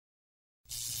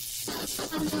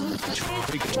Let's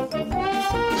intercept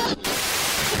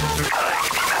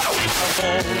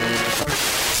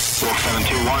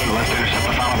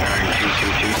the final bearing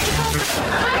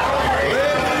 222.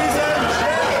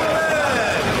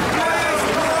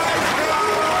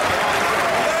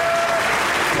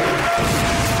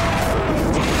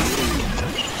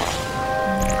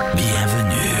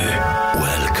 Bienvenue.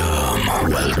 Welcome.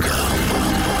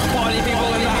 Party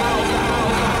people in the house.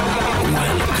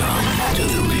 Welcome to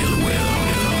the real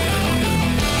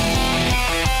world.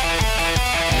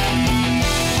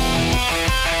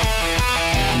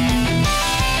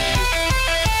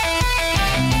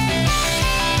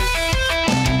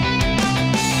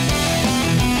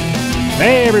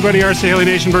 Hey everybody, RC Haley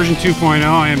Nation version 2.0.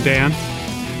 I am Dan.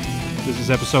 This is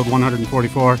episode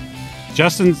 144.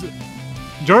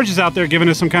 George is out there giving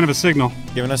us some kind of a signal.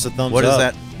 Giving us a thumbs up. What is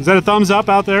that? Is that a thumbs up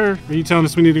out there? Or are you telling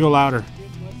us we need to go louder?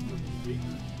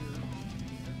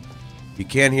 You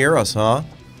can't hear us, huh?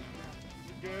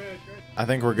 I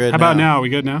think we're good How about now? Are we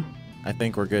good now? I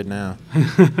think we're good now.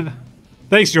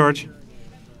 Thanks, George.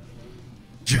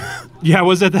 Yeah,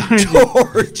 was that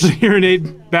George! the hearing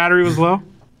aid battery was low?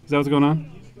 Is that what's going on?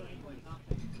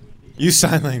 You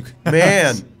sign language.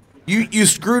 Man, you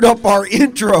screwed up our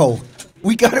intro.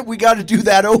 We got to do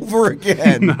that over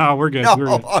again. No, we're good. No, We're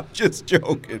good. I'm just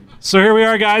joking. So here we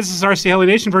are, guys. This is RC Haley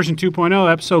Nation version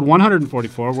 2.0, episode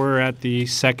 144. We're at the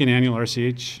second annual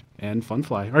RCHN Fun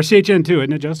Fly. RCHN 2,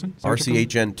 isn't it, Justin? Is that what you're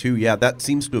calling RCHN2, yeah, that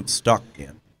seems to have stuck,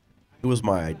 Dan. It was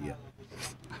my idea.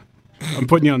 it? I'm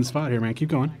putting you on the spot here, man. Keep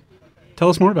going. Tell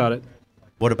us more about it.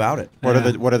 What about it? What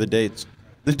are the dates?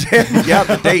 The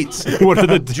dates. What are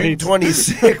the June dates?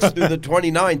 26th through the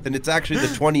 29th, and it's actually the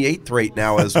 28th right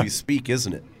now as we speak,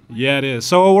 isn't it? Yeah, it is.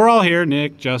 So we're all here.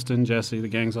 Nick, Justin, Jesse, the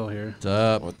gang's all here. What's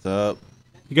up? What's up?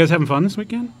 You guys having fun this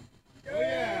weekend?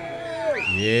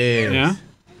 Yeah.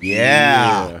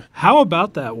 Yeah. How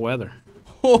about that weather?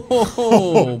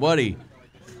 Oh, buddy.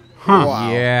 Huh.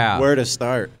 Wow. Yeah. Where to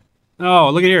start?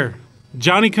 Oh, look at here.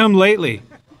 Johnny come lately.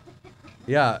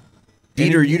 Yeah.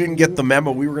 Dieter, you didn't get the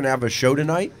memo. We were going to have a show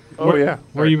tonight? Oh, yeah.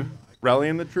 Where you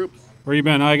Rallying the troops. where you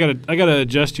been? I gotta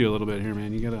adjust you a little bit here,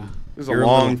 man. You gotta This is a You're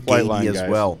long little flight gagey line, as guys.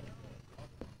 well.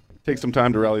 Take some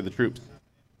time to rally the troops.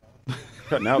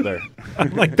 Cutting out there. I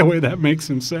like the way that makes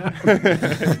him sound.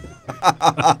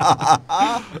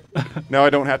 Now I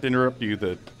don't have to interrupt you.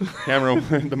 The camera,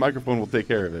 the microphone will take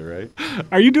care of it, right?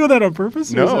 Are you doing that on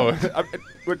purpose? or is No. that-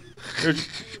 What you're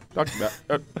talking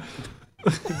about.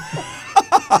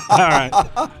 All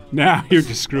right. Now you're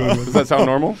just screwing with Does me. that sound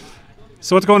normal?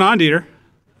 So what's going on, Dieter?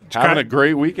 Having a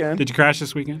great weekend. Did you crash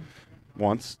this weekend?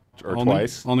 Once or Only?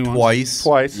 twice. Only once? Twice.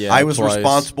 Twice. Yeah. I was twice.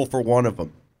 responsible for one of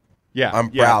them. Yeah. I'm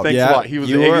yeah, proud. Thanks Yeah, a lot. He was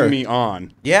you egging were. me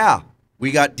on. Yeah.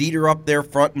 We got Dieter up there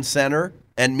front and center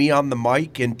and me on the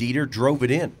mic, and Dieter drove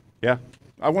it in. Yeah.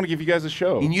 I want to give you guys a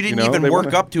show. And you didn't know? even They work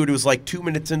wanna- up to it. It was like 2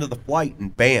 minutes into the flight,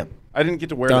 and bam. I didn't get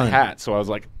to wear Done. the hat, so I was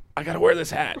like, I got to wear this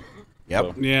hat. Yep.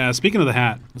 So, Yeah, speaking of the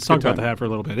hat, let's talk Good about time. the hat for a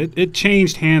little bit. It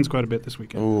changed hands quite a bit this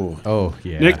weekend. Ooh. Oh,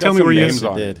 yeah. Nick, tell Got me some where you names It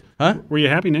on it. did. Huh? were you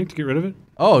happy, Nick, to get rid of it?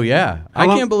 Oh, yeah. How I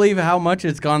long- can't believe how much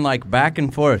it's gone like back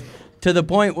and forth to the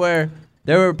point where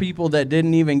there were people that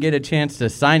didn't even get a chance to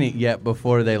sign it yet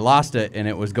before they lost it and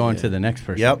it was going to the next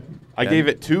person. Yep. I gave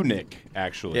it to Nick,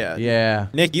 actually. Yeah. Yeah.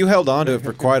 Nick, you held on to it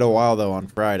for quite a while, though, on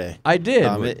Friday. I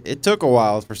did. It took a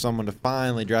while for someone to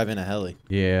finally drive in a heli.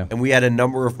 Yeah. And we had a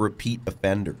number of repeat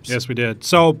offenders. Yes, we did.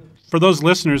 So for those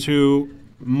listeners who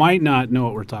might not know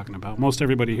what we're talking about, most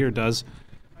everybody here does,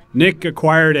 Nick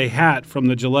acquired a hat from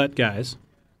the Gillette guys,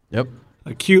 Yep.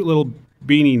 a cute little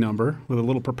beanie number with a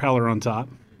little propeller on top.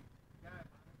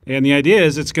 And the idea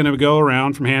is it's going to go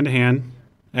around from hand to hand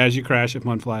as you crash at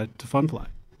Funfly to Funfly.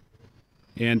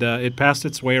 And it passed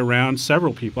its way around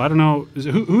several people. I don't know.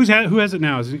 Who has it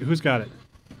now? Who's got it?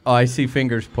 Oh, I see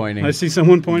fingers pointing. I see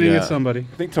someone pointing Yeah. at somebody.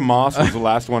 I think Tomas was the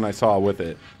last one I saw with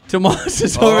it. Tomas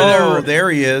is over Oh, there. there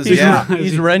he is. He's Yeah.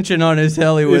 He's wrenching on his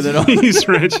heli with it on. He's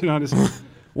wrenching on his.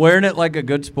 Wearing it like a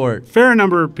good sport. Fair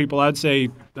number of people, I'd say,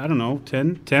 I don't know,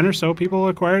 10 or so people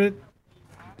acquired it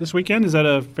this weekend. Is that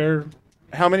a fair?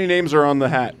 How many names are on the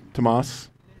hat, Tomas?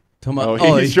 Tomas.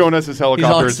 Oh, he's showing us his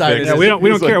helicopter. is excited. fixed. Yeah, we don't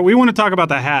He's care. like, We want to talk about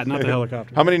the hat, not the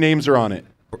helicopter. How many names are on it?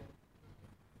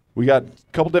 We got a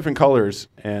couple different colors,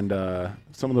 and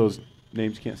some of those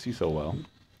names you can't see so well.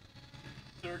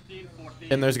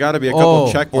 And there's got to be a couple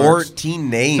Oh. check marks. 14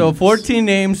 names. So 14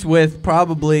 names with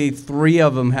probably 3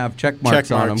 of them have check marks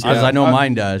Check on them marks, because yeah. I know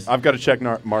mine does. I've got a check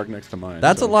mark next to mine.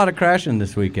 That's so. a lot of crashing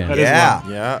this weekend. That is a lot.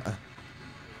 Yeah. Yeah.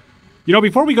 You know,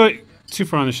 before we go too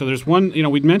far on the show, there's one,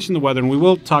 we'd mentioned the weather, and we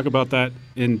will talk about that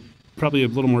in probably a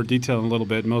little more detail in a little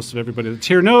bit. Most of everybody that's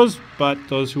here knows, but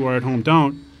those who are at home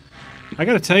don't. I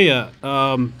got to tell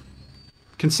you,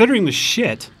 considering the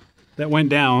shit that went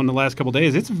down the last couple of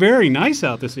days, it's very nice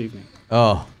out this evening.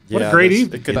 Oh, What a great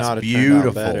evening. It could not have beautiful.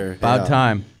 turned out better. about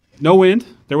time. No wind.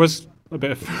 There was a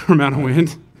bit fair amount of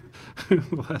wind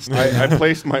last night. I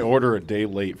placed my order a day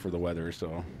late for the weather,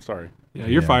 so sorry. Yeah,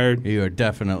 you're fired. You are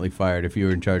definitely fired if you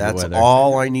were in charge That's of weather.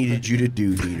 all I needed you to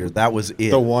do, Dieter. That was it.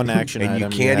 The one action and you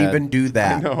item can't had. even do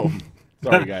that. No,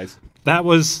 sorry guys. That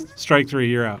was strike 3.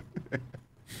 You're out.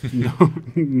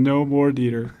 No more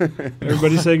Dieter.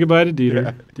 Everybody say goodbye to Dieter.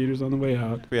 Yeah. Dieter's on the way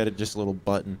out. We had just a little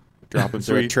button. Drop him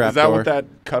through a Sweet. trap Is that door. what that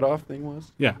cutoff thing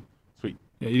was? Yeah. Sweet.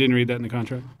 Yeah, you didn't read that in the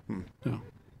contract? No.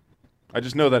 I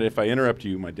just know that if I interrupt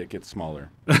you, my dick gets smaller.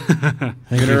 You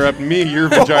interrupt me, your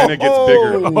vagina gets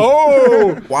bigger.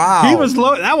 Oh! Wow. He was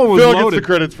loaded. That one was Phil gets the loaded.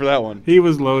 credits for that one. He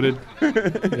was loaded.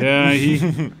 Yeah,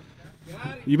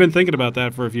 You've been thinking about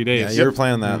that for a few days. Yeah, you were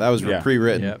planning that. That was Yeah.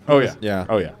 pre-written. Yep. Oh yeah. Yeah.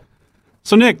 Oh yeah.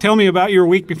 So, Nick, tell me about your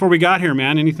week before we got here,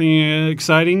 man. Anything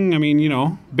exciting? I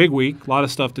mean, big week, a lot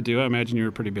of stuff to do. I imagine you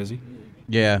were pretty busy.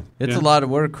 Yeah, it's Yeah. a lot of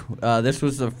work. This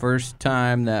was the first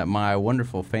time that my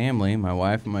wonderful family, my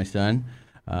wife and my son,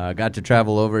 got to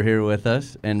travel over here with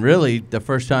us. And really, the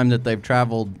first time that they've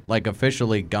traveled, like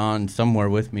officially gone somewhere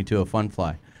with me to a fun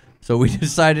fly. So we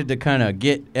decided to kind of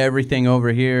get everything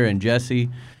over here. And Jesse,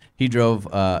 he drove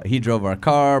our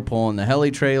car, pulling the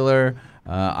heli trailer.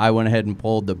 I went ahead and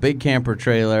pulled the big camper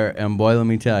trailer. And boy, let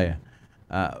me tell you.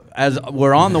 As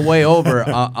we're on the way over,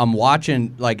 I'm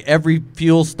watching like every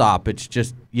fuel stop. It's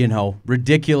just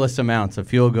ridiculous amounts of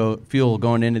fuel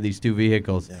going into these two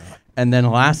vehicles. Yeah. And then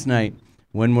last night,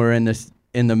 when we're in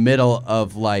the middle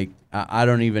of like I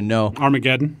don't even know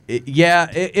Armageddon.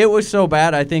 It was so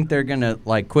bad. I think they're gonna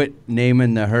like quit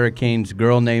naming the hurricanes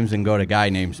girl names and go to guy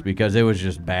names because it was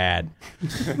just bad.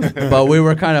 But we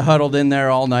were kind of huddled in there,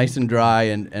 all nice and dry,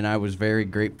 and I was very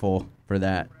grateful for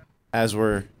that. As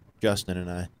were Justin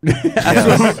and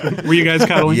I. Were you guys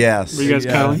cuddling? Yes. Were you guys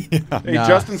cuddling? Hey, Nah.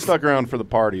 Justin stuck around for the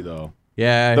party though.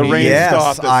 Yeah, The rain Yes,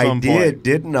 stopped at I some did, point.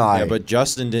 didn't I? Yeah, but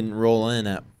Justin didn't roll in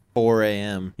at 4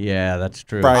 a.m. Yeah, that's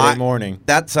true. Friday morning.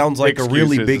 that sounds like a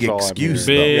really Excuses big is all I'm excuse.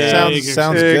 hearing. though. Big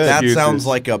Sounds Big good. That excuses. sounds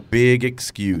like a big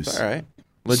excuse. All right.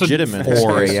 Legitimate.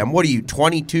 4 a.m. What are you,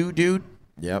 22, dude?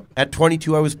 Yep. At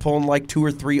 22, I was pulling like 2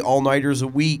 or 3 all-nighters a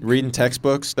week. Reading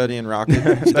textbooks, studying rocket.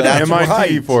 That's MIT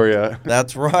right. for you.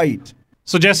 That's right.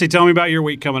 So, Jesse, tell me about your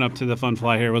week coming up to the fun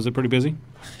fly here. Was it pretty busy?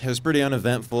 It was pretty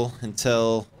uneventful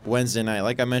until Wednesday night.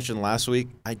 Like I mentioned last week,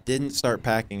 I didn't start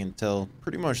packing until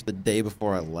pretty much the day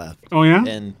before I left. Oh, yeah?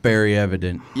 And Very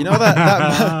evident.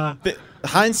 that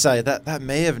hindsight, that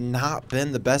may have not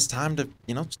been the best time to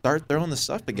start throwing the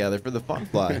stuff together for the fun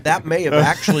fly. That may have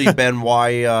actually been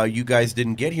why you guys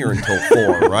didn't get here until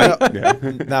 4,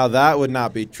 right? Now that would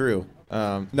not be true.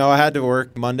 No, I had to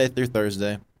work Monday through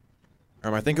Thursday.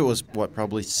 I think it was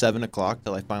probably 7 o'clock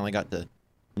till I finally got to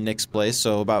Nick's place.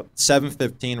 So about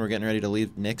 7:15, we're getting ready to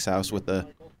leave Nick's house with a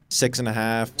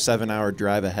 6.5, 7-hour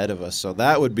drive ahead of us. So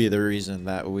that would be the reason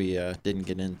that we didn't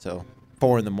get in till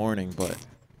 4 in the morning. But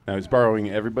I was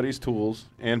borrowing everybody's tools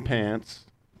and pants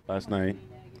last night.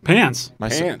 Pants.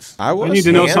 Pants. I was. I need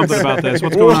to know Pants? something about this.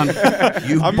 What's going on?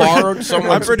 You borrowed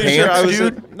someone's I'm pretty pants, sure I was.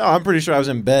 dude? I'm pretty sure I was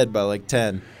in bed by like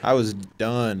 10. I was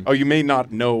done. Oh, you may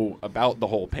not know about the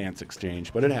whole pants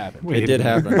exchange, but it happened. Wait It did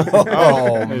a minute. happen.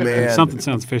 Oh, man. Something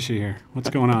sounds fishy here. What's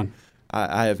going on?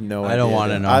 I have no idea. I don't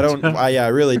wanna know. I don't. I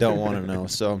really don't want to know.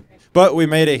 So, but we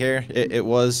made it here. It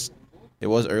was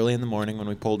early in the morning when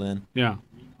we pulled in. Yeah.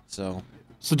 So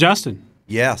So, Justin,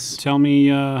 Yes. tell me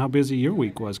how busy your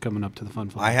week was coming up to the fun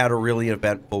fly. I had a really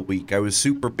eventful week. I was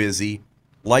super busy,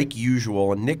 like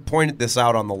usual. And Nick pointed this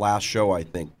out on the last show, I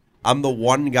think. I'm the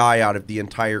one guy out of the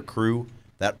entire crew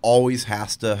that always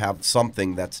has to have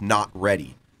something that's not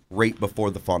ready right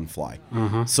before the fun fly.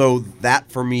 So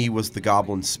that, for me, was the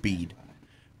Goblin Speed.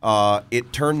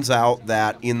 It turns out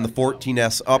that in the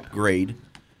 14S upgrade,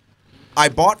 I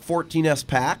bought 14S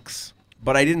packs,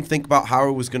 but I didn't think about how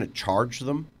I was going to charge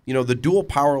them. The Dual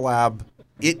Power Lab,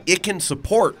 it can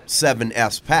support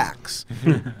 7S packs,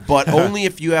 but only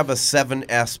if you have a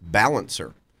 7S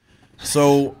balancer.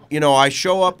 So, I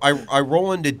show up, I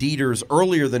roll into Dieter's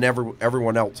earlier than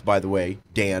everyone else, by the way.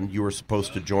 Dan, you were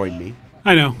supposed to join me.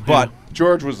 I know. But,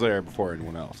 George was there before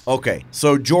anyone else. okay,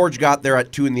 so George got there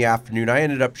at 2 in the afternoon. I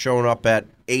ended up showing up at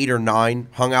 8 or 9,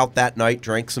 hung out that night,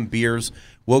 drank some beers,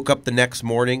 woke up the next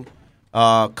morning.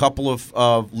 A couple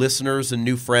of listeners and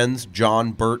new friends,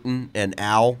 John Burton and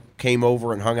Al, came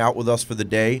over and hung out with us for the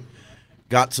day.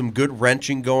 got some good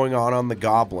wrenching going on the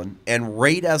Goblin, and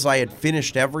right as I had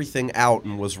finished everything out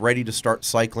and was ready to start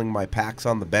cycling my packs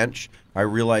on the bench, I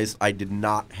realized I did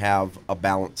not have a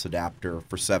balance adapter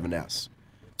for 7S.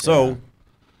 So,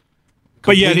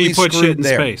 But yet he completely put shit screwed in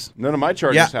there. space. None of my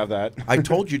chargers have that. I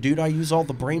told you, dude, I use all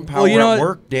the brain power Well, you know at what?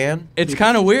 work, Dan. It's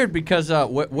kind of weird because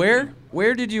where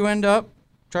did you end up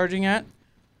charging at?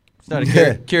 It's not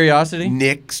a curiosity.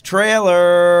 Nick's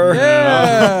trailer.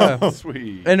 Yeah.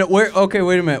 Sweet. And where? Okay,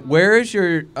 wait a minute. Where's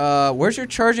your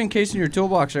charging case in your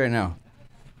toolbox right now?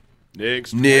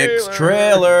 Nick's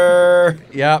trailer.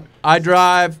 Yep. I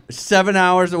drive 7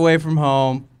 hours away from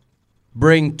home,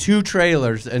 bring 2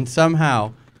 trailers, and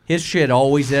somehow his shit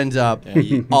always ends up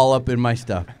all up in my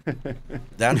stuff.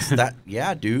 That's that.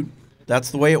 Yeah, dude.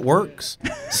 That's the way it works.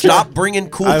 Stop bringing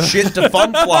cool shit to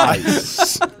Fun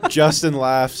Flies. Justin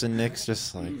laughs and Nick's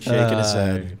just like shaking his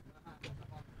head.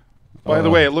 By the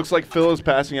way, it looks like Phil is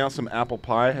passing out some apple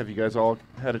pie. Have you guys all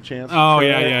had a chance? to Oh, try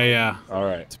yeah, it? yeah. All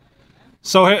right.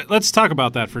 So hey, let's talk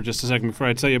about that for just a second before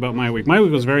I tell you about my week. My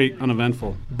week was very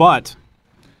uneventful. But,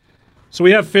 so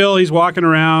we have Phil. He's walking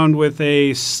around with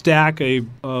a stack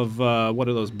of what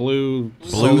are those, blue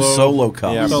solo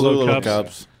cups. Yeah, Solo blue little cups.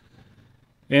 cups.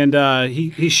 And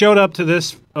he showed up to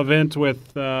this event with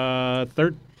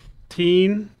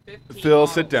 13, Phil,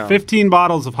 sit down. 15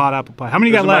 bottles of hot apple pie. How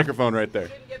many you There's got a left? microphone right there.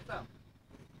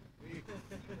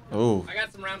 Oh, I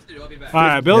got some rounds to do. I'll be back. All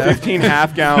right, Bill. 15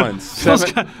 half gallons. Phil's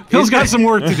got some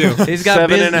work to do. He's got Seven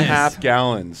business. and a half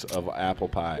gallons of apple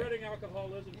pie.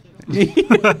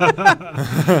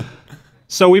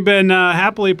 So we've been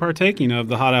happily partaking of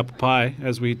the hot apple pie,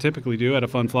 as we typically do at a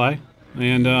Fun Fly.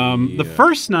 And the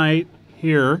first night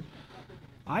here,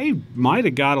 I might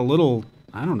have got a little,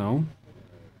 I don't know,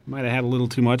 might have had a little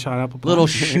too much hot apple pie. Little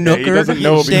He schnooker. doesn't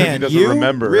know because he Dan, doesn't you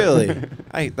remember. really?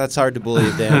 That's hard to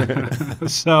believe, Dan.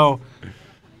 So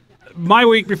my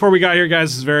week before we got here,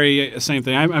 guys, is very same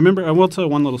thing. I remember, I will tell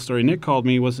one little story. Nick called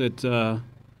me. Was that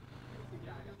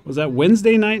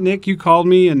Wednesday night, Nick? You called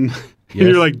me and, and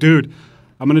you're like, dude,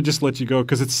 I'm going to just let you go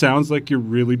because it sounds like you're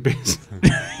really busy.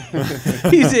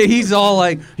 He's all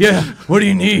like, yeah, what do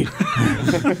you need?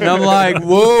 And I'm like,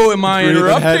 whoa, am I Breathing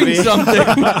interrupting heavy. something?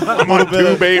 I'm on a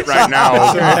tube-bait right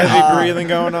now. Some heavy breathing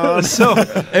going on. So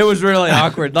It was really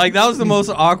awkward. Like, that was the most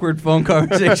awkward phone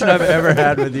conversation I've ever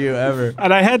had with you, ever.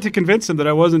 and I had to convince him that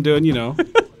I wasn't doing,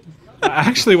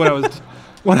 actually what I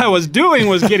was doing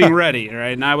was getting ready,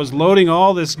 right? And I was loading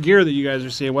all this gear that you guys are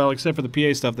seeing, well, except for the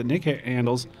PA stuff that Nick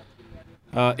handles,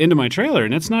 into my trailer.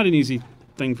 And it's not an easy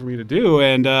thing for me to do.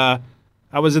 And I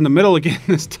was in the middle of getting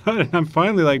this done, and I'm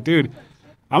finally like, dude,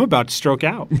 I'm about to stroke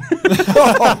out.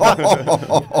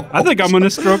 I think I'm going to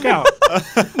stroke out.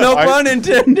 No pun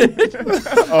intended.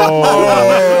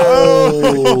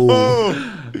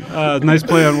 Nice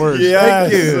play on words.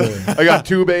 Yes. I got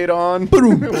tube-bait on.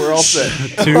 We're all set.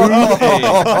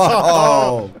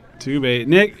 Tube 8.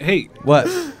 Nick, hey, What?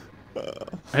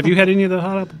 have you had any of the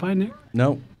hot apple pie, Nick?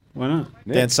 No. Why not?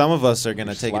 Dan, some of us are going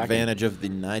to take slacking. advantage of the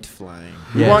night flying.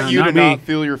 We Yeah. want you to Not me. not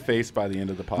feel your face by the end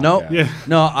of the podcast. No, Yeah.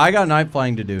 no, I got night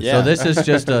flying to do. Yeah. So this is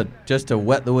just a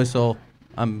wet the whistle.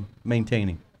 I'm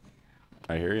maintaining.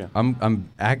 I hear you.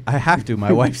 I have to.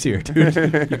 My wife's here, dude.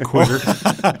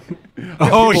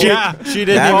 Oh, yeah. She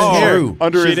didn't That's even hear. true.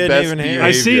 Under She his didn't best even hear.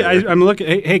 I see. behavior. I'm looking.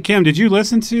 Hey, Kim, did you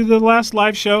listen to the last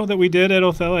live show that we did at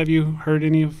Othello? Have you heard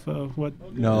any of what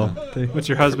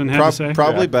your husband had to say?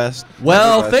 Probably best.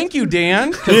 Well, thank you,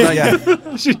 Dan.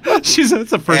 'cause She said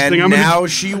that's the first And thing I'm now gonna.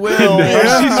 she will.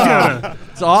 She's gonna.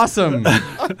 it's awesome.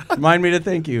 Remind me to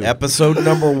thank you. Episode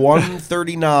number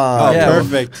 139. Oh, Yeah.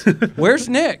 perfect. Where's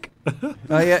Nick?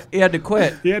 He had to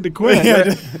quit. He had to quit.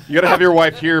 You got to have your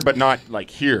wife here, but not like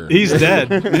here. He's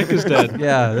dead. Nick is dead.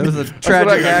 Yeah, there was a That's what I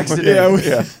tragic got. accident.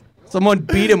 Yeah. Someone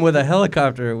beat him with a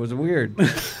helicopter. It was weird.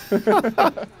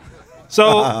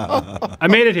 So I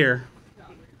made it here.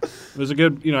 It was a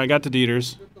good. I got to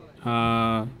Dieter's.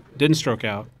 Didn't stroke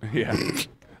out. Yeah.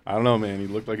 I don't know, man. He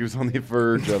looked like he was on the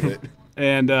verge of it.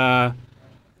 And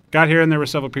got here, and there were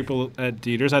several people at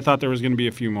Dieter's. I thought there was going to be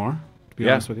a few more, to be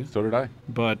honest with you. So did I.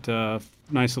 But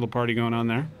nice little party going on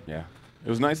there. Yeah. It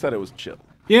was nice that it was chill.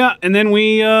 Yeah, and then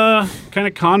we kind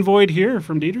of convoyed here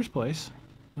from Dieter's place.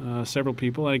 Several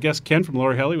people. I guess Ken from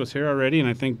Lower Helly was here already, and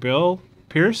I think Bill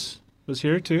Pierce was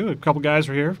here too. A couple guys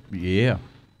were here. Yeah.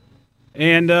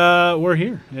 And we're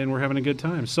here, and we're having a good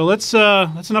time. So that's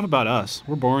enough about us.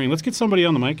 We're boring. Let's get somebody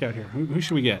on the mic out here. Who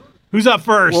should we get? Who's up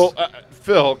first? Well,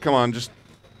 Phil, come on, just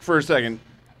for a second.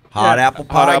 Hot apple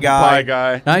Hot pie apple guy. pie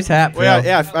guy. Nice hat, Phil. Well,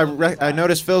 yeah. I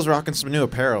noticed Phil's rocking some new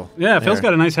apparel. yeah, Phil's there.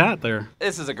 got a nice hat there.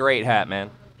 This is a great hat, man.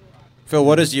 Phil,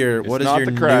 what does your not new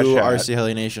the crash hat. RC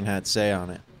Heli Nation hat say on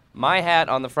it? My hat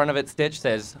on the front of it, Stitch,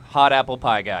 says "Hot Apple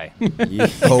Pie Guy."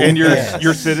 And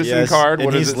your citizen card, and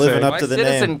what does he's it living say? up My to the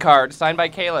citizen name. card, signed by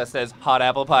Kayla, says "Hot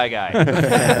Apple Pie Guy."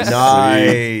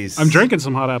 Nice. I'm drinking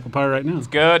some hot apple pie right now.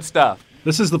 Good stuff.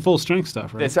 This is the full strength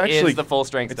stuff, right? This It's actually is the full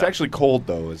strength It's stuff. actually cold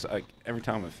though. Is like every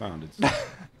time I've found it's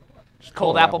just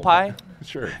Cold apple pie?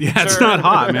 Sure. Yeah, it's not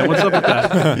hot, man. What's up with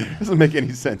that? Doesn't make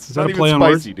any sense. It's that not a even play on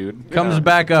words? spicy, dude. Comes Yeah.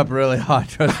 back up really hot.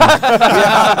 Trust me.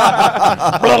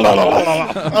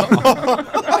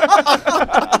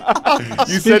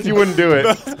 You said you wouldn't do it.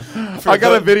 I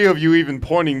got a video of you even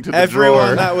pointing to the Everyone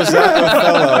drawer. that was at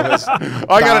Othello was I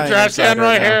got a dying trash inside can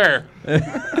right now. here.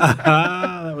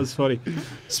 That was funny.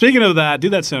 Speaking of that, do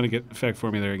that sound effect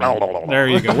for me there again. There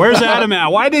you go. Where's Adam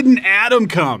at? Why didn't Adam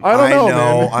come? I don't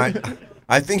know, man.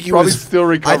 I think he Probably was still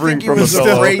recovering I think from he was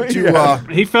Othello. afraid to Yeah.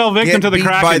 He fell victim get to the beat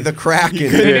Kraken. by the Kraken.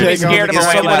 couldn't take scared on of Is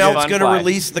a someone regular else going to Funfly.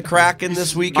 release the Kraken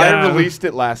this weekend? I released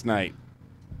it last night.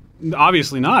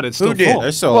 Obviously not. It's still Who did? full.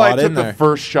 There's still a Well, I lot took in the there.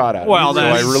 first shot at it. Well, so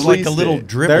that's I It's released like a little it.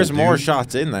 dribble. There's more dude.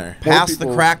 shots in there. Pass the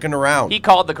people- Kraken around. He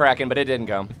called the Kraken, but it didn't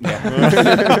go.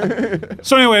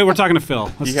 So anyway, we're talking to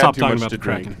Phil. Let's He had stop too talking much about to the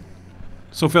drink. Kraken.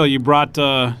 So Phil, you brought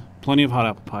plenty of hot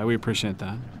apple pie. We appreciate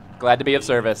that. Glad to be of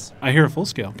service. I hear a full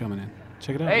scale coming in.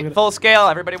 Check it out. Hey, Look at full scale.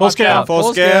 Everybody Full watch scale. out.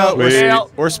 Full scale. Wait.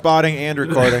 We're spotting and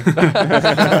recording.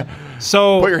 it.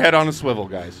 So Put your head on a swivel,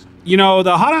 guys. you know,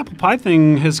 the hot apple pie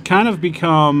thing has kind of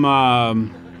become, I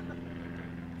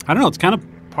don't know, it's kind of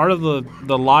part of the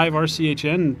live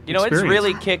RCHN You know, it's experience.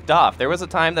 really kicked off. There was a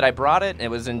time that I brought it. It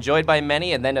was enjoyed by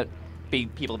many, and then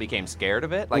people became scared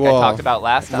of it, like Well, I talked about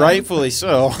last time. Rightfully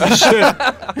so.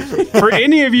 For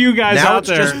any of you guys now out it's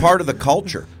there, just part of the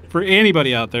culture. for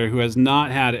anybody out there who has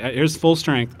not had it, here's full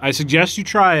strength. I suggest you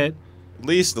try it, At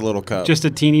least a little cup. just a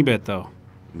teeny bit though,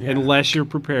 unless you're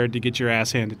prepared to get your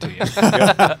ass handed to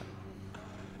you.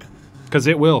 Because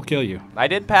it will kill you. I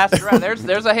did pass it around.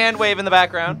 There's a hand wave in the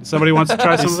background. Somebody wants to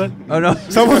try some of it? Oh no.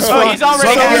 Someone's Oh, he's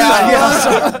already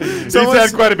He's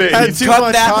had quite a bit. had He's too Cut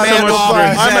much that hot man apple off. pie.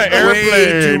 He's I'm had an way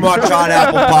airplane. too much hot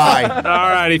apple pie. All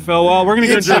righty, Phil. Well, we're gonna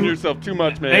You get did some. yourself too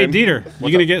much, man. Hey, Dieter, you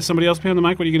gonna get somebody else behind the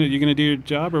mic? What are you gonna do your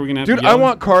job, or are we gonna have Dude, to yell? I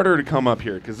want Carter to come up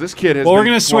here because this kid has Well, we're been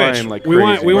gonna switch. flying like we crazy.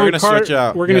 want We're Carter. gonna switch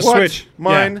out. We're gonna What? switch.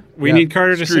 Mine? Yeah. We Yeah. need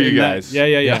Carter to Screw sit you in that. guys.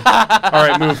 Yeah. All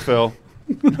right, move, Phil.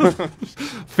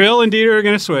 Phil and Dieter are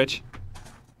gonna switch.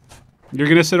 You're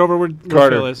gonna sit over where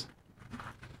Carter. Phil is.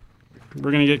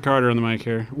 We're gonna get Carter on the mic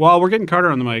here. While we're getting Carter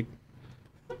on the mic,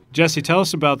 Jesse, tell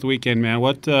us about the weekend, man.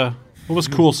 What was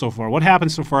cool so far? What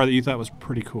happened so far that you thought was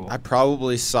pretty cool? I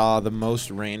probably saw the most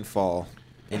rainfall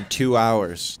in 2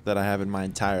 hours that I have in my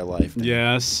entire life. now.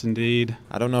 Yes, indeed.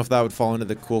 I don't know if that would fall into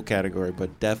the cool category,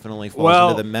 but definitely falls Well,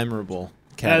 into the memorable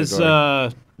category.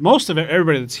 As most of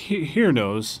everybody that's here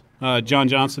knows, John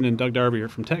Johnson and Doug Darby are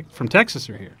from Texas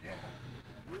are here,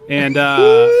 and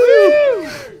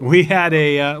we had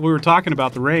we were talking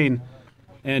about the rain,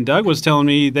 and Doug was telling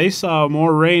me they saw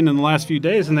more rain in the last few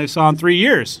days than they saw in 3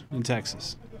 years in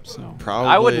Texas. So Probably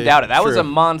I wouldn't doubt it. That was true. a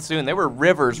monsoon. There were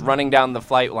rivers running down the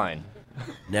flight line.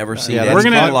 Never seen Yeah,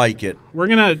 anything we're gonna- like it. we're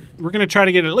gonna try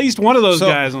to get at least one of those So-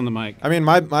 guys on the mic. I mean,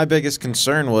 my biggest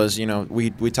concern was,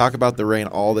 we talk about the rain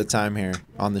all the time here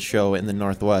on the show in the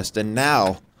Northwest, and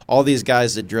now all these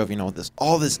guys that drove,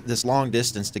 this long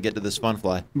distance to get to this fun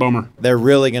fly, Boomer. they're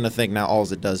really gonna think now all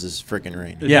it does is freaking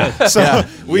rain. Yeah. So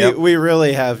we Yep. we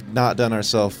really have not done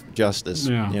ourselves justice.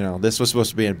 Yeah. This was supposed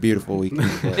to be a beautiful weekend.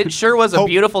 but- It sure was a Hope-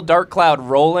 beautiful dark cloud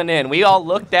rolling in. We all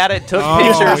looked at it, took Oh,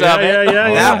 pictures yeah, of it.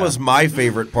 yeah. That was my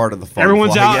favorite part of the fun.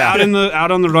 Everyone's fly. out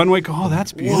on the runway. Oh,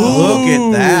 that's beautiful. Look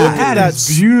at that. Look at that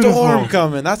is beautiful. storm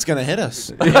coming. That's gonna hit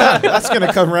us. That's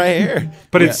gonna come right here.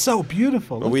 But it's so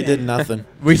beautiful. But we did nothing.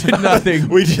 We did nothing.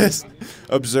 We just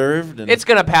observed. And It's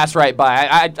gonna pass right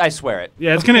by. I swear it.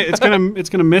 Yeah, it's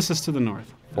gonna miss us to the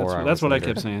north. That's, hours that's what later. I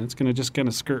kept saying. It's gonna just kind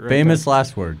of skirt right Famous by.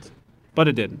 last words. But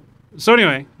it didn't. So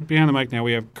anyway, behind the mic now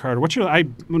we have Carter.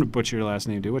 I'm gonna butcher your last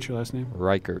name, dude. What's your last name?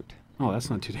 Reichert. Oh, that's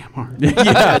not too damn hard.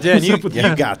 yeah, Dan, you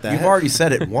got that. You've already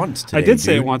said it once today. I did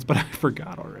say it dude. once, but I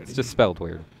forgot already. It's just spelled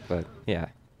weird, but yeah.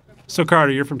 So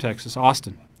Carter, you're from Texas,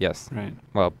 Austin, Yes. right?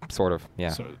 Well, sort of. Yeah.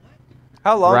 So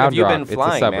How long have Round you Rock, been it's a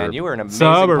flying, man? suburb. You were an amazing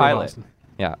suburb of pilot. Austin.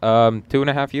 Yeah.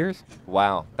 2.5 years.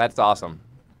 Wow, that's awesome.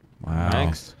 Wow.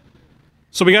 Thanks.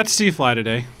 So we got to see you fly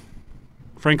today.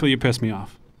 Frankly, you pissed me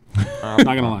off. I'm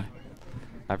not gonna lie.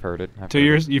 I've heard it. 2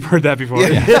 years? You've heard that before.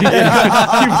 You've heard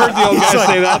the old guy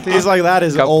say that. He's like, that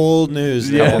is Couple- old news.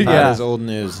 Yeah. That Yeah. is old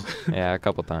news. Yeah, a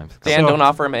couple times. Dan, So- don't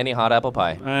offer him any hot apple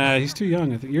pie. He's too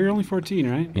young. I think you're only 14,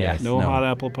 right? Yes. No No. hot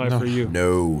apple pie for you.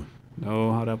 No.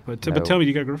 No hot apple. No. But tell me,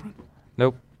 you got a girlfriend?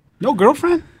 Nope. No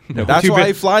girlfriend? That's Too why bad-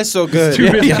 he flies so good.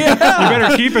 You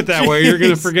better keep it that way. You're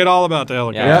going to forget all about the Yeah,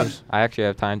 helicopters. I actually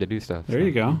have time to do stuff. There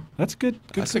you go. That's good.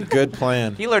 That's a good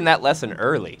plan. He learned that lesson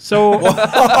early. So,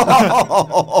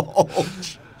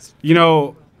 you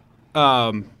know,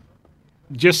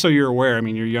 just so you're aware, I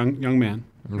mean, you're a young man,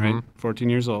 right? 14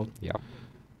 years old. Yeah.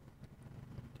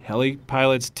 Heli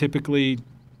pilots typically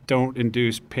don't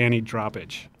induce panty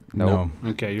droppage. Nope. No.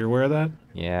 Okay, you're aware of that?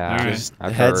 Yeah. All right. Just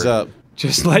I've heads heard. up.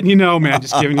 Just letting you know, man.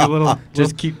 Just giving you a little.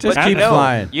 Just keep But keep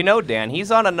flying. You know, Dan, he's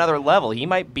on another level. He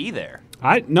might be there.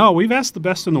 No, we've asked the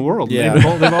best in the world. Yeah. They've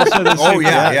all said this. Oh,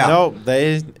 yeah. No,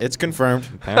 it's confirmed.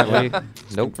 Apparently,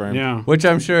 nope. Confirmed. Yeah. Which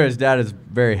I'm sure his dad is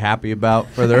very happy about,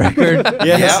 for the record.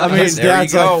 Yes, I mean, his there you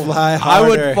dad's go. like, fly I harder.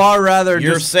 would far rather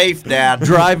You're just safe, Dad.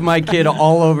 drive my kid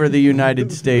all over the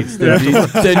United States than,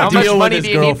 than How much deal with money his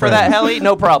do you need for that girlfriend. heli?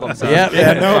 No problem, son. Yep.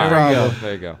 Yeah, no There you problem. go.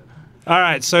 There you go. All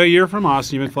right, so you're from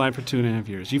Austin. You've been flying for 2.5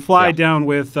 years. You fly Yeah. down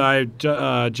with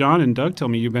John and Doug. Tell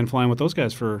me you've been flying with those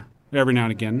guys for every now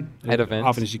and again, At as events.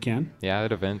 often as you can. Yeah,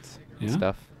 at events and Yeah?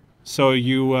 stuff. So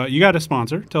you got a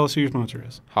sponsor. Tell us who your sponsor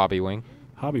is. Hobby Wing.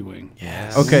 Hobby Wing.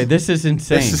 Yes. Okay, this is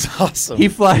insane. This is awesome. He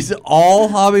flies all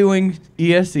Hobby Wing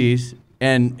ESCs,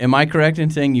 and am I correct in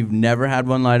saying you've never had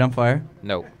one light on fire?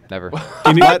 No, never.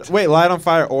 Wait, light on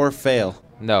fire or fail.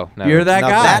 No, never. You're that Now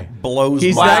guy. That blows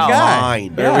He's my that guy.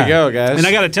 mind. There Yeah. we go, guys. And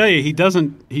I got to tell you,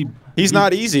 He's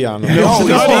not easy on them. No, he's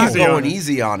not not easy on going it.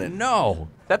 easy on it. No.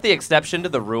 Is that the exception to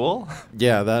the rule?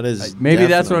 Yeah, that is. Maybe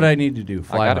that's what definitely- I need to do. I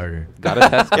Fly gotta, harder. gotta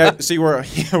test it. Yeah, see,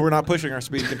 we're not pushing our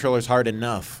speed controllers hard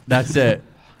enough. That's it.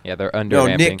 Yeah, they're under No,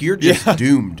 ramping. Nick, you're just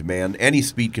doomed, man. Any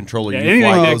speed controller Yeah, you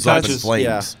anything fly Nick goes up in touches,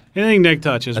 flames. yeah. anything Nick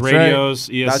touches, That's radios,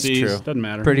 That's ESCs, true. doesn't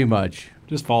matter. Pretty much.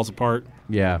 Just falls apart.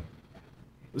 Yeah.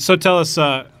 So tell us,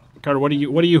 Carter, what do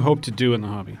you hope to do in the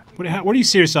hobby? What do you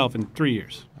see yourself in 3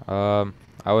 years?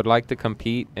 I would like to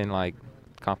compete in like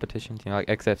competitions, like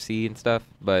XFC and stuff,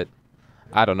 but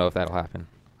I don't know if that'll happen.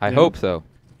 I Yeah. hope so.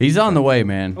 He's on the way,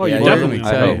 man. Oh, you're Let definitely me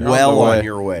I tell hope. you. Well On the way. on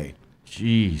your way.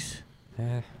 Jeez.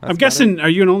 I'm guessing, are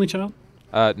you an only child?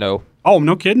 No, Oh,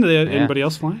 no kidding. Anybody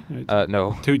else flying?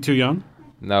 no, Too young?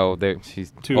 no.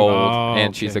 She's Too- old oh,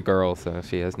 and she's okay. a girl, so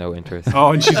she has no interest.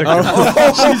 Oh, and she's a girl.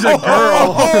 She's a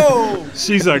girl.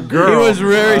 She's a girl. He was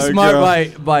very Oh, smart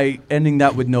girl. by ending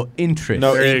that with no interest.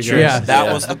 No There you interest. go. Yeah.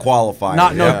 That was the qualifier.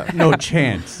 Not yeah. no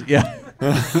chance. Yeah.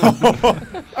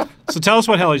 So tell us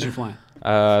what helis you're flying.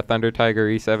 Thunder Tiger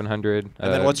E700.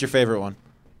 And then what's your favorite one?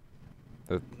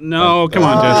 No, come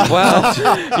on, Jesse.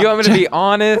 Well, you want me to be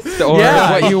honest or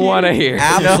Yeah. what you want to hear?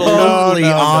 Absolutely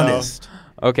No. honest.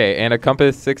 Okay, and a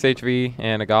Compass 6HV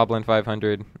and a Goblin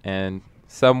 500 and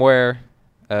somewhere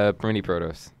a Mini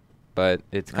Protos, but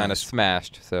it's kind of Nice.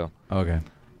 smashed, so Okay.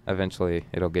 eventually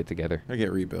it'll get together. I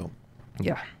get rebuilt.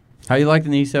 Yeah. How you like the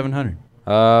E700?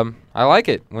 I like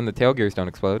it when the tail gears don't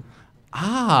explode,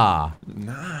 Ah.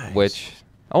 Nice. which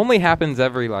only happens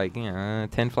every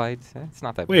 10 flights. It's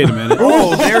not that Wait a bad. minute.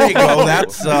 Oh, there you go.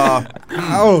 That's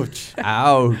Ouch.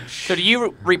 Ouch. So do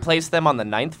you replace them on the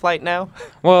 9th flight now?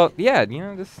 Well, yeah,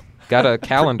 just got a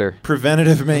calendar.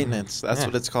 Preventative maintenance. That's Yeah.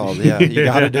 what it's called. Yeah, you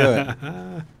got to do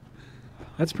it.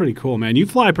 That's pretty cool, man. You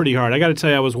fly pretty hard. I got to tell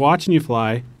you, I was watching you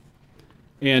fly,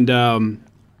 and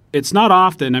it's not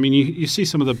often. I mean, you see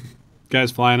some of the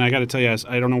guys fly, and I got to tell you,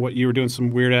 I don't know what you were doing,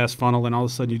 some weird ass funnel, and all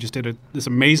of a sudden you just did this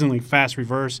amazingly fast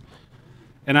reverse,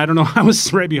 and I don't know, I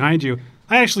was right behind you.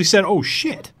 I actually said, "Oh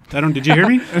shit!" Did you hear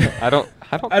me? I don't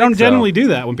I don't think so. generally do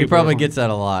that when He people. probably are gets that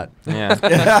a lot. Yeah.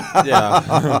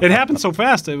 Yeah. It happened so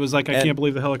fast. It was like I And- can't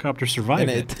believe the helicopter survived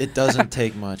And it. it doesn't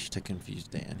take much to confuse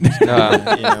Dan.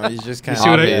 He's just You kind see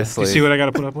what of. you Obviously. see what I got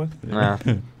to put up with? Nah.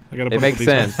 I got to. It makes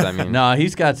sense. I mean, No,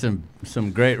 he's got some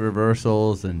great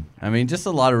reversals and I mean just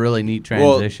a lot of really neat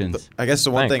Well, transitions. I guess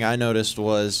the one Thanks. thing I noticed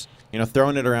was,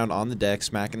 throwing it around on the deck,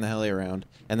 smacking the heli around,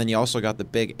 and then you also got the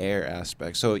big air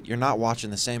aspect. So you're not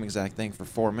watching the same exact thing for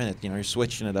 4 minutes. You're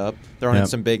switching it up, throwing in Yep.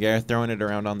 some big air, throwing it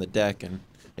around on the deck, and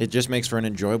it just makes for an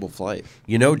enjoyable flight.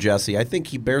 You know, Jesse, I think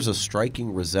he bears a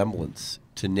striking resemblance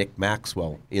to Nick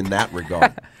Maxwell in that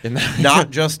regard.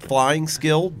 Not just flying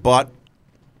skill, but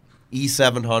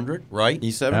E700, right?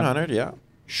 E700, yeah.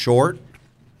 Short,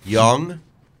 young,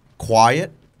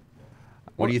 quiet.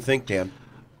 What do you think, Dan?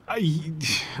 I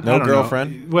No don't know.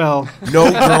 girlfriend? Well, No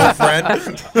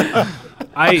girlfriend.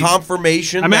 I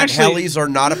Confirmation I'm that actually- helis are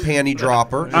not a panty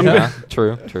dropper. I'm yeah,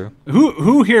 true.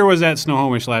 who here was at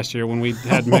Snohomish last year when we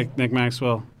had Nick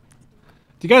Maxwell?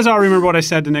 Do you guys all remember what I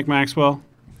said to Nick Maxwell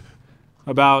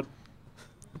about?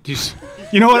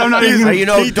 You know what? I'm not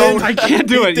even. don't. I can't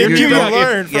do it. You're didn't too even young.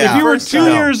 learn If, from if the you were first 2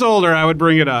 time. years older, I would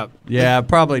bring it up. Yeah,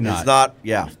 probably It's not. not.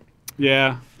 Yeah.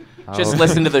 Yeah. Just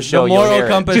listen to the show. The you'll moral hear it.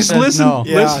 compass Just says listen. no.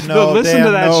 Yeah, listen no, listen Dan,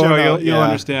 to that no, show. no, You'll yeah.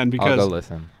 understand I'll go because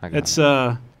listen. I got it's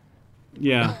it.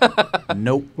 yeah.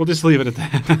 Nope. We'll just leave it at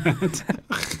that.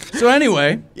 So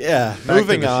anyway, Yeah, back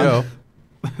moving to the on.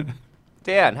 show.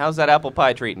 Dan, how's that apple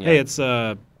pie treating you? Hey, it's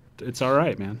all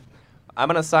right, man. I'm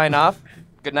gonna sign off.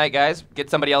 Good night, guys. Get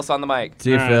somebody else on the mic.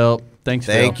 See you, All right. Phil. Thanks,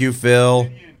 Phil. Thank you, Phil.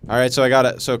 All right,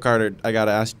 so Carter, I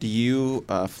gotta ask: do you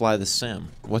fly the sim?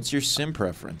 What's your sim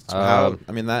preference? I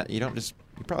mean, you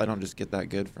probably don't just get that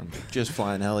good from just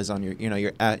flying helis on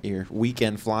you're at your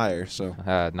weekend flyer. So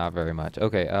Not very much.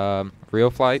 Okay. Real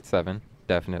Flight 7,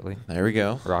 definitely. there we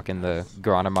go. Rocking the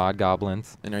Granamod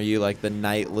Goblins. And are you like the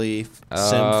nightly sim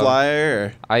Uh, flyer?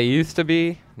 Or? I used to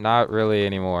be, not really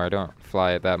anymore. I don't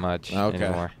fly it that much Okay.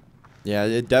 anymore. Yeah,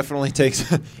 it definitely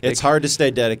takes. It's hard to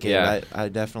stay dedicated. Yeah. I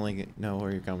definitely know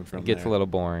where you're coming from. It gets there. a little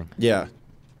boring. Yeah.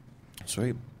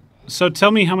 Sweet. So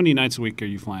tell me, how many nights a week are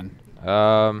you flying?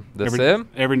 The sim?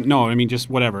 No, I mean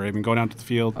just whatever. I mean, go down to the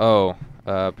field. Oh,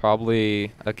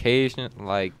 probably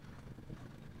like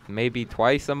maybe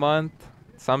twice a month.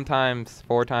 Sometimes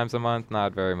 4 times a month.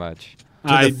 Not very much.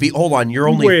 Hold on, you're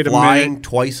only Wait a flying minute.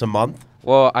 twice a month?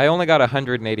 Well, I only got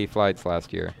 180 flights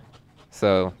last year,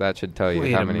 so that should tell you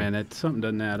Wait how a many. minute, something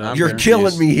doesn't add up. I'm You're confused.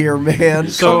 killing me here, man.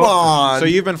 So- Come on. So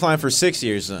you've been flying for 6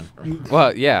 years then?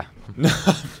 Well, yeah.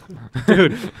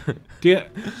 Dude.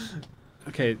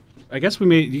 Okay, I guess we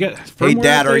made. You got. Hey, firmware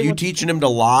Dad, are update? you teaching him to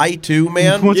lie too,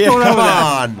 man? What's going on Come with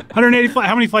that? on. 180 flights.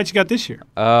 How many flights you got this year?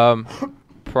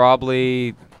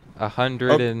 Probably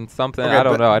 100 and something. Okay, I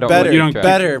don't know. I don't. Better, really keep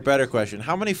track. better question.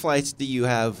 How many flights do you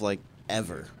have like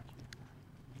ever?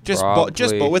 Just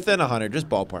Probably- within 100. Just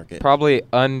ballpark it. Probably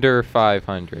under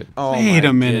 500. Oh Wait my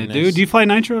a minute, goodness. dude. Do you fly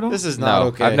nitro at all? This is not No,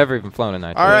 okay. I've never even flown a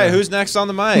nitro. All right, who's next on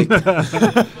the mic?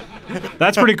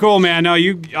 That's pretty cool, man. No,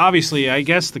 you obviously. I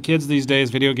guess the kids these days,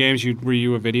 video games. Were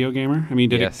you a video gamer? I mean,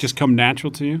 did Yes. it just come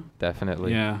natural to you?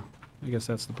 Definitely. Yeah, I guess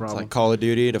that's the It's problem. like Call of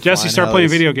Duty to Jesse, flying start playing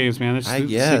helis. video games, man. That's I the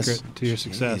guess. secret to your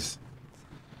success.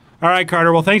 All right,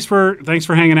 Carter. Well, thanks for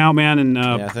hanging out, man, and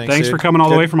thanks, for dude. coming all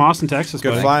the Good- way from Austin, Texas. Good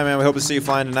buddy. flying, man. We hope to see you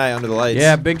flying tonight under the lights.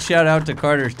 Yeah, big shout out to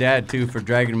Carter's dad too for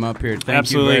dragging him up here. Thank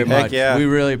Absolutely. you very Heck much. yeah. We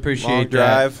really appreciate Long that.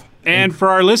 drive. And for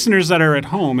our listeners that are at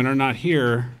home and are not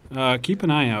here, keep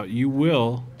an eye out. You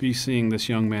will be seeing this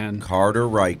young man Carter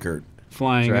Reichert.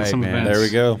 flying That's at right, some man. events. There we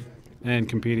go. And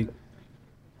competing.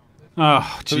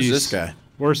 Oh, jeez. Who's this guy?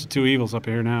 Worst of two evils up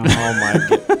here now. Oh my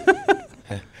god.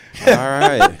 All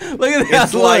right. Look at that.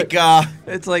 It's like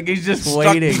It's like he's just stuck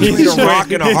waiting. between a rock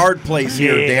and a hard place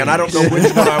here, Dan. I don't know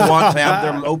which one I want to have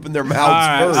them open their All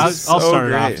mouths right, first. I'll So start it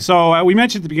great. off. So we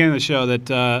mentioned at the beginning of the show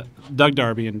that Doug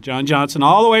Darby and John Johnson,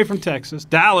 all the way from Texas,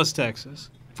 Dallas, Texas,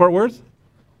 Fort Worth.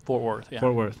 Fort Worth, yeah.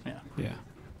 Fort Worth. Yeah.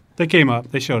 They came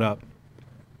up. They showed up.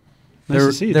 Nice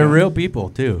to see you, They're John. real people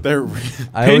too. They're I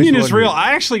always Pinion is wondered. real.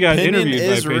 I actually got Opinion interviewed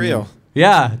is by Pinion. real.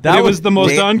 Yeah, That was the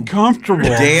most Dan- uncomfortable.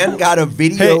 Dan got a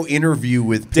video Hey, interview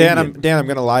with Dan, Pinion. I'm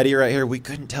gonna lie to you right here. We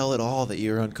couldn't tell at all that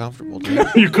you were uncomfortable, dude.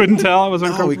 You couldn't tell I was No,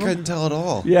 uncomfortable? we couldn't tell at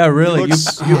all. Yeah, really.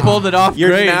 You pulled it off Your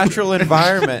great. natural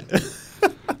environment.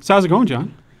 So how's it going,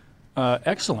 John?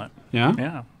 Excellent. Yeah?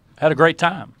 Yeah. Had a great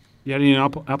time. You had any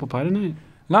apple pie tonight?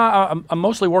 No, I'm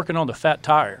mostly working on the fat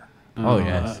tire. Oh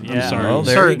yes. Yeah. sorry. Oh,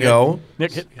 there Sorry, you go.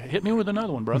 Nick, hit me with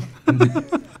another one, brother.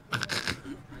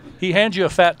 He hands you a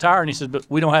fat tire and he says, but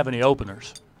we don't have any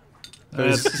openers.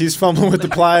 He's fumbling with the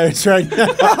pliers right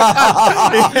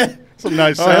now. Some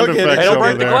nice Oh, sound he'll get it. effects He'll over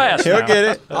break the there. glass. He'll now. get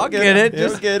it. I'll get it. He'll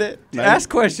Just get it. ask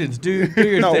questions. Do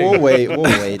your No, thing. we'll wait. We'll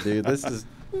wait, dude. This is.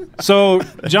 So,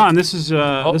 John, this is. This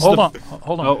Hold is on.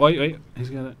 Hold on. Oh, wait. He's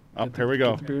got it. Oh, here we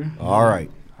go. All right.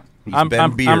 He's I'm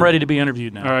Ben Beard. ready to be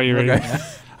interviewed now. All right, you ready?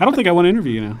 I don't think I want to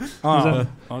interview you now.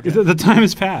 Okay. The time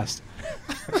has passed.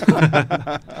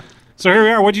 So here we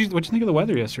are. What'd you think of the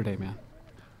weather yesterday, man?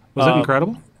 Was it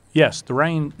incredible? Yes, the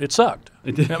rain, it sucked.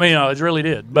 It did. I mean, it really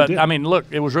did. But, did. I mean, look,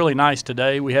 it was really nice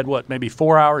today. We had, maybe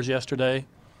 4 hours yesterday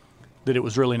that it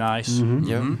was really nice.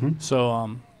 Yep. So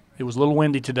it was a little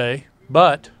windy today,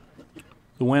 but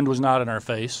the wind was not in our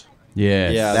face.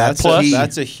 Yes. Yeah, That's that's key.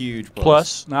 that's a huge plus.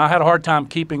 Plus, now I had a hard time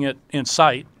keeping it in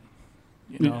sight.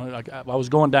 You know, I was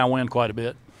going downwind quite a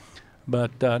bit.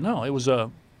 But, no, it was a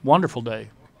wonderful day.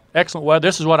 Excellent weather.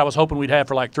 This is what I was hoping we'd have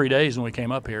for like 3 days when we came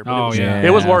up here. But Oh, yeah. It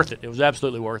was worth it. It was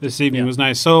absolutely worth it. This evening Yeah. was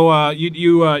nice. So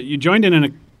you joined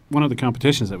in one of the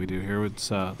competitions that we do here. It's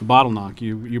the bottle knock.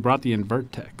 You brought the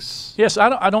Invertex. Yes,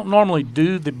 I don't normally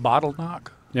do the bottle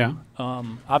knock. Yeah.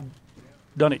 I've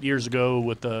done it years ago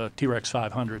with the T-Rex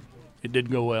 500. It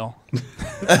did go well.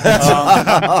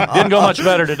 Didn't go much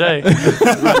better today.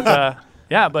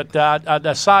 But I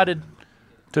decided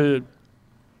to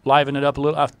liven it up a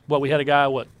little. We had a guy,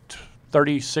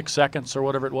 36 seconds or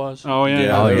whatever it was. Oh yeah.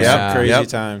 Yeah, Oh, there was yeah. some crazy Yep.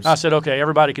 times. I said, okay,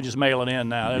 everybody can just mail it in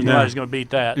now. Nobody's going to beat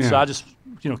that. Yeah. So I just,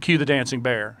 cue the dancing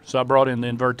bear. So I brought in the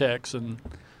Invertex and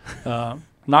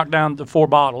knocked down the 4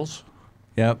 bottles.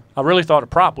 Yep. I really thought a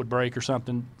prop would break or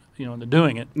something, into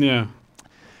doing it. Yeah.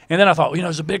 And then I thought,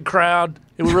 there's a big crowd.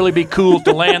 It would really be cool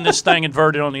to land this thing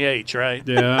inverted on the H, right?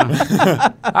 Yeah.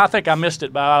 I think I missed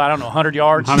it by, 100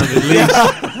 yards. 100 at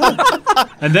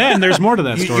least. And then there's more to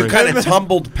that story. You kind of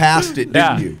tumbled past it, didn't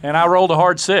Yeah, you? and I rolled a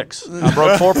hard 6. I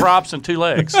broke 4 props and 2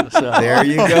 legs. So. There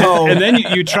you go. And then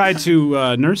you tried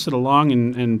to nurse it along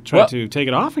and try Well- to take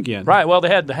it off again. Right, well, they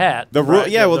had the hat. The rule, right?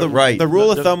 yeah. Well, the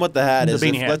rule of the- thumb with the hat the is,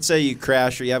 beanie if, hat. let's say you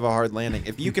crash or you have a hard landing,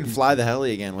 if you can fly the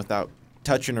heli again without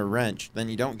touching a wrench, then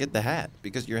you don't get the hat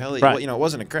because your heli, Right. it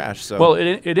wasn't a crash. So Well,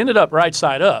 it ended up right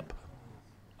side up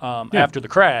after the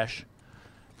crash,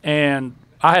 and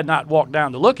I had not walked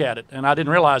down to look at it, and I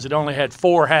didn't realize it only had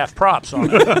 4 half props on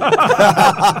it.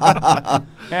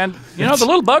 And the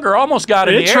little bugger almost got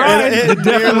in It the tried. air. It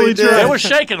definitely tried. It was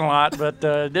shaking a lot, but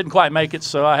didn't quite make it,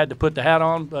 so I had to put the hat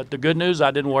on. But the good news,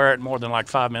 I didn't wear it more than like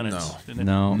 5 minutes.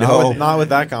 No. not with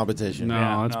that competition. No,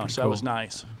 Yeah, that's no, pretty so cool. that was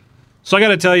nice. So I got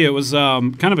to tell you, it was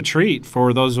kind of a treat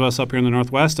for those of us up here in the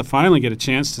Northwest to finally get a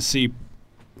chance to see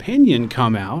Pinion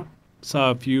come out. So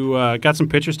if you got some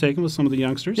pictures taken with some of the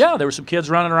youngsters. Yeah, there were some kids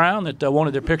running around that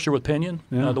wanted their picture with Pinion.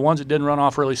 Yeah. The ones that didn't run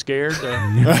off really scared.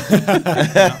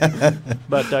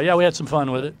 But yeah, we had some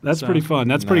fun with it. That's So- pretty fun.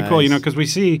 That's pretty cool, Nice. because we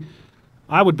see,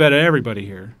 I would bet everybody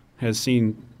here has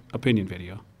seen a Pinion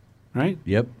video, right?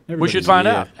 Yep. We should Everybody's- find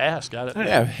yeah. out. Ask. I don't-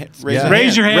 Yeah,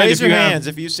 Raise your hand Raise if your you have- hands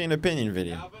if you've seen a Pinion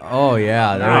video. Oh,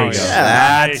 yeah. There Oh, you go.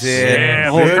 yeah. That's it. Yeah,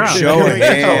 whole Good crowd. show of That's what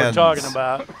we're hands. talking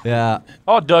about. Yeah.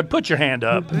 Oh, Doug, put your hand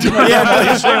up.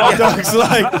 Doug's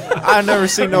like, I've never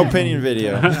seen no Pinion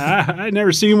video. I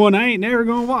never seen one. I ain't never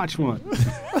gonna watch one.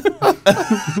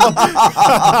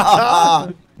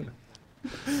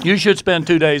 You should spend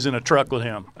 2 days in a truck with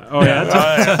him. Oh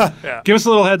yeah. Yeah. Give us a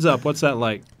little heads up. What's that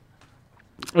like?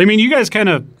 I mean, you guys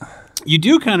you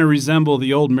do kind of resemble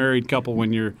the old married couple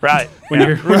when you're Right. when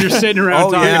you're sitting around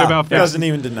Oh, talking yeah. about He doesn't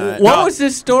even deny it. What was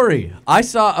this story? I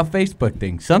saw a Facebook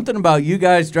thing. Something about you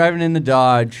guys driving in the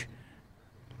Dodge,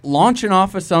 launching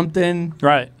off of something.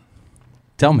 Right.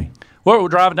 Tell me. Well, we're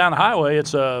driving down the highway.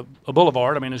 It's a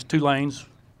boulevard. I mean, there's 2 lanes,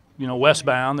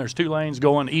 westbound. There's 2 lanes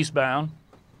going eastbound.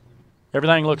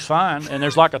 Everything looks fine, and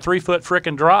there's like a 3-foot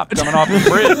frickin' drop coming off the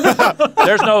bridge.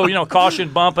 There's no, caution,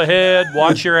 bump ahead,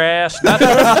 watch your ass. Nothing.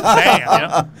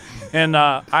 Damn. And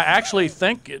I actually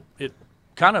think it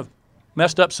kind of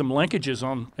messed up some linkages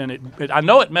on, and I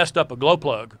know it messed up a glow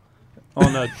plug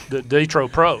on the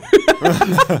Datro Pro.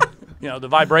 The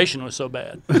vibration was so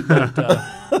bad.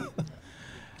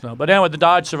 But anyway, the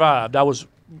Dodge survived.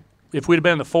 If we'd have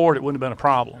been in the Ford, it wouldn't have been a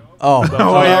problem. Oh.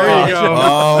 there you go.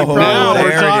 Oh, Now we're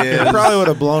there talking. it It is. probably would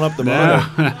have blown up the motor.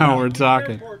 Now we're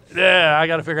talking. Yeah, I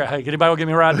got to figure out, hey, can anybody give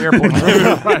me a ride to the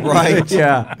airport? Right.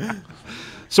 Yeah.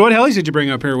 So what helis did you bring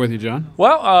up here with you, John?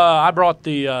 Well, I brought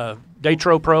the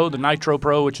Datro Pro, the Nitro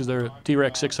Pro, which is their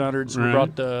T-Rex 600s. We Right.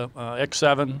 brought the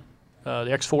X7, the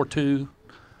X4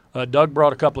 II. Doug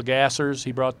brought a couple of gassers.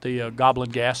 He brought the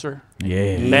Goblin gasser,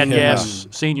 Yeah. Bad Gas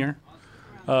Senior.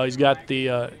 He's got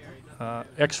the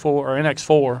X4 or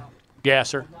NX4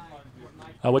 gasser,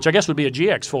 which I guess would be a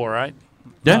GX4, right?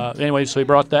 Yeah. Anyway, so he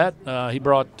brought that. He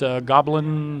brought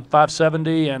Goblin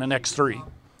 570 and an X3.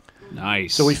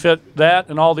 Nice. So we fit that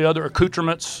and all the other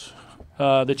accoutrements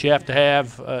that you have to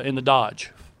have in the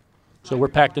Dodge. So we're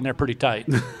packed in there pretty tight.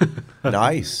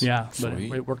 Nice. Yeah, but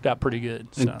it worked out pretty good.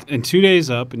 So. and 2 days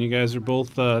up, and you guys are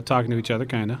both talking to each other,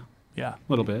 kind of. Yeah. A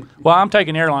little bit. Well, I'm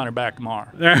taking Airliner back tomorrow.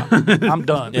 I'm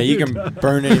done. Yeah, you can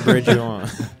burn any bridge you want.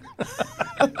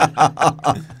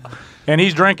 And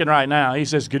he's drinking right now. He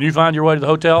says, "Can you find your way to the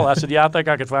hotel?" I said, "Yeah, I think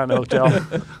I could find the hotel."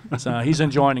 So he's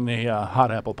enjoying the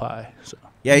hot apple pie. So.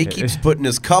 Yeah, he keeps putting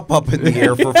his cup up in the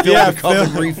air for Phil to come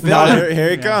and refill No, it.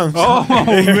 here he comes. Oh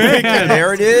man,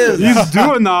 There it is. he's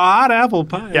doing the hot apple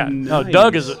pie. Yeah, no,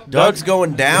 Nice. Doug's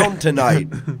going down tonight.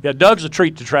 Yeah, Doug's a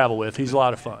treat to travel with. He's a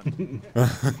lot of fun.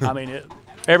 I mean,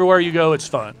 everywhere you go, it's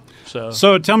fun.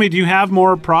 So tell me, do you have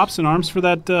more props and arms for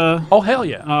that? Oh hell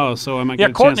yeah. Oh, so I might Yeah,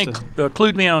 get a Courtney chance to.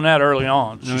 clued me in on that early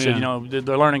on. She Oh, said, yeah.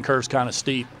 the learning curve's kind of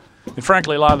steep. And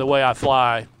frankly, a lot of the way I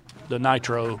fly the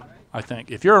Nitro, I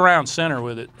think, if you're around center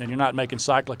with it and you're not making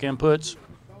cyclic inputs,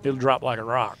 it'll drop like a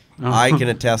rock. I can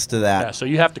attest to that. Yeah, so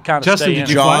you have to kind of Justin, stay did in.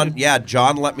 you John,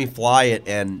 John let me fly it,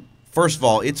 and first of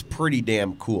all, it's pretty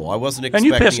damn cool. I wasn't And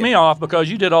expecting you pissed it. me off because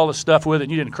you did all this stuff with it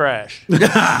and you didn't crash.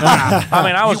 I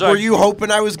mean, I was Were you hoping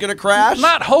I was going to crash?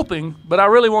 not hoping, but I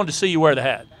really wanted to see you wear the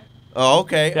hat. Oh,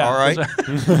 okay. Yeah, All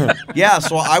right. Yeah,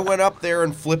 so I went up there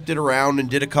and flipped it around and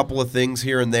did a couple of things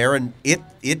here and there, and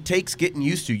it takes getting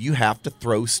used to. You have to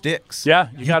throw sticks. Yeah,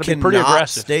 you gotta be pretty cannot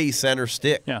aggressive. Stay center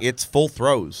stick. Yeah. It's full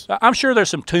throws. I'm sure there's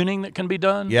some tuning that can be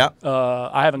done. Yeah.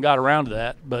 I haven't got around to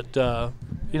that, but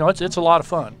it's a lot of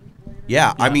fun.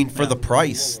 Yeah, I mean, for the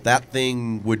price, that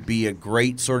thing would be a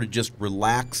great sort of just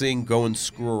relaxing, go and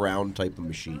screw around type of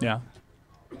machine. Yeah,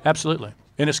 absolutely,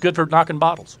 and it's good for knocking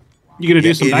bottles. You gonna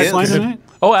do some it knife is. line tonight?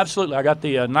 Oh, absolutely. I got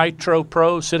the Nitro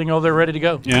Pro sitting over there ready to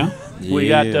go. Yeah. We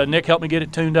got Nick helped me get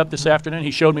it tuned up this afternoon.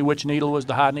 He showed me which needle was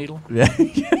the high needle. There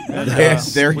you go.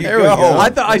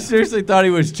 I seriously thought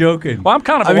he was joking. Well, I'm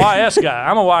kind of a YS guy.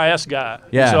 I'm a YS guy.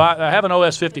 Yeah. So I have an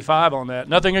OS 55 on that.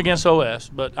 Nothing against OS,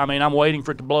 but I mean I'm waiting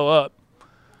for it to blow up.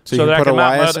 So you that can I put can a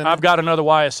mount YS in I've got another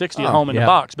YS60 at home in yeah. the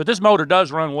box, but this motor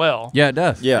does run well. Yeah, it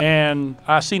does. Yeah. And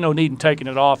I see no need in taking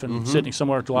it off and sitting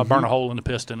somewhere until I burn a hole in the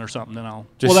piston or something. Then I'll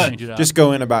change it out. Just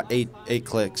go in about eight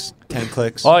clicks, 10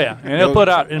 clicks. Oh yeah, and it'll put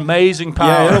out amazing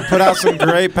power. Yeah, it'll put out some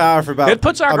great power for about. It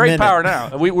puts out a great minute. power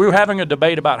now. We were having a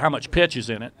debate about how much pitch is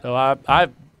in it. So I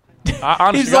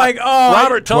honestly, He's like, oh,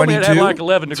 Robert told me it had 22? like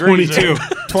 11 degrees. 22.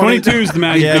 22 is the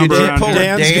magic Yeah, number did you around pull here. it?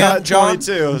 Dan's Dan, got John?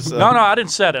 22. So. No, I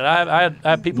didn't set it. I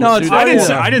had people No, that do it's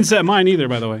that. fine. I didn't set mine either,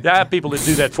 by the way. Yeah, I have people that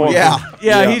do that for me. Yeah.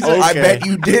 Yeah, he's I Okay. bet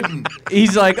you didn't.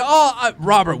 He's like,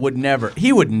 Robert would never.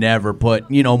 He would never put,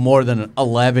 more than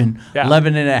 11, Yeah.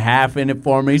 11 and a half in it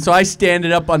for me. So I stand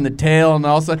it up on the tail, and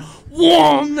all of a sudden,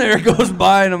 whoom, there it goes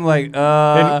by, and I'm like,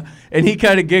 and he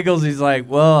kind of giggles. He's like,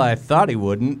 well, I thought he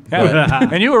wouldn't. Yeah.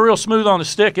 And you were real smooth on the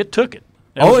stick. It took it.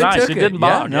 It Oh, was it nice. took It it. didn't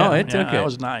Yeah, bog. no, it took it. That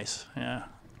was nice. Yeah.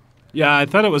 Yeah, I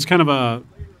thought it was kind of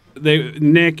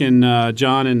Nick and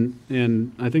John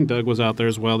and I think Doug was out there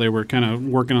as well. They were kind of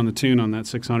working on the tune on that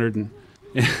 600, and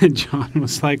John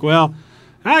was like, well,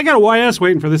 I got a YS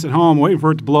waiting for this at home, waiting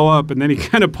for it to blow up, and then he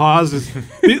kind of pauses.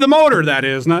 the motor, that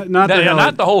is, not Not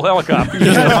the whole helicopter.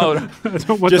 Just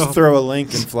the motor. Just throw a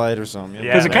link in flight or something.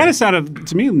 Yeah. Because it kind of sounded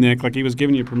to me, Nick, like he was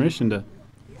giving you permission to.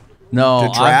 No,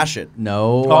 To trash it.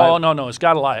 No. Oh no! It's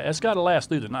got to last. It's got to last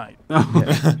through the night.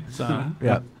 So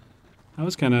Yeah. I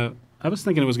was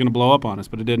thinking it was going to blow up on us,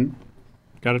 but it didn't.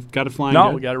 Got it flying. no,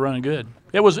 good. we got it running good.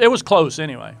 It was close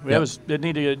anyway. Yep. It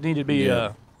needed to be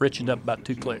richened up about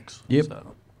 2 clicks. Yep.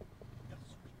 So.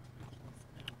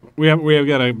 We have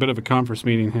got a bit of a conference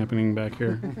meeting happening back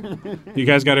here. You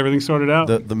guys got everything sorted out?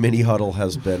 The mini huddle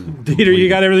has been. Dieter, you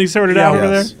got everything sorted out over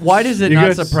there? Yes. Why does it You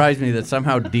not guys- surprise me that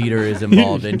somehow Dieter is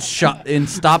involved in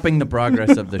stopping the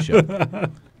progress of the show?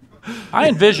 I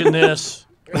envision this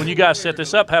when you guys set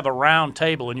this up, have a round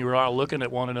table and you were all looking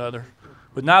at one another.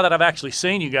 But now that I've actually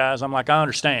seen you guys, I'm like, I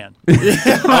understand. Oh,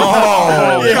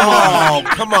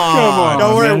 come on.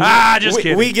 Don't worry. Just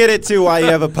kidding. We get it too. Why you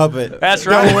have a puppet? That's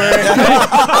right. Don't worry.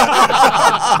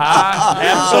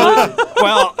 Absolutely.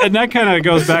 Well, and that kind of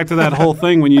goes back to that whole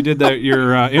thing when you did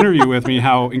your interview with me,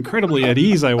 how incredibly at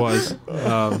ease I was.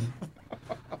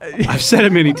 I've said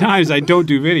it many times, I don't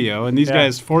do video, and these Yeah.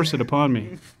 guys force it upon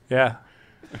me Yeah.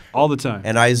 all the time.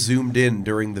 And I zoomed in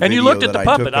during the And you video looked at that the I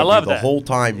puppet. took I of love you the that. whole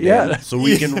time, Dan, Yeah. so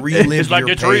we can relive It's like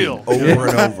your it's pain real. over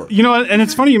and over. You know, and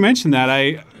it's funny you mentioned that.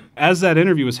 As that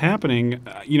interview was happening,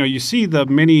 you see the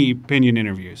mini Pinion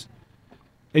interviews,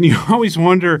 and you always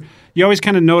wonder. You always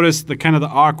kind of notice the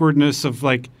awkwardness of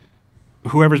like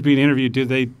whoever's being interviewed. Do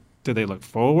they look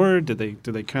forward? Do they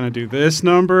kind of do this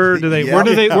number? Do they? Yeah.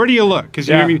 Where do you look? Because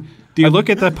Yeah. I mean, do you look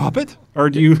at the puppet or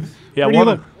do you? Yeah, where do you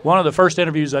look? one of the first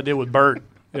interviews I did with Bert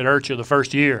at IRCHA the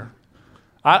first year,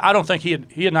 I don't think he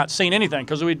had not seen anything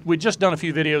because we'd just done a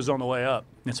few videos on the way up.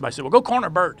 And somebody said, well, go corner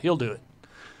Bert. He'll do it.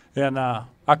 And I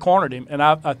cornered him, and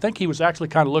I think he was actually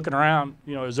kind of looking around.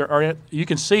 You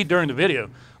can see during the video,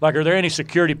 like, are there any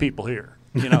security people here?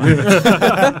 Is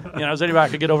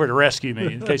anybody could get over to rescue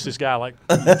me in case this guy like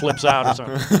flips out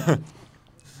or something.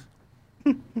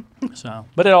 So,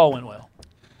 but it all went well.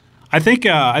 I think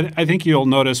you'll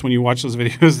notice when you watch those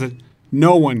videos that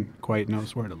no one quite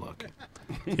knows where to look.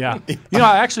 Yeah.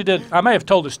 I actually did. I may have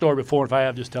told this story before. If I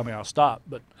have, just tell me, I'll stop.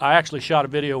 But I actually shot a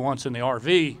video once in the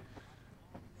RV.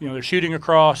 They're shooting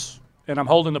across, and I'm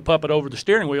holding the puppet over the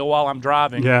steering wheel while I'm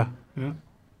driving Yeah. the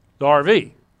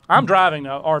RV. I'm driving the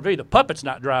RV. The puppet's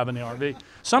not driving the RV.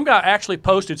 Some guy actually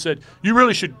said, you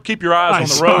really should keep your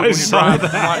eyes on the road when you're driving.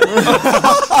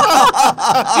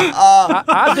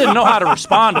 I didn't know how to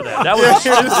respond to that. That was the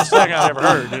stupidest thing I'd ever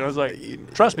heard. I was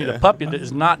like, trust me, the puppet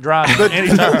is not driving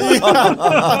anytime.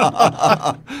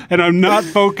 And I'm not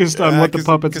focused on what the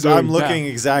puppet's doing. I'm looking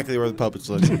exactly where the puppet's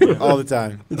looking all the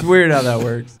time. It's weird how that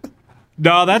works.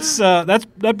 No,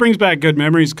 that brings back good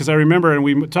memories because I remember, and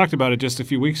we talked about it just a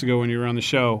few weeks ago when you were on the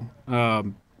show.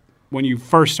 when you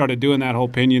first started doing that whole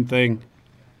pinion thing,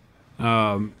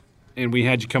 and we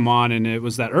had you come on, and it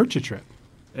was that IRCHA trip.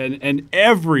 And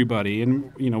everybody,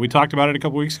 and we talked about it a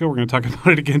couple weeks ago. We're going to talk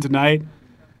about it again tonight.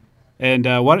 And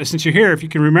since you're here, if you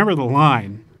can remember the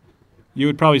line, you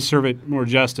would probably serve it more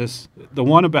justice. The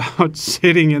one about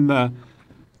sitting in the,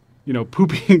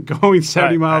 pooping, going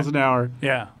 70 miles an hour.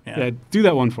 Yeah. Do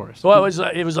that one for us. Well,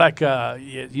 it was like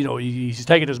he's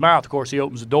taking his mouth. Of course, he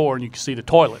opens the door and you can see the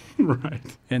toilet. Right.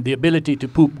 And the ability to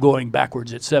poop going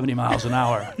backwards at 70 miles an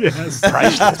hour. Yes.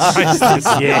 Priceless.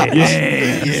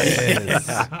 Yes.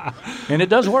 And it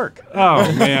does work.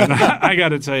 Oh man, I got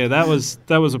to tell you, that was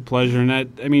a pleasure,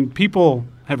 and people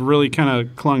have really kind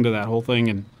of clung to that whole thing,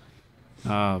 and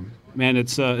man,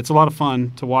 it's a lot of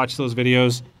fun to watch those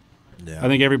videos. Yeah. I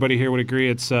think everybody here would agree.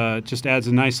 It's just adds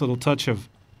a nice little touch of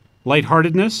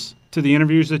lightheartedness to the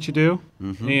interviews that you do,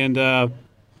 and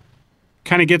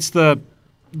kind of gets the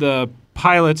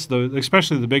pilots,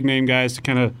 especially the big name guys, to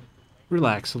kind of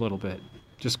relax a little bit,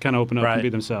 just kind of open up and be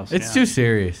themselves. It's too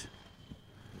serious.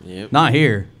 Yep. Not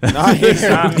here. Not here.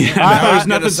 I was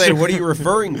going to say, what are you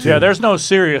referring to? Yeah, there's no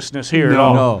seriousness here at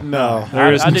all. No.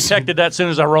 I detected that as soon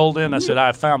as I rolled in. I said,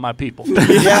 I found my people.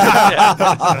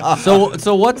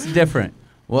 So what's different?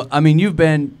 Well, you've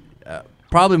been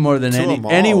probably more than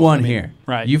anyone here.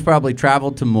 Right. You've probably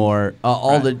traveled to more,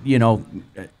 the,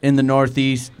 in the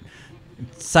Northeast,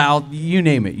 South, you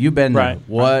name it. You've been there.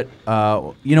 What,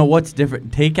 what's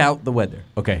different? Take out the weather.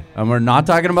 Okay. And we're not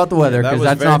talking about the weather because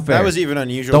that's not fair. That was even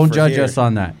unusual. Don't for judge here. us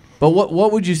on that. But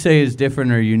what would you say is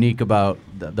different or unique about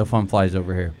the Fun Flies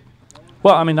over here?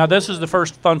 Well, now this is the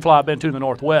first Fun Fly I've been to in the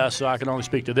Northwest, so I can only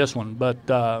speak to this one.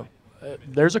 But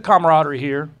there's a camaraderie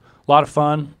here, a lot of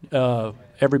fun.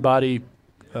 Everybody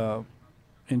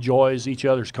enjoys each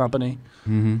other's company.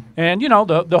 Mm-hmm. And,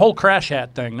 the whole crash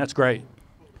hat thing, that's great.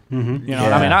 Mm-hmm.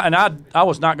 I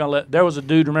was not going to let. There was a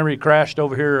dude. Remember, he crashed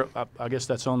over here. I guess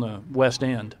that's on the West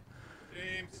End.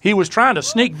 He was trying to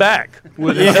sneak back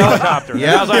with his helicopter. Yeah.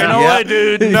 And I was like, "No way,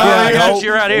 dude! No,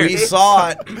 you're out here." We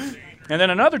saw it. And then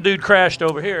another dude crashed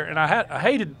over here, and I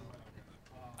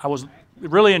was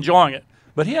really enjoying it,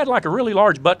 but he had like a really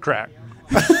large butt crack.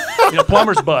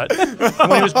 Plumber's butt.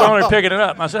 When he was going and picking it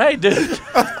up, I said, "Hey, dude."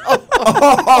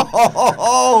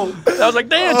 I was like,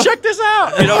 Dan, check this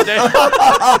out.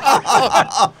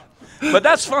 But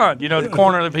that's fun, to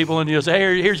corner the people and say,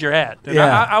 hey, here's your hat. And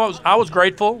I was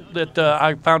grateful that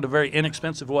I found a very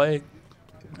inexpensive way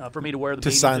for me to wear the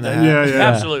beanie sign today. the hat. Yeah.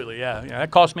 Absolutely, yeah.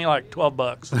 It cost me like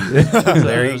 $12. So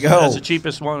There you go. That's the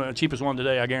cheapest one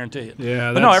today, I guarantee it.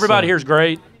 Yeah, but no, everybody here's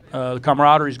great. The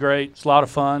camaraderie's great. It's a lot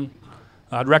of fun.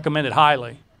 I'd recommend it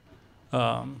highly.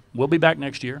 We'll be back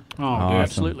next year. Oh, dude.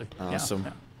 Absolutely. Awesome.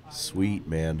 Yeah. Sweet,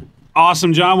 man.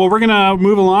 Awesome, John. Well, we're going to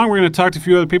move along. We're going to talk to a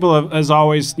few other people. As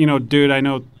always, dude, I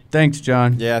know. Thanks,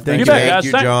 John. Yeah, You thank you. bet, guys.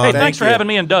 you, John. Hey, thanks for having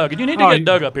me and Doug. You need to get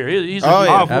Doug up here. He's Oh,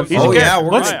 yeah. he's a Oh,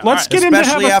 guest. yeah. Let's get him to have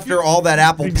Especially after all that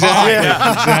apple pie.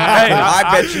 Exactly. I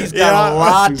bet she's got a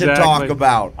lot to talk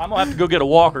about. I'm going to have to go get a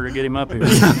walker to get him up here.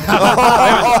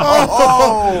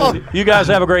 Oh, You guys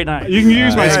have a great night. You can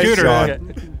use my Thanks, scooter.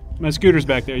 John. My scooter's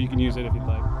back there. You can use it if you'd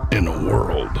like. In a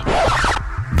world.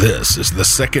 This is the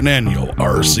second annual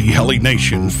RC Heli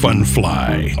Nation Fun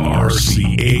Fly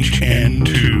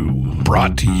RCHN2,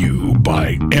 brought to you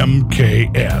by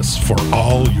MKS for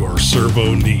all your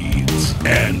servo needs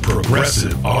and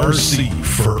Progressive RC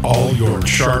for all your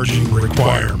charging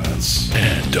requirements.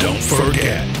 And don't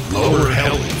forget, Lower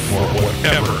Heli for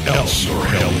whatever else your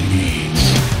heli needs.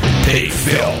 Hey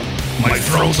Phil, my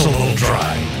throat's a little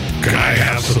dry. Can I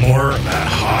have some more of that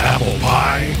hot apple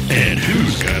pie? And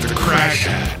who's got the crash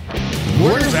hat?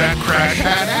 Where's that crash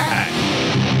hat at?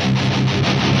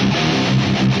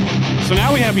 So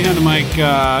now we have behind the mic. You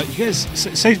guys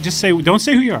don't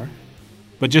say who you are,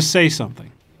 but just say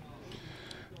something.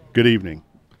 Good evening.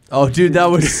 Oh, dude, that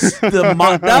was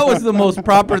that was the most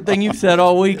proper thing you've said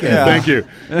all weekend. Yeah.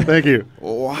 Thank you.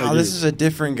 Wow, this is a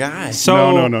different guy.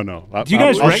 So No. Do you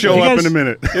guys I'll show up in a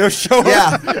minute. He'll show up.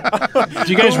 yeah.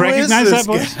 Do you guys Who is recognize that this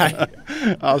voice? guy?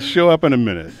 I'll show up in a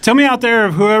minute. Tell me out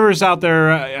there, whoever's out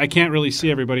there. I can't really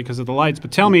see everybody because of the lights,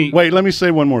 but tell me. Wait, let me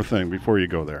say one more thing before you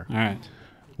go there. All right,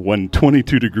 When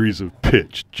 22 degrees of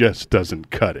pitch just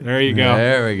doesn't cut it. there you go.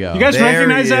 There we go. You guys There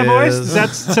recognize he that voice? is. Does that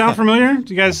sound familiar?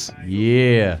 Do you guys?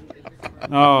 Yeah.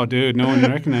 Oh, dude, no one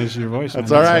recognizes your voice.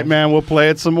 That's all right, man. We'll play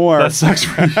it some more. That sucks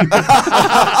for you.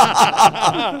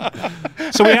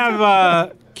 So we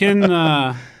have Ken.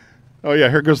 Oh, yeah,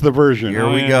 here goes the version. Here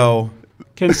we yeah. go.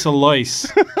 Ken Salois.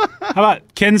 How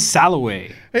about Ken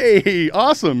Salloway? Hey,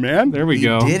 awesome, man. There we He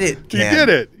go. did it, He Ken. did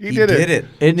it. He did it.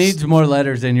 It needs more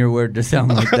letters in your word to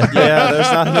sound like that. Yeah,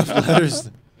 there's not enough letters.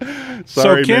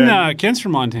 Sorry, so man. Ken's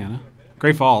from Montana,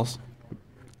 Great Falls.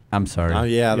 I'm sorry. Oh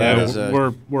yeah, that is.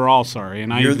 We're all sorry,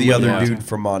 and You're I the live in other Montana. dude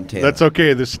from Montana. That's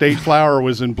okay. The state flower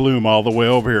was in bloom all the way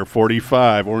over here.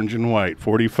 45, orange and white.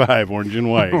 45, orange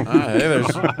and white. Hey,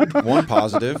 there's one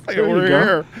positive. Hey, we're you go.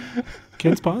 here.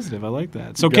 Ken's positive. I like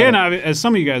that. So got Ken, it. as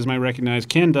some of you guys might recognize,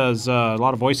 Ken does a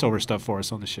lot of voiceover stuff for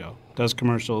us on the show. Does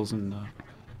commercials and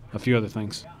a few other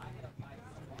things.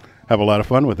 Have a lot of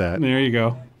fun with that. There you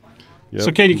go. Yep,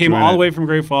 So Ken, you came enjoying all the it. way from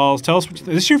Great Falls. Tell us, this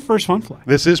is your first fun fly.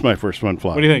 This is my first fun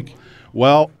fly. What do you think?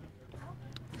 Well,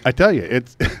 I tell you,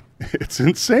 it's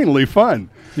insanely fun.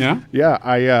 Yeah. Yeah,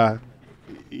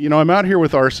 I'm out here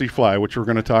with RC Fly, which we're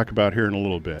going to talk about here in a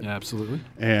little bit. Yeah, absolutely.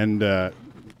 And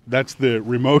that's the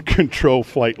Remote Control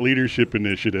Flight Leadership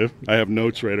Initiative. I have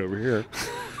notes right over here.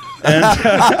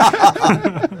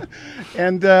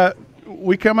 And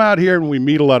we come out here and we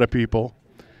meet a lot of people.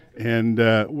 And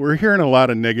we're hearing a lot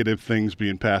of negative things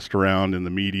being passed around in the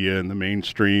media and the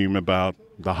mainstream about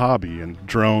the hobby and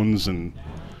drones and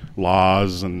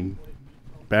laws and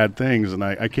bad things. And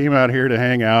I came out here to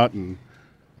hang out, and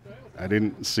I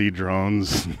didn't see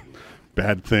drones and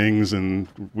bad things, and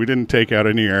we didn't take out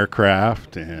any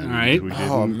aircraft. And All right. we didn't,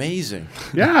 Oh, amazing.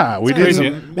 yeah, we That's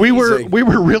didn't. We were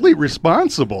amazing. really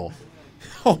responsible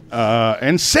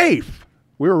and safe.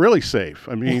 We were really safe.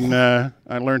 I mean, I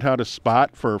learned how to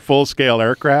spot for full-scale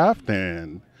aircraft,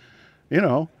 and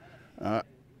I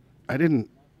didn't.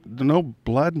 No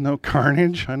blood, no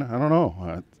carnage. I don't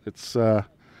know. It's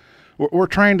we're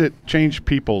trying to change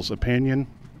people's opinion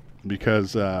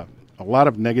because a lot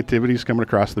of negativity is coming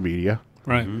across the media,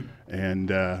 Right. and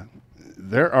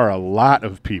there are a lot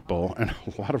of people, and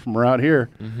a lot of them are out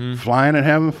here flying and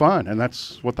having fun, and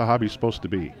that's what the hobby's supposed to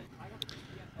be.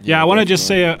 Yeah, I want to just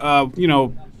say, a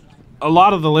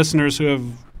lot of the listeners who have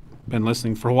been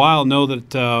listening for a while know that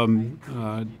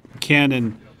Ken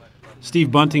and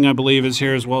Steve Bunting, I believe, is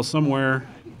here as well somewhere.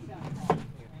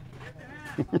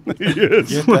 Yes.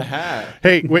 Get the hat.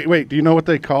 Hey, wait. Do you know what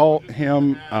they call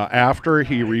him after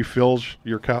he refills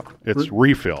your cup? It's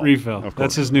refill. Refill. Of That's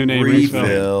course. his new name.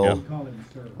 Refill.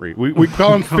 We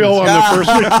call him Phil on the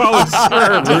first. We call him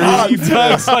sir.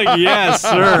 Doug's like, yes,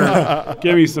 sir.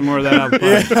 Give me some more of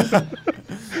that.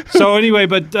 So anyway,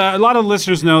 but a lot of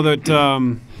listeners know that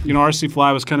RC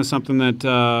Fly was kind of something that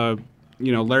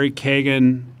Larry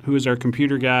Kagan, who is our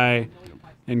computer guy,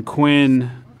 and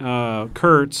Quinn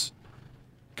Kurtz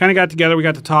kind of got together. We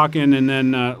got to talking, and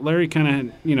then Larry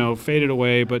kind of faded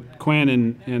away. But Quinn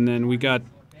and then we got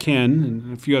Ken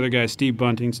and a few other guys: Steve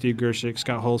Bunting, Steve Gershick,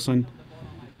 Scott Holson.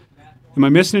 Am I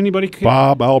missing anybody?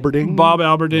 Bob Alberding. Bob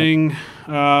Alberding.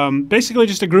 Basically,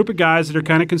 just a group of guys that are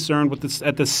kind of concerned with this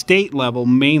at the state level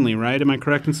mainly, right? Am I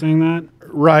correct in saying that?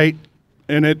 Right,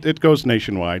 and it goes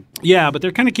nationwide. Yeah, but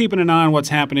they're kind of keeping an eye on what's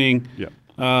happening Yeah.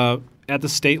 at the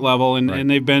state level, and, Right. and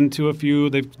they've been to a few.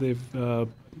 They've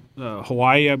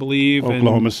Hawaii, I believe,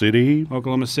 Oklahoma City.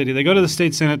 Oklahoma City. They go to the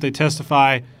state senate. They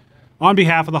testify on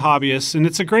behalf of the hobbyists, and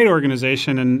it's a great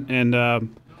organization. And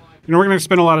we're going to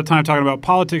spend a lot of time talking about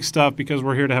politics stuff because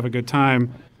we're here to have a good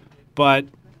time. But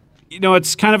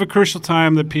it's kind of a crucial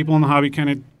time that people in the hobby kind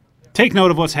of take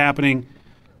note of what's happening.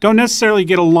 Don't necessarily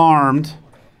get alarmed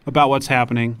about what's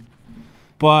happening,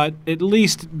 but at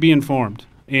least be informed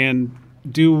and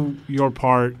do your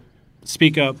part.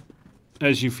 Speak up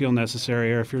as you feel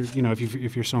necessary, or if you're,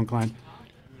 if you're so inclined.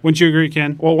 Wouldn't you agree,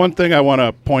 Ken? Well, one thing I want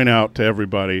to point out to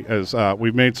everybody is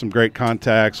we've made some great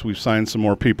contacts. We've signed some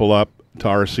more people up to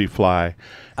RC Fly.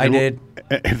 I did.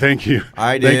 Thank you.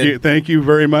 I Thank did. you. Thank you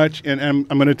very much. And I'm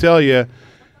going to tell you,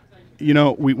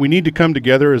 we need to come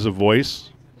together as a voice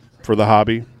for the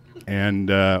hobby, and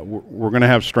we're going to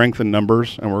have strength in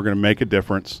numbers, and we're going to make a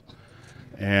difference,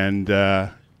 and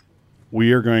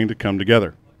we are going to come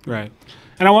together. Right.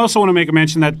 And I also want to make a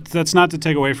mention that that's not to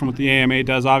take away from what the AMA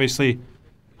does. Obviously,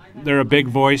 they're a big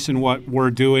voice in what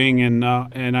we're doing, and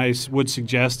I would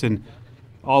suggest, and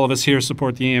all of us here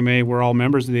support the AMA. We're all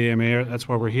members of the AMA. That's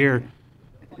why we're here.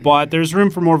 But there's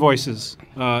room for more voices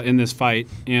in this fight,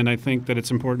 and I think that it's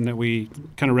important that we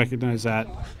kind of recognize that.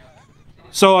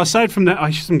 So aside from that, I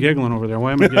see some giggling over there.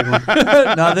 Why am I giggling?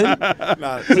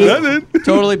 Nothing.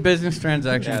 Totally business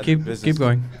transaction. Yeah, keep business.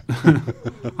 going.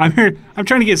 I'm here. I'm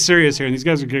trying to get serious here, and these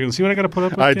guys are giggling. See what I got to put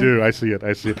up with? I Ken? do. I see it.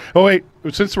 Oh, wait.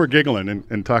 Since we're giggling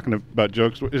and talking about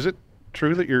jokes, is it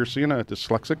true that you're seeing a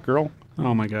dyslexic girl?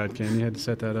 Oh my God, Ken, you had to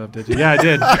set that up, did you? Yeah, I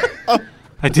did.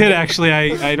 I did actually.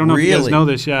 I don't know if you guys Really? know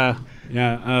this.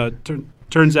 Yeah.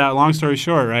 Turns out, long story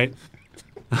short, right?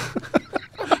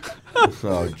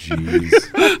 Oh,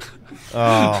 jeez.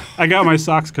 Oh, I got my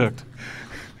socks cooked.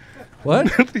 What?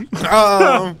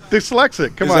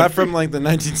 Dyslexic. Come Is on. that from like the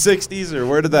 1960s, or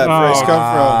where did that Oh. phrase come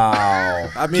Wow.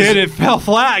 from? I mean, Kid, it fell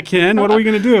flat, Ken. What are we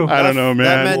going to do? I don't know, man.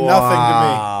 that meant nothing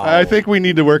I think we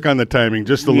need to work on the timing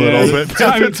just a little bit.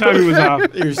 Timing was off. to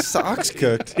me. Your socks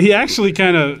cooked. He actually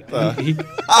kind of. I mean,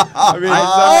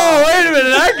 Oh, wait a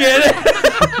minute! I get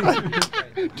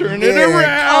it. Turn it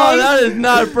around. Oh, that is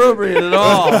not appropriate at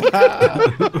all.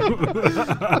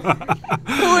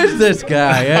 Who is this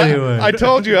guy anyway? I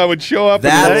told you I would show up.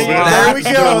 That's, There we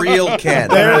that's go. the real Ken.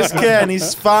 there's Ken.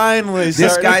 He's finally. This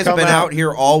starting to guy's come been out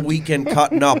here all weekend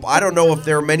cutting up. I don't know if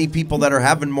there are many people that are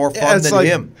having more Yeah, fun it's than like,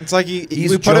 him. It's like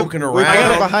He's we put him, joking We put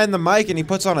him around. behind the mic and he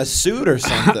puts on a suit or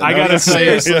something. I gotta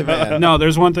say, seriously, man. no,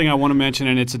 there's one thing I want to mention,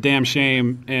 and it's a damn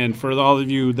shame. And for all of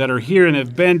you that are here and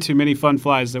have been to many fun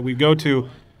flies that we go to,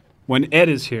 when Ed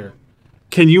is here,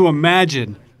 can you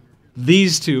imagine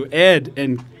these two, Ed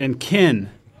and Ken?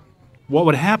 What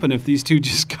would happen if these two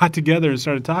just got together and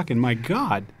started talking? My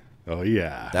God, Oh,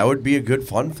 yeah. That would be a good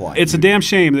fun fly. it's a damn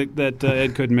shame that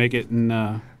Ed couldn't make it,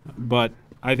 and but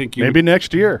I think you Maybe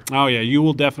next year. Oh yeah, you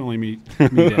will definitely meet Ed,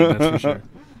 that's for sure.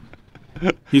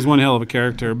 He's one hell of a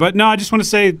character. But no, I just want to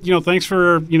say, thanks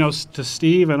for, to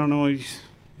Steve. I don't know.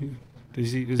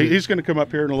 He's going to come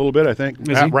up here in a little bit, I think.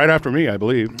 Is he? Right after me, I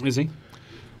believe. Is he?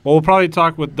 Well, we'll probably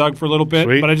talk with Doug for a little bit.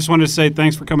 Sweet. But I just wanted to say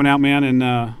thanks for coming out, man. And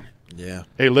Yeah.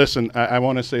 Hey, listen, I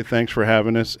want to say thanks for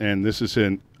having us, and this has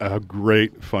been a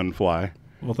great fun fly.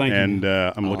 well, thank And you.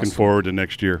 I'm looking forward to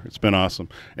next year. It's been awesome.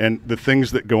 And the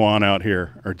things that go on out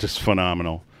here are just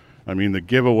phenomenal. I mean, the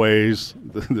giveaways,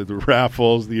 the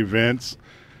raffles, the events.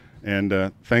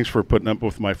 And thanks for putting up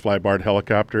with my flybarred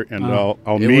helicopter. And I'll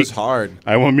It meet. was hard.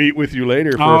 I will meet with you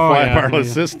later for Oh, a yeah, flybarless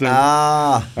yeah. system.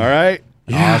 Ah. All right.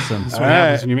 Awesome. That's what all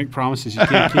happens right. when you make promises you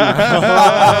can't keep.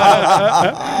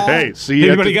 Hey, see you.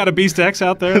 Anybody got a Beast X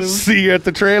out there? See you at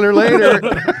the trailer later.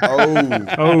 Oh.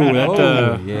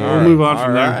 We'll move on All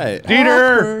from there. right.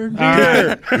 Dieter.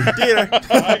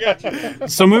 Dieter.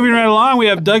 So moving right along, we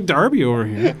have Doug Darby over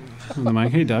here on the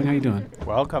mic. Hey, Doug, how you doing?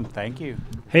 Welcome, thank you.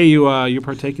 Hey, you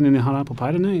partaking in the hot apple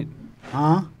pie tonight?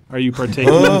 Huh? Are you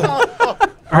partaking?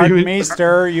 Pardon me,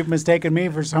 sir. You've mistaken me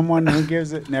for someone who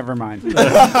gives it. Never mind.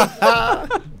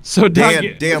 So,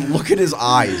 Doug, Dan, look at his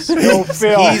eyes. Oh,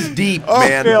 Phil. He's deep,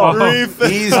 man. Phil.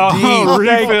 He's oh,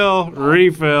 deep.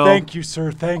 refill. Thank you,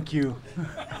 sir. Thank you.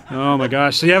 Oh my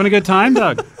gosh! So you having a good time,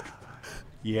 Doug?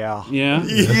 Yeah. Yeah.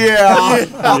 Yeah.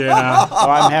 Yeah. Oh,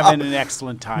 I'm having an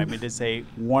excellent time. It is a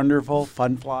wonderful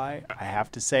fun fly. I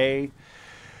have to say,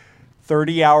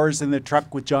 30 hours in the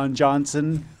truck with John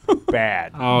Johnson,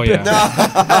 bad. Oh yeah.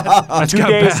 That's got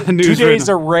bad news 2 right days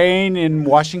now. of rain in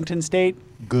Washington State,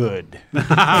 good.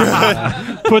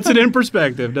 Puts it in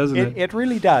perspective, doesn't it? It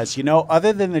really does.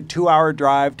 Other than the 2-hour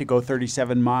drive to go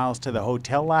 37 miles to the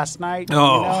hotel last night.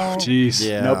 Oh, jeez.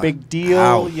 Yeah. No big deal,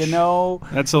 Ouch.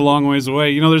 That's a long ways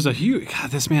away. There's a huge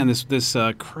this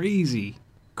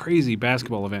crazy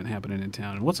basketball event happening in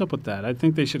town. And what's up with that? I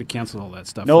think they should have canceled all that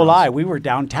stuff. No for us. lie, we were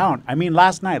downtown. I mean,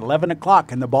 last night, 11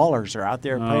 o'clock, and the Ballers are out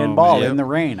there playing ball man. in the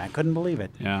rain. I couldn't believe it.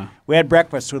 Yeah. We had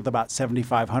breakfast with about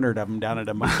 7,500 of them down at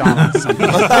a McDonald's.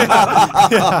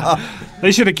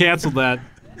 They should have canceled that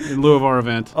in lieu of our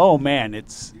event. Oh, man,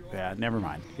 never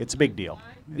mind. It's a big deal.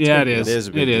 Yeah, it is. It is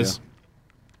a big It is.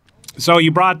 So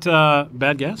you brought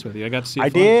Bad Gas with you. I got to see. I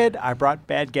did. I brought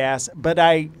Bad Gas, but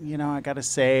I got to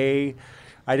say,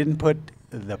 I didn't put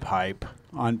the pipe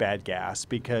on Bad Gas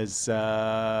because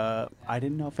I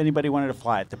didn't know if anybody wanted to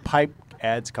fly it. The pipe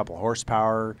adds a couple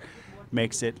horsepower,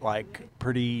 makes it like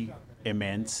pretty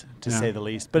immense to Yeah. say the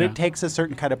least. But Yeah. it takes a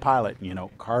certain kind of pilot.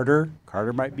 Carter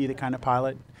might be the kind of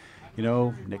pilot.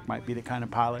 Nick might be the kind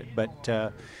of pilot. But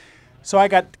so I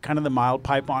got kind of the mild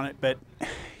pipe on it, but.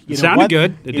 It sounded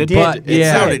good. It did. It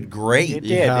sounded great. It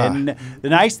did. And the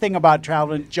nice thing about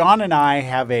traveling, John and I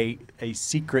have a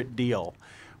secret deal.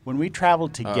 When we travel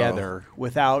together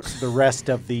without the rest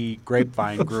of the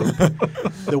Grapevine group,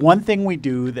 the one thing we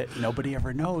do that nobody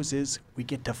ever knows is we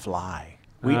get to fly.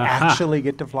 We actually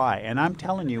get to fly. And I'm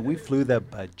telling you, we flew the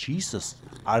Jesus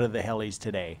out of the helis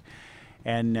today.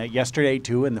 And yesterday,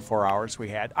 too, in the 4 hours we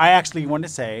had. I actually want to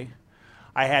say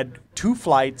I had 2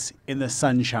 flights in the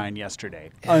sunshine yesterday.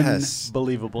 Yes.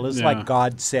 Unbelievable. It's Yeah. like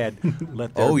God said,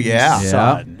 let there Oh, be yeah.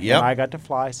 sun. Yep. And I got to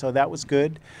fly, so that was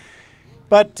good.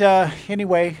 But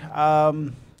anyway,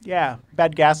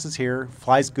 Bad Gas is here.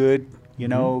 Flies good.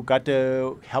 Got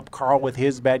to help Carl with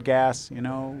his Bad Gas. And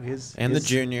the his-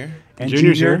 junior. And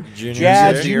Junior's Junior. here? Junior's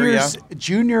Yeah, here.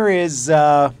 Junior is.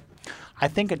 I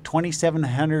think at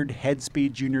 2,700 head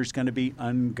speed, Junior's going to be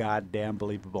ungoddamn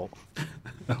believable.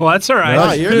 Well, that's all right.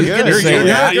 No, you're good. You can say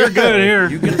that. You're good here.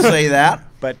 You can say that.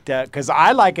 But because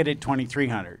I like it at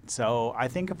 2,300, so I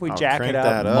think if we I'll jack crank it up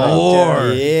that up.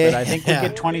 more, Yeah. but I think we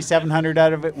get 2,700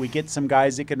 out of it. We get some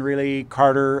guys that can really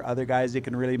Carter, other guys that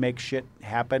can really make shit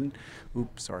happen.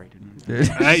 Oops, sorry.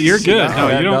 You're good.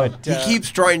 No, you don't. He keeps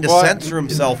trying to Well, censor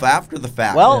himself after the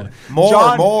fact. Well,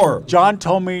 more. John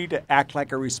told me to act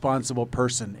like a responsible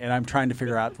person, and I'm trying to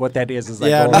figure out what that is as I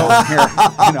Yeah, go no. along here.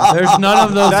 You know. There's none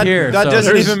of those That, here. that so.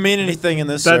 doesn't There's- even mean anything in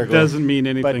this That circle. doesn't mean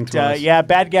anything But to us. yeah,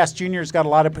 Bad Gas Junior's got a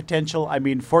lot of potential. I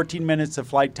mean, 14 minutes of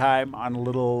flight time on a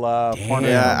little corner.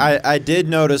 Yeah, I did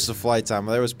notice the flight time.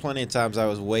 There was plenty of times I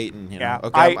was waiting. You know, Yeah,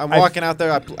 okay, I'm walking out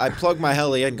there. I plug my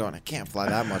heli in, going, I can't fly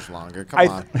that much longer. Come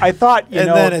on. I thought, you And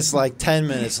know, then it's like 10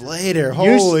 minutes later.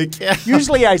 Holy cow!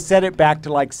 Usually I set it back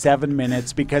to like 7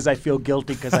 minutes because I feel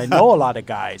guilty because I know a lot of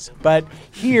guys. But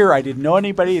here I didn't know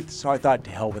anybody, so I thought, to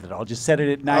hell with it. I'll just set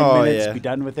it at 9 minutes, yeah. be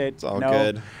done with it. It's all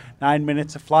good. 9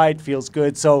 minutes of flight feels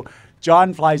good. So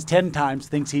John flies 10 times,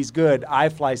 thinks he's good. I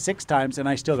fly 6 times, and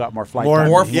I still got more flight time.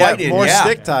 More Yeah, flight in, more yeah.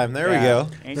 stick time. There we go.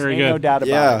 Ain't, Very ain't no good. doubt about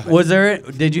Yeah. it. Was there?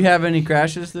 Did you have any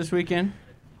crashes this weekend?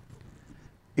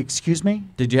 Excuse me?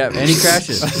 Did you have any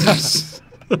crashes?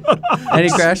 Any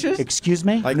crashes? Excuse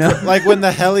me? Like like when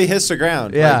the heli hits the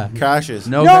ground. Yeah. Like, crashes.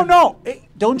 No. No. Hey,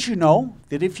 don't you know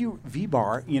that if you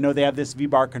V-Bar, you know, they have this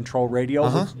V-Bar control radio.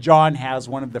 Which John has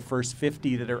one of the first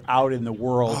 50 that are out in the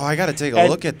world. Oh, I got to take a And-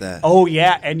 look at that. Oh,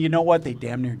 yeah. And you know what? They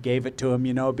damn near gave it to him,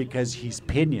 you know, because he's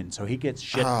pinion, so he gets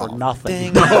shit for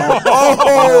nothing. dang it.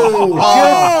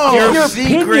 Your You're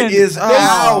secret pinion, is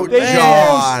out, they throw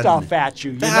John. stuff at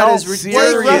you. You That know? is Whereas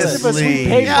the rest of us, we Seriously.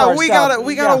 pay for Yeah, our we stuff.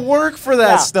 gotta work for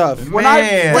that Yeah. stuff. When I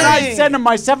Man. sent him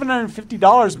my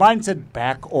 $750, mine said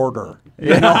back order.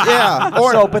 You know? Yeah,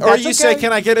 or, So, but or that's you say, okay.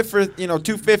 "Can I get it for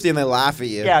 $250?" and they laugh at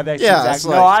you. Yeah, that's it's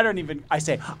exactly. like, No, I don't even. I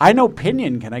say, I know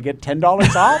Pinion. Can I get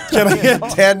 $10 off? Can I get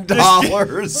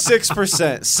 $10?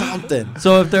 6%, something.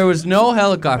 So if there was no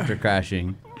helicopter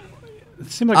crashing,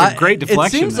 It seemed like a great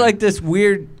deflection. It seems there. like this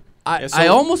weird. I so-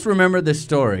 almost remember this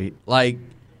story. Like,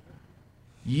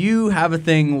 you have a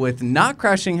thing with not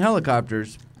crashing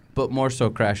helicopters, but more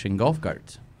so crashing golf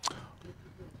carts.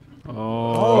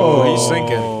 Oh, he's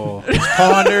thinking. He's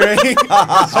pondering.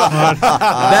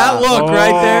 That look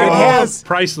right there. It has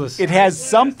priceless. It has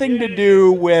something to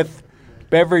do with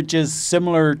beverages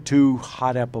similar to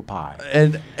hot apple pie.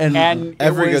 And And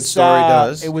Every it good was, story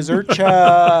does. It was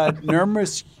Urcha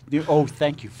Nermus. Oh,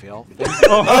 thank you, Phil. Thank you.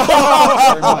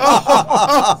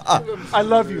 I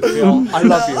love you, Phil. I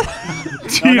love you.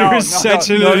 You're such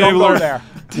an don't go enabler. there.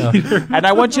 And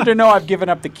I want you to know I've given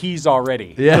up the keys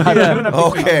already. Yeah. I've given up the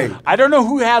Okay. keys. I don't know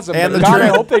who has them, And but the God, I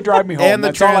tra- hope they drive me home. and the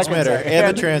That's all I can transmitter. say.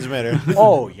 And the transmitter.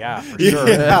 Oh, yeah, for sure.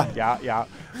 Yeah. Yeah.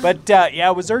 But, yeah,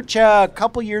 it was Urcha a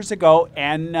couple years ago,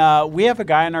 and we have a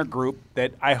guy in our group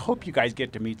that I hope you guys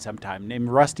get to meet sometime named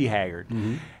Rusty Haggard.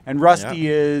 And Rusty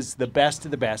is the best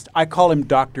of the best. I call him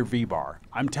Dr. V-Bar.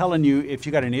 I'm telling you, if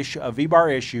you got an issue, a V-Bar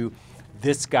issue,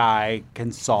 this guy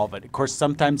can solve it. Of course,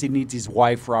 sometimes he needs his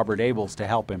wife, Robert Abels, to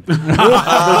help him.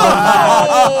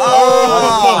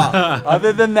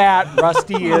 Other than that,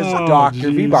 Rusty is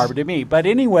Dr. V-Bar to me. But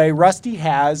anyway, Rusty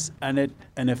has an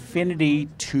affinity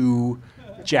to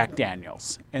Jack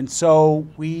Daniels. And so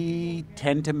we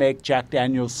tend to make Jack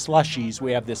Daniels slushies.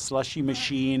 We have this slushy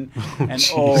machine. And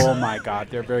oh my God,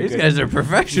 they're very These good. guys are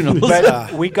professionals.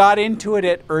 But we got into it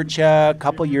at Urcha a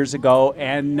couple years ago,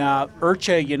 and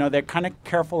Urcha, you know, they're kind of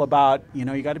careful about, you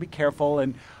know, you got to be careful.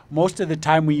 And most of the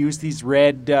time we use these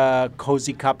red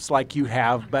cozy cups like you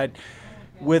have, but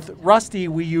with Rusty,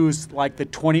 we use like the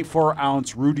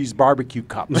 24-ounce Rudy's barbecue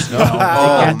cups. You know? They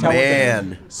can't tell what they-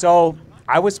 man. So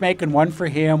I was making one for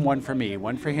him, one for me,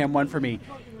 one for him, one for me.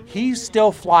 He's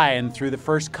still flying through the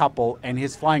first couple, and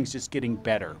his flying's just getting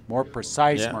better, more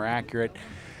precise, more accurate.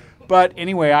 But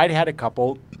anyway, I'd had a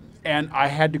couple, and I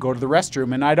had to go to the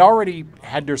restroom, and I'd already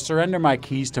had to surrender my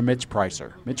keys to Mitch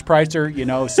Pricer. Mitch Pricer, you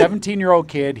know, 17-year-old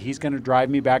kid, he's going to drive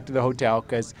me back to the hotel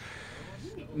because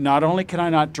not only can I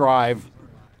not drive,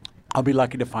 I'll be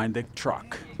lucky to find the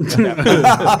truck.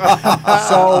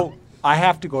 So I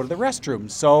have to go to the restroom.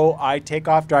 So I take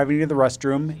off driving to the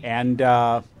restroom and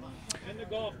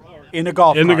in a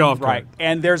golf cart. Right.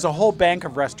 And there's a whole bank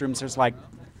of restrooms. There's like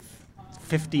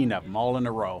 15 of them all in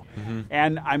a row.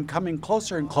 And I'm coming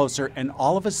closer and closer, and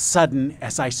all of a sudden,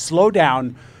 as I slow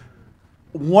down,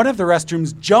 one of the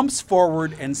restrooms jumps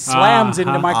forward and slams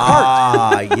into my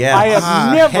cart. Yes. I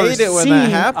have never hate it when seen that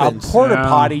a happens. porta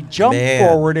potty jump Man.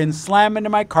 forward and slam into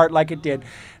my cart like it did.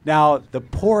 Now, the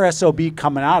poor SOB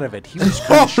coming out of it, he was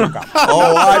pretty shook up.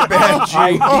 Oh, I bet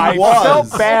you I he was.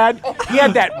 felt bad. He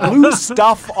had that blue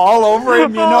stuff all over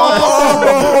him, you know.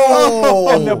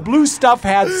 And the blue stuff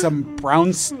had some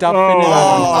brown stuff in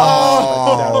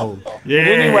it. But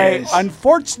anyway,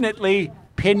 unfortunately,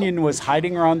 Pinion was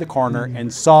hiding around the corner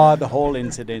and saw the whole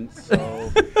incident.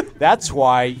 So that's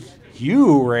why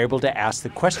you were able to ask the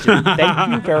question.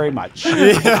 Thank you very much.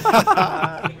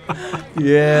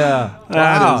 Yeah.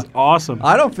 That is awesome.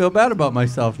 I don't feel bad about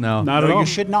myself now. Not at all. You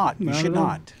should not. You Not should at all.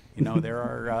 not. You know, there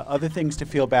are other things to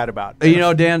feel bad about. You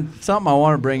know, Dan, something I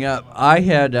want to bring up. I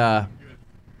had,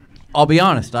 I'll be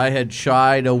honest, I had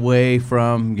shied away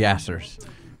from gassers.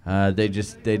 They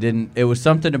didn't. It was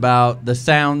something about the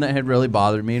sound that had really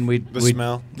bothered me, and we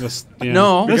smell.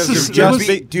 No, Because This is- of Justin.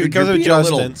 it was- Dude, because you're of being a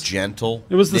little Justin's. gentle.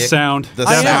 It was the Nick. sound. The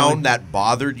I am. sound that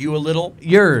bothered you a little.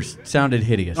 yours sounded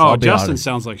hideous. Oh, I'll be Justin honest.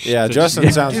 sounds like shit. Yeah, Justin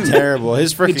sounds terrible.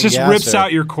 His freaking It just gasser. rips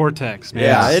out your cortex, man.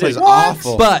 Yeah, It's it is like,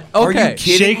 awful. But Are you okay,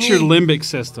 kidding shakes your me? limbic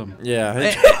system. Yeah,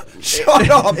 Shut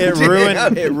up. it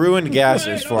Dan. ruined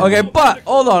gassers for okay, me. but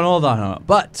hold on.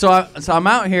 But so I'm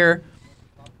out here,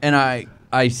 and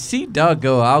I see Doug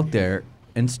go out there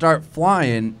and start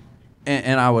flying,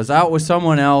 and I was out with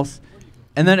someone else,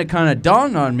 and then it kind of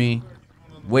dawned on me,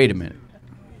 wait a minute,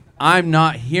 I'm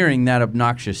not hearing that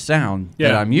obnoxious sound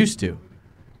that Yeah. I'm used to.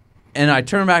 And I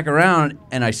turn back around,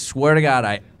 and I swear to God,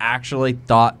 I actually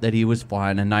thought that he was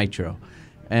flying a Nitro.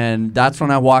 And that's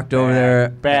when I walked over there.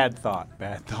 Bad thought.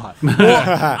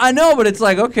 Well, I know, but it's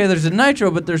like, okay, there's a Nitro,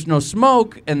 but there's no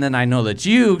smoke. And then I know that's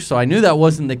you, so I knew that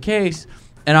wasn't the case.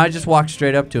 And I just walked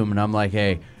straight up to him, and I'm like,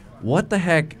 hey, what the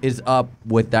heck is up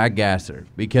with that gasser?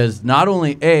 Because not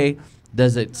only, A,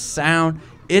 does it sound,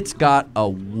 it's got a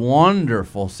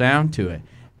wonderful sound to it.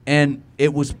 And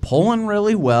it was pulling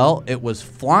really well. It was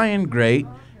flying great.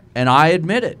 And I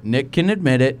admit it. Nick can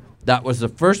admit it. That was the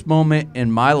first moment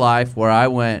in my life where I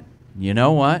went, you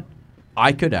know what?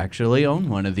 I could actually own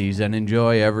one of these and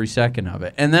enjoy every second of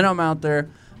it. And then I'm out there.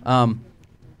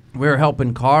 We were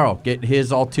helping Carl get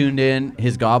his all tuned in,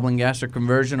 his Goblin Gasser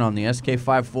conversion on the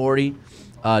SK540,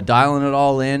 dialing it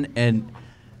all in. And,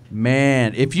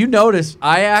 man, if you notice,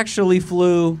 I actually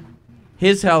flew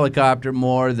his helicopter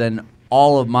more than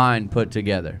all of mine put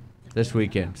together this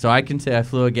weekend. So I can say I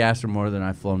flew a gasser more than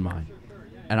I've flown mine.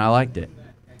 And I liked it.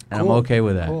 And I'm okay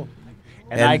with that. Cool.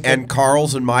 And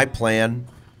Carl's and my plan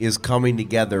is coming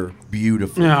together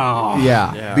beautifully.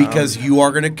 Yeah. Because you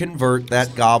are going to convert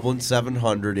that Goblin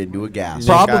 700 into a gas.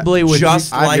 Probably with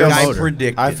just your like I motor.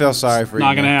 predicted. I feel sorry for you.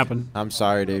 Not gonna Nick. happen. I'm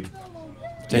sorry, dude.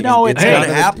 You know, it's it's gone a-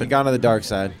 to happen. Gone to the dark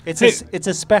side. It's it's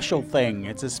a special thing.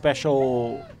 It's a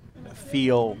special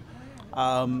feel,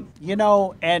 you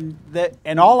know.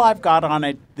 And all I've got on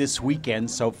it this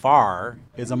weekend so far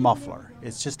is a muffler.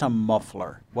 It's just a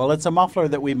muffler. Well, it's a muffler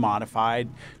that we modified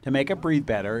to make it breathe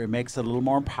better. It makes a little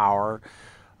more power.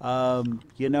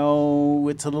 You know,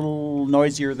 it's a little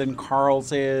noisier than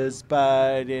Carl's is,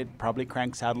 but it probably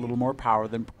cranks out a little more power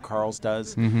than Carl's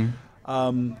does.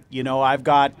 You know, I've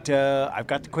got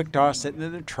the quick draw sitting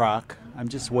in the truck. I'm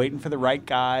just waiting for the right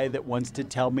guy that wants to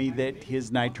tell me that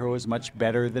his nitro is much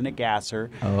better than a gasser,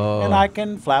 and I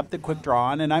can flap the quick draw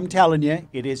on. And I'm telling you,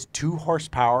 it is 2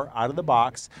 horsepower out of the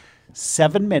box.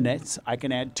 7 minutes, I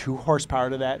can add 2 horsepower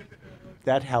to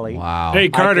that heli. Wow. Hey,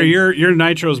 Carter, can- your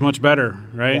Nitro is much better,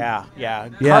 right? Yeah. Yeah.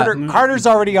 Carter's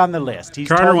already on the list. He's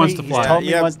Carter told wants me, to he's fly. told me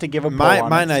he wants to give a pull my on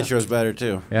my it, so- nitro's better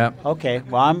too. Yeah. Okay,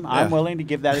 well, I'm willing to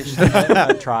give that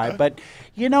a try, but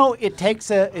you know, it takes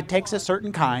a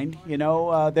certain kind. You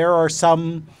know, there are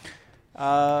some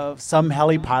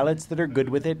heli pilots that are good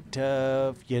with it.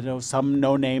 You know, some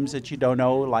no names that you don't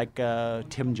know, like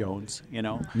Tim Jones. You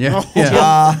know, Yeah.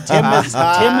 Tim has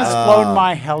flown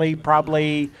my heli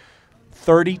probably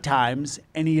 30 times,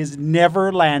 and he has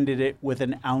never landed it with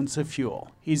an ounce of fuel.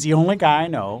 He's the only guy I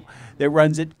know that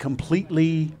runs it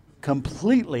completely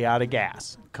out of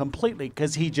gas. Completely,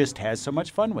 because he just has so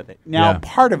much fun with it. Now, Yeah.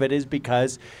 part of it is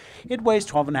because it weighs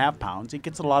 12.5 pounds. It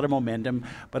gets a lot of momentum,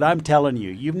 but I'm telling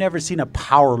you, you've never seen a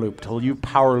power loop till you've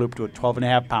power looped with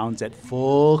 12.5 pounds at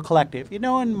full collective. You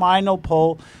know, and mine will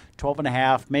pull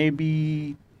 12.5.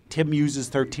 Maybe Tim uses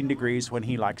 13 degrees when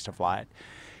he likes to fly it.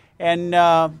 And,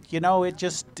 you know, it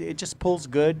just pulls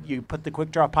good. You put the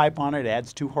quick draw pipe on it,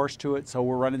 adds 2 horse to it. So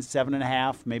we're running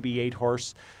 7.5, maybe 8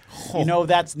 horse. You know,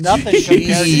 that's nothing compared to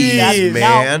that. Jeez,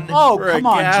 Now- man. oh, For a come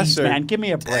on, gasser. geez, man. Give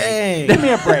me a break. Dang. Give me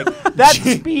a break. That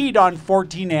speed on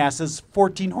 14 asses,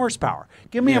 14 horsepower.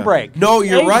 Give me a break. No,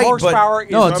 you're 8 right, but- horsepower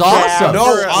No, is it's jack awesome.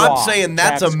 No, squat. I'm saying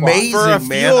that's Jack squat. amazing, For a man.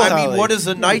 fuel I mean, heli. what does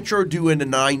a nitro do in a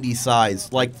 90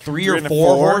 size? Like 3 or 4 3 and a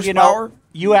 4? horsepower? You know,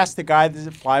 you ask the guy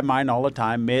that fly mine all the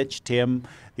time, Mitch, Tim,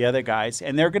 the other guys,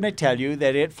 and they're going to tell you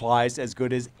that it flies as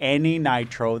good as any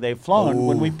nitro they've flown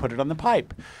when we put it on the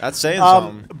pipe. That's saying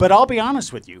something. But I'll be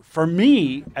honest with you. For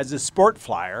me, as a sport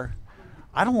flyer,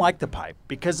 I don't like the pipe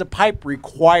because the pipe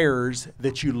requires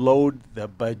that you load the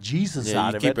bejesus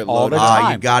out of keep it it all the loaded.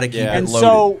 time. You got to keep it And loaded.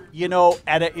 so,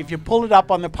 if you pull it up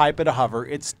on the pipe at a hover,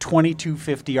 it's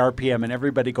 2250 RPM, and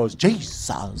everybody goes,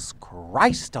 Jesus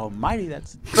Christ almighty,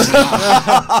 that's...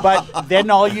 But then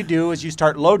all you do is you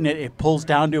start loading it, it pulls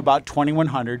down to about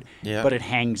 2100, but it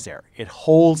hangs there. It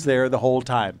holds there the whole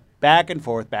time. Back and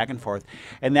forth,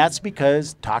 and that's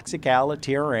because Toxic Al at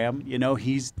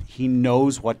TRM, he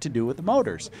knows what to do with the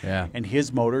motors, and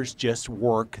his motors just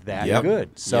work that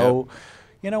good. So,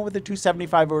 with the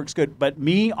 275 it works good. But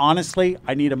me, honestly,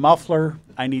 I need a muffler.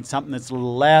 I need something that's a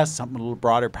little less, something a little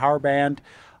broader power band.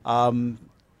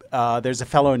 There's a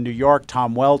fellow in New York,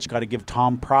 Tom Welch. Got to give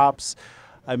Tom props.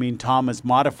 I mean, Tom has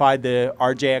modified the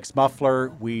RJX muffler.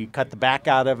 We cut the back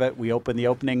out of it. We open the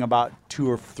opening about 2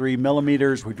 or 3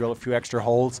 millimeters. We drill a few extra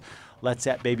holes. Lets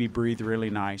that baby breathe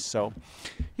really nice. So,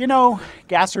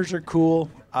 gassers are cool.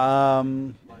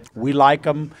 We like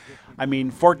them. I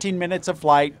mean, 14 minutes of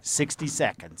flight, 60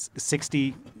 seconds.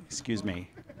 Excuse me.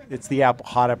 It's the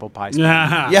hot apple pie.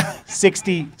 Yeah.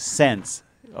 60 cents.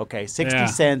 Okay, 60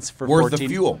 cents for worth 14 of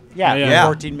fuel. Yeah,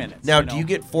 14 minutes. Now, do you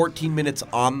get 14 minutes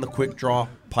on the quick draw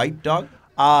pipe, Doug?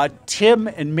 Tim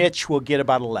and Mitch will get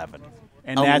about 11.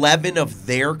 And 11 of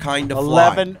their kind of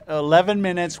 11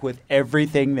 minutes with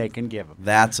everything they can give them.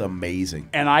 That's amazing.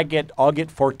 And I'll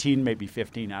get 14, maybe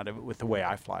 15 out of it with the way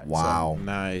I fly. Wow. So.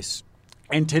 Nice.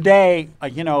 And today,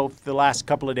 the last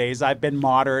couple of days, I've been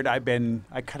moderate. I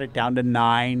cut it down to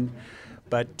 9.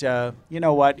 But you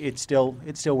know what? It still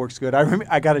works good.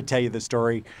 I got to tell you the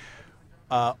story.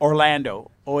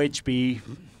 Orlando, OHB,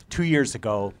 2 years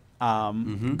ago.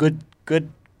 Good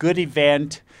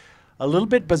event. A little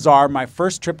bit bizarre. My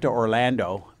first trip to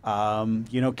Orlando.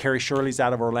 Carrie Shirley's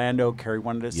out of Orlando. Carrie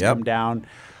wanted us to come down.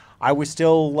 I was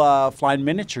still flying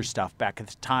miniature stuff back at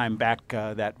the time.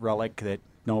 That relic that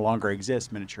no longer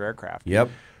exists, miniature aircraft. Yep.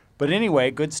 But anyway,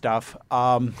 good stuff.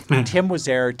 Tim was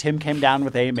there. Tim came down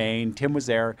with A-Main. Tim was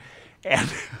there. And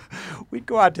we'd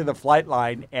go out to the flight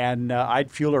line, and I'd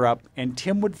fuel her up. And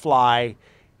Tim would fly.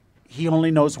 He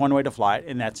only knows one way to fly it,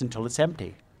 and that's until it's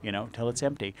empty, until it's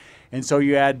empty. And so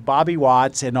you had Bobby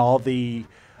Watts and all the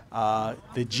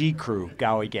G crew,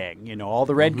 Gowie gang, all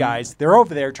the red guys. They're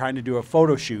over there trying to do a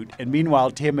photo shoot. And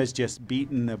meanwhile, Tim has just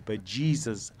beaten the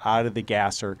bejesus out of the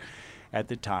gasser at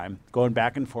the time, going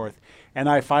back and forth. And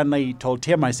I finally told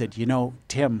Tim, I said,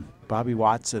 Tim, Bobby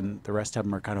Watts and the rest of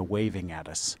them are kind of waving at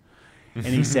us. And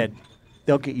he said,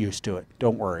 they'll get used to it.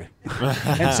 Don't worry.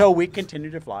 And so we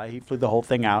continued to fly. He flew the whole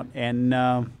thing out. And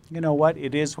you know what?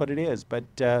 It is what it is. But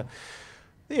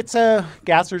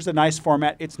Gasser's a nice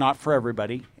format. It's not for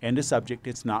everybody. End of subject.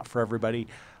 It's not for everybody.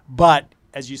 But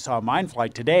as you saw mine fly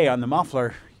today on the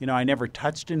muffler, I never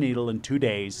touched a needle in 2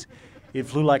 days. It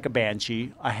flew like a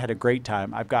banshee. I had a great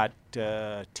time. I've got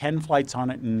 10 flights on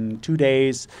it in 2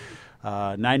 days,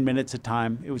 9 minutes a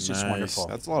time. It was just wonderful.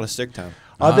 That's a lot of stick time.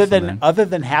 Other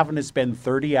than having to spend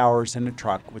 30 hours in a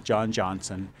truck with John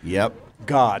Johnson. Yep.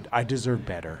 God, I deserve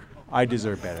better.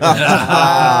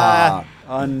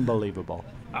 Unbelievable.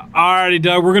 All righty,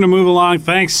 Doug, we're going to move along.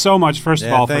 Thanks so much, first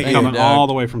of all, for coming all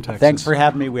the way from Texas. Thanks for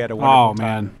having me. We had a wonderful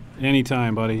time. Man.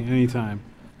 Anytime, buddy. Anytime.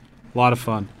 A lot of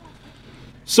fun.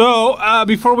 So,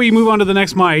 before we move on to the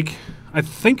next mic, I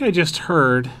think I just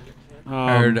heard...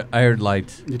 I heard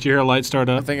lights. Did you hear a light start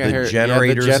up? I think I heard the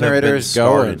generator's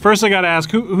going. First, I got to ask,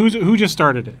 who just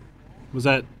started it? Was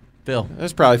that Phil?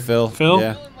 That's probably Phil. Phil?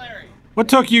 Yeah. What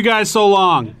took you guys so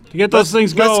long to get those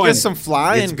things going? Let's get some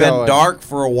flying It's been going. dark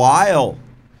for a while.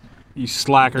 You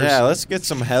slackers. Yeah, let's get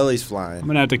some helis flying. I'm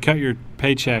going to have to cut your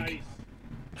paycheck a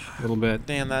little bit.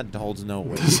 Damn, that holds no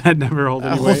weight. Does that never hold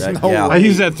any weight? Holds no Yeah. I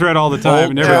use that thread all the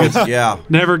time. It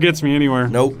never gets me anywhere.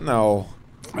 Nope. No.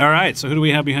 All right, so who do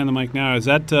we have behind the mic now? Is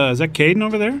that Caden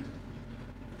over there?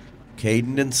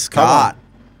 Caden and Scott.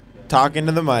 Talking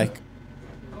to the mic.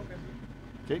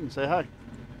 Caden, say hi.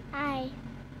 Hi.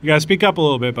 You got to speak up a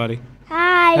little bit, buddy.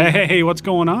 Hi. Hey, what's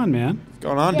going on, man? What's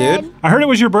going on, Good. dude? I heard it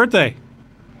was your birthday.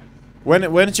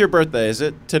 When's your birthday? Is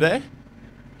it today?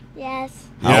 Yes.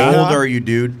 How old are you,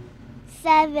 dude?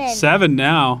 7. 7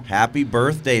 now. Happy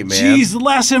birthday, man. Jeez, the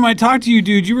last time I talked to you,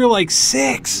 dude, you were like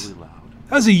 6.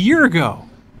 That was a year ago.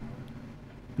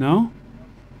 No?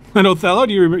 And Othello,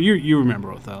 do you remember? You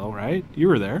remember Othello, right? You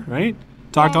were there, right?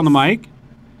 Talked on the mic.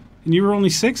 And you were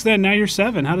only 6 then. Now you're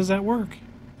 7. How does that work?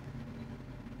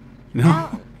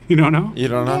 No, you don't know. You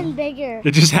don't know. Getting bigger.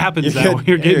 It just happens that way.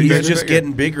 You're getting He's bigger. just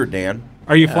getting bigger, Dan.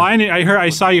 Are you flying it? I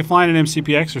saw you flying an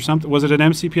MCPX or something. Was it an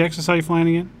MCPX I saw you flying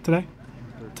again today?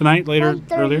 Tonight? Later?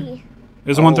 1:30. Earlier?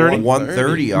 Is it 1:30?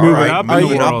 1:30. All Moving right. up in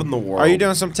Moving the up world. in the world. Are you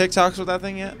doing some TikToks with that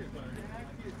thing yet?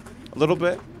 A little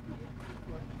bit.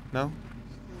 No.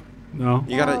 No.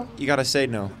 You gotta say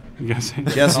no. You gotta say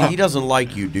no. Jesse, he doesn't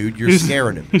like you, dude. You're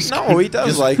scaring him. No, he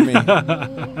does like me.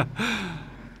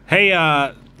 Hey,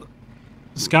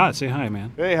 Scott, say hi,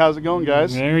 man. Hey, how's it going,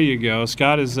 guys? There you go.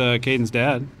 Scott is Caden's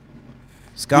dad.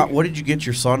 Scott, what did you get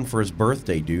your son for his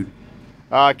birthday, dude?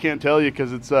 I can't tell you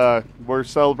because it's we're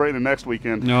celebrating it next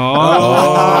weekend. No.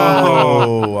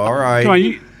 Oh, all right. Come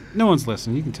on, no one's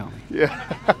listening. You can tell me. Yeah.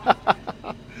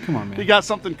 Come on, man. He got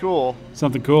something cool.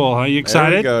 Something cool, huh? You There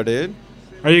excited? you go, dude.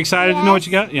 Are you excited to know what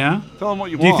you got? Yeah? Tell him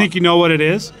what you Do you want. think you know what it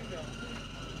is?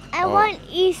 I want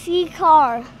EC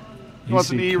car. He wants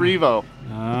an E-Revo.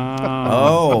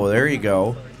 Oh, there you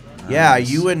go. Yeah,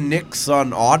 you and Nick's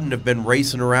son Auden have been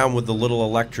racing around with the little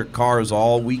electric cars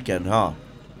all weekend, huh?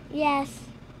 Yes.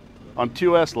 On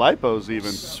 2S lipos,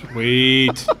 even.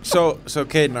 Sweet. So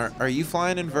Caden, are you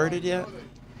flying inverted yet?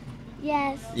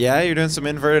 Yes. Yeah, you're doing some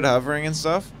inverted hovering and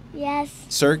stuff. Yes.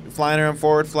 Flying around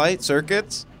forward flight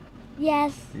circuits.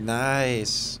 Yes.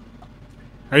 Nice.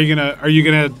 Are you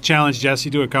gonna challenge Jesse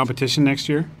to a competition next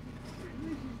year?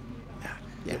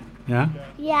 Yeah. Yeah?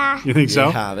 Yeah. You think so?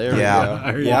 Yeah, there Yeah. we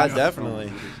There go. you Yeah, go.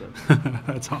 definitely.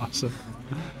 That's awesome.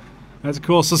 That's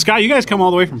cool. So Scott, you guys come all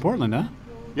the way from Portland, huh?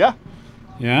 Yeah.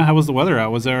 Yeah. How was the weather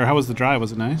out? How was the drive?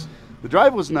 Was it nice? The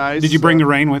drive was nice. Did you bring the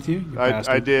rain with you? You I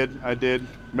bastard. did.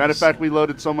 Matter of fact, we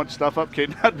loaded so much stuff up,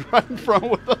 Kate had to ride in front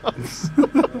with us.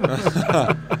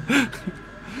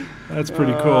 That's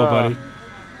pretty cool, buddy.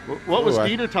 What was Ooh,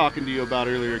 Dieter talking to you about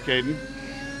earlier, Caden?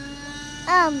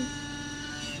 What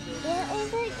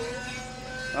was it?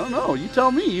 I don't know. You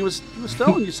tell me. He was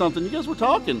telling you something. You guys were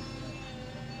talking.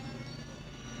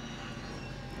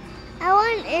 I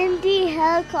want MD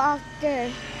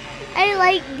helicopter. I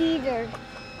like Dieter.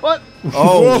 What?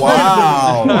 Oh,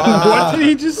 wow. What did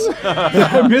he just?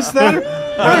 I missed that.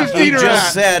 Where's He Dieter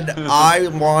just at? said, I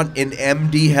want an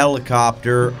MD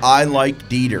helicopter. I like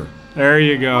Dieter. There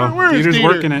you go. Where is Dieter's Dieter?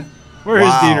 working it. Where is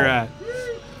Wow. Dieter at?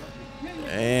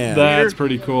 Damn. That's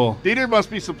pretty cool. Dieter must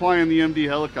be supplying the MD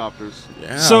helicopters.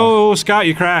 Yeah. So Scott,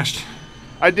 you crashed.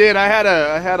 I did. I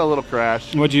had a little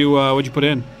crash. What'd you put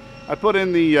in? I put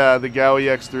in the Gaui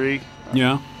X3.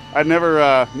 Yeah. I'd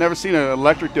never seen an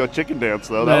electric do a chicken dance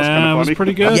though. That was kind of funny. was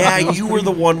pretty good. Yeah, you were the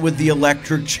one with the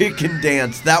electric chicken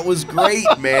dance. That was great,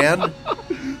 man.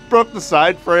 Broke the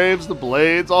side frames, the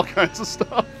blades, all kinds of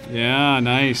stuff. Yeah,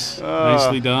 nice.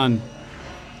 Nicely done.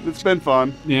 It's been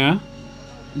fun. Yeah.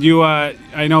 You, I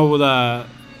know that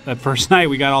first night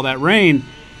we got all that rain,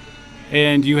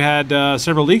 and you had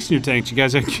several leaks in your tanks. You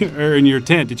guys, or in your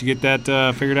tent. Did you get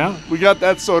that figured out? We got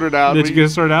that sorted out. Did you get it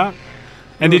sorted out?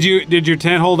 And did your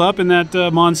tent hold up in that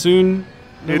monsoon?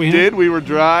 That It we had? did. We were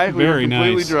dry. We Very were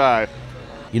completely nice. dry.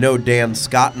 You know, Dan,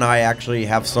 Scott and I actually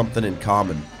have something in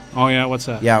common. Oh yeah, what's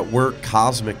that? Yeah, we're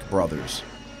cosmic brothers.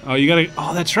 Oh, you gotta.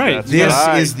 Oh, that's right. That's This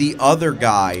right. is the other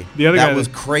guy The other that guy was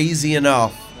that- crazy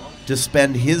enough to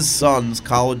spend his son's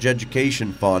college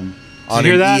education fund on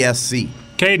hear an that? ESC.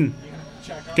 Caden,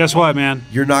 guess what, man?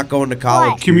 You're not going to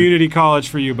college. dude. Community college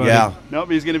for you, buddy. Yeah.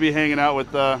 Nope, he's going to be hanging out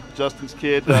with Justin's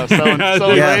kid, selling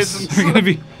Yes. raisins, They're gonna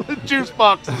be juice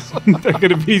boxes. they're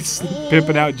gonna be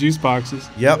pimping out juice boxes.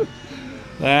 Yep.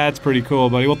 That's pretty cool,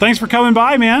 buddy. Well, thanks for coming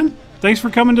by, man. Thanks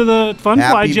for coming to the fun fly.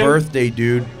 Happy Did you- birthday,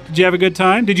 dude. Did you have a good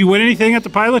time? Did you win anything at the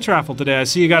pilot raffle today? I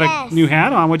see you got Yes. a new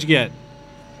hat on. What'd you get?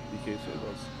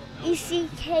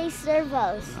 ECK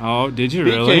servos. Oh, did you BK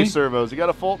really? servos. He got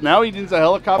a full. Now he needs a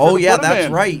helicopter. Oh to yeah, put 'em that's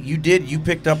in. right. You did. You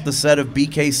picked up the set of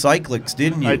BK Cyclics,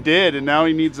 didn't you? I did, and now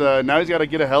he needs a. Now he's got to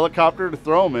get a helicopter to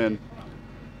throw him in.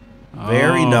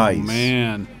 Very Oh, nice.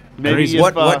 man. Maybe Crazy.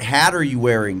 if, What hat are you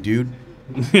wearing, dude?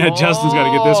 Yeah, Justin's got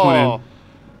to get this one in. Oh,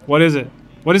 What is it?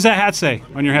 What does that hat say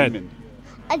on your head? Demon.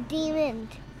 A demon.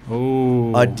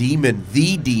 Oh. A demon,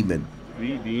 the demon,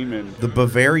 The demon. the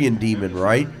Bavarian demon,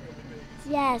 right?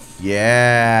 Yes.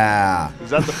 Yeah. Is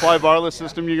that the fly barless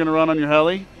system you're going to run on your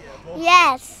heli?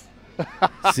 Yes.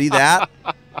 See that?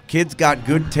 Kids got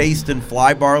good taste in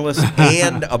fly barless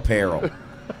and apparel.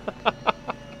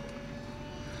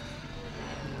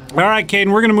 All right,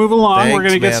 Caden, we're going to move along. Thanks, we're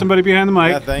going to get man. somebody behind the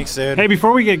mic. Yeah, thanks, dude. Hey,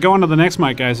 before we get going to the next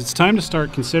mic, guys, it's time to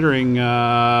start considering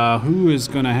who is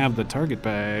going to have the target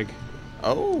bag.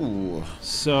 Oh,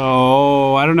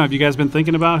 So, I don't know. Have you guys been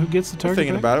thinking about who gets the we're target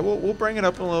thinking bag? about it. We'll bring it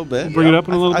up in a little bit. Bring it up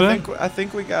in a little bit? I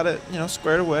think we got it,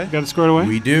 squared away. Got it squared away?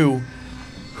 We do.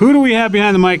 Who do we have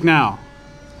behind the mic now?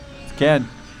 Ken.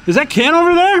 Is that Ken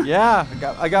over there? Yeah,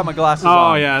 I got my glasses Oh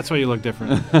on. yeah, that's why you look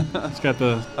different. It's got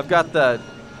the. I've got the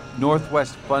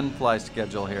Northwest Fun Fly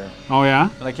schedule here. Oh yeah.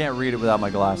 And I can't read it without my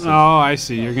glasses. Oh, I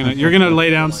see. You're gonna lay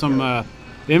down some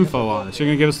info on us. You're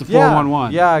gonna give us the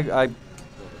 411. Yeah, I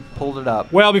pulled it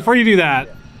up. Well, before you do that,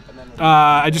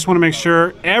 I just want to make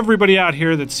sure everybody out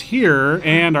here that's here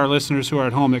and our listeners who are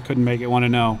at home that couldn't make it want to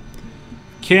know.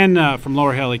 Ken from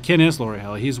Lower Helly. Ken is Lower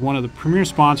Helly. He's one of the premier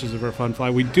sponsors of our Fun Fly.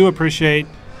 We do appreciate,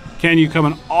 Ken, you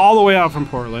coming all the way out from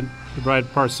Portland to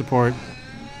provide parts support.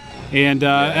 And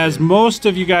as most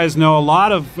of you guys know, a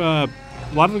lot of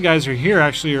the guys who are here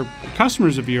actually are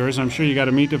customers of yours. I'm sure you got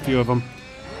to meet a few of them.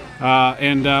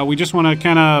 And we just want to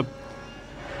kind of,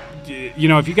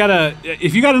 if you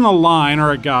got an Align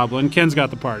or a Goblin, Ken's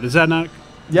got the part. Is that not?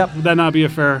 Yep. Would that not be a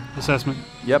fair assessment?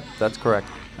 Yep, that's correct.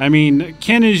 I mean,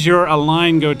 Ken is your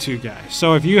Align go-to guy.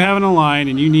 So if you have an Align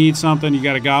and you need something, you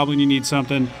got a Goblin, you need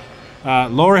something,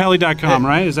 lowerhelly.com,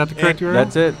 right? Is that the correct URL?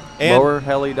 That's it.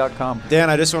 Lowerhelly.com.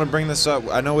 Dan, I just want to bring this up.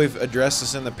 I know we've addressed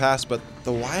this in the past, but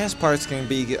the YS parts can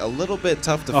be a little bit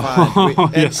tough to find.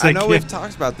 Yes, I know can. we've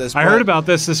talked about this. I heard about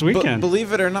this weekend.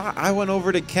 Believe it or not, I went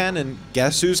over to Ken, and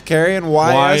guess who's carrying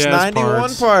YS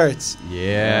 91 parts?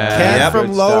 Yeah. Ken from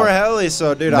Good Lower stuff. Helly.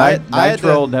 So, dude, I had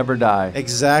Nitro will to, never die.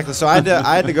 Exactly. So I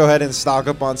had to go ahead and stock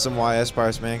up on some YS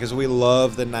parts, man, because we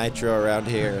love the Nitro around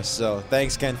here. So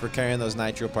thanks, Ken, for carrying those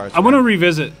Nitro parts. I want to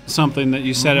revisit something that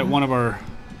you said at one of our.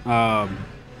 I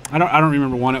don't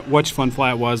remember which Fun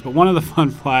Fly it was, but one of the Fun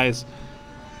Flies,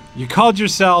 you called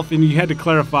yourself and you had to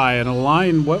clarify an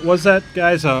Align. What was that,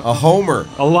 guys? A homer.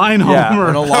 Align Yeah, homer.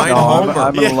 An Align No, homer.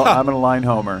 I'm an Align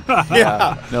homer.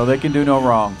 Yeah. No, they can do no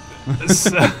wrong.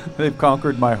 They've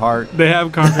conquered my heart. They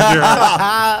have conquered your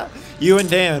heart. You and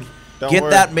Dan. Don't Get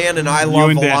worry. that man an I You love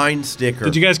and Dan. Align sticker.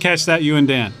 Did you guys catch that? You and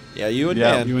Dan. Yeah, you and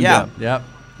Yeah. Dan. You and Yeah. Dan. Yep.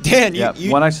 Dan, Yeah.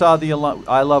 you When I saw the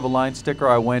I Love Align sticker,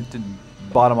 I went and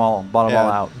bought them all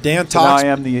out. Dan So now talks. I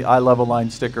am the I Love Align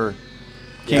sticker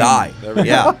king. Guy. There we go.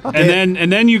 Yeah.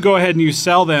 And then you go ahead and you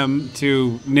sell them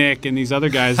to Nick and these other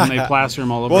guys, and they plaster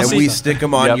them all over. Well, And see- we stick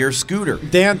them on Yep. your scooter.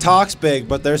 Dan talks big,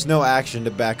 but there's no action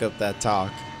to back up that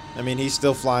talk. I mean, he's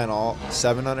still flying all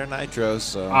 700 nitros.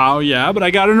 So Oh yeah, but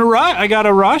I got I got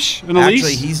a rush and a Actually,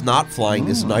 lease. he's not flying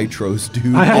his nitros,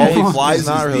 dude. I All know. he flies He's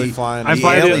not is really the, flying. I the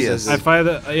fly alias. I fly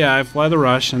the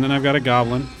rush, and then I've got a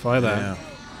Goblin. Fly that. Yeah.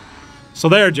 So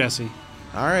there, Jesse.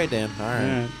 All right, Dan. All right.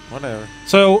 Yeah. Whatever.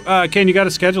 So Ken, you got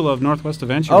a schedule of Northwest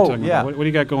events you were talking yeah. about. What do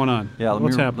you got going on? Yeah,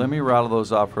 What's let happening? me rattle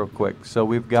those off real quick. So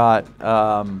we've got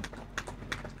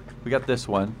this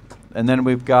one, and then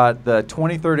we've got the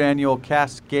 23rd annual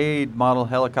Cascade Model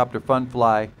Helicopter Fun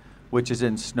Fly, which is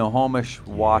in Snohomish,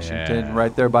 Washington, Yeah.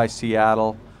 right there by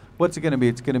Seattle. What's it going to be?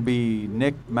 It's going to be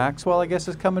Nick Maxwell, I guess,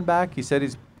 is coming back. He said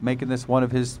he's making this one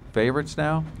of his favorites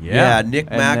now. Yeah, Nick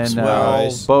And then, Maxwell,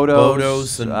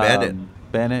 Bodos, and Bennett.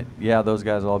 Bennett, yeah, those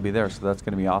guys will all be there, so that's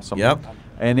going to be awesome. Yep.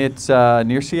 And it's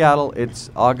near Seattle. It's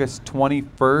August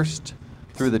 21st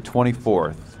through the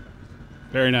 24th.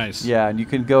 Very nice. Yeah, and you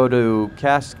can go to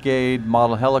Cascade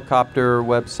Model Helicopter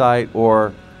website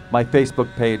or my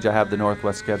Facebook page. I have the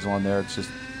Northwest schedule on there. It's just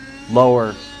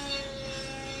lower.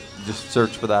 Just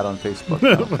search for that on Facebook.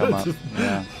 It'll come up.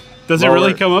 Yeah. Does it Lower-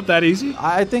 really come up that easy?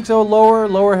 I think so.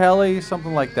 Lower Heli,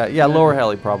 something like that. Yeah, Lower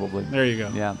Heli probably. There you go.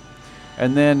 Yeah.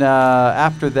 And then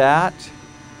after that,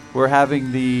 we're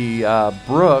having the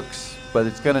Brooks, but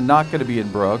it's not going to be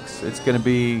in Brooks. It's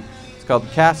called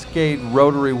Cascade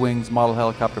Rotary Wings Model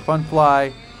Helicopter Fun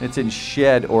Fly. It's in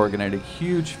Shed, Oregon, at a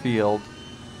huge field.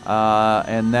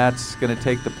 And that's going to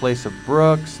take the place of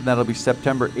Brooks, and that'll be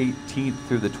September 18th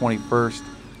through the 21st.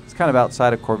 It's kind of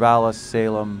outside of Corvallis,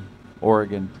 Salem,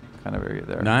 Oregon, kind of area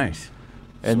there. Nice.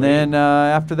 And then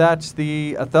after that's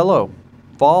the Othello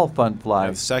Fall Fun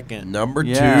Fly. Second. Number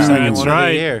Yeah. two. Second That's one of the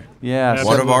right. year. Yeah.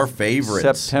 One of our favorites.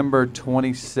 September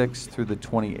 26th through the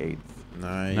 28th.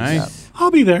 Nice. Nice. I'll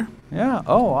be there. Yeah.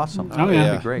 Oh, awesome. Oh yeah.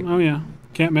 That'd be great. Oh yeah.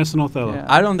 Can't miss an Othello. Yeah.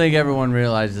 I don't think everyone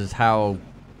realizes how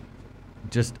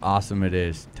just awesome it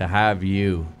is to have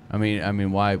you. I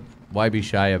mean, why be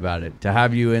shy about it? To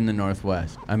have you in the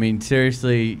Northwest. I mean,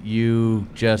 seriously, you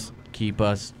just keep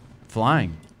us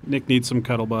flying. Nick needs some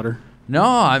cuddle butter. No,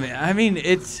 I mean,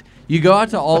 it's you go out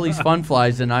to all these fun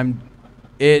flies, and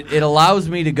it allows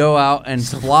me to go out and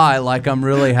fly like I'm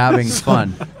really having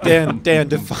fun. Dan,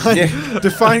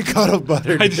 define cuddle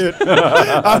butter, dude.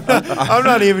 I'm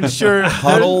not even sure.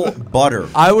 Cuddle butter.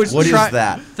 What is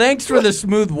that? Thanks for the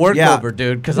smooth workover,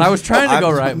 dude, because I was trying to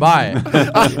go right by it.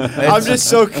 I'm just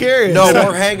so curious. No,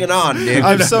 we're hanging on, Nick.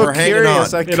 I'm so We're hanging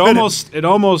curious. on. I It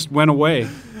almost went away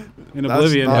in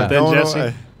oblivion, not but then going Jesse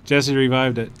away. Jesse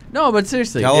revived it. No, but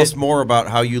seriously, Tell us more about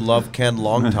how you love Ken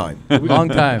long time. long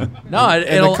time. No, And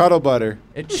the it'll cuddle butter.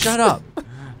 shut up.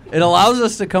 It allows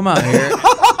us to come out here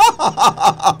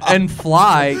and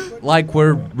fly like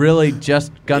we're really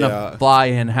just gonna fly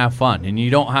and have fun, and you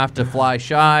don't have to fly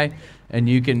shy, and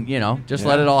you can just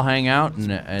let it all hang out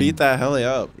and Beat that heli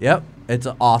up. Yep, it's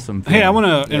an awesome. Hey, I feeling.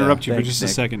 want to interrupt you for Thanks, just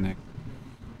Nick. a second, Nick.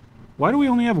 Why do we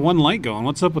only have one light going?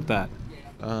 What's up with that?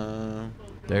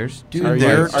 There's Dude, Are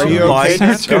there's you two okay, lights.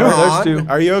 Dan? Come on. There's two.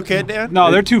 Are you okay, Dan?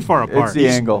 No, they're too far apart. It's the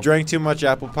angle. Drank too much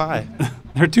apple pie.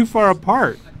 They're too far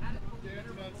apart.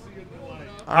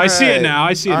 I see it now.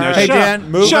 I see it now. All Hey, Shut Dan, up.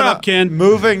 moving Shut on- up, Ken.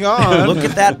 Moving on. Look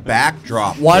at that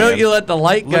backdrop. Why man. don't you let the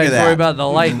light Look at guys that. worry about the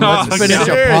light? And let's finish a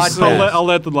seriously. podcast. I'll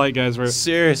let the light guys work.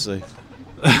 Seriously.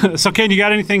 So, Ken, you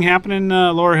got anything happening,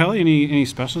 Lower Heli? Any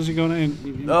specials you going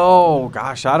to? Oh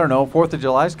gosh, I don't know. 4th of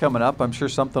July's coming up. I'm sure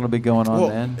something will be going on Well,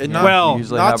 then. and Yeah, not, we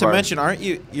usually not have to our- mention,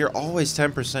 you're always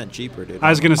 10% cheaper, dude.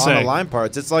 I was gonna on say. the line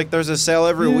parts. It's like there's a sale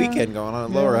every weekend going on at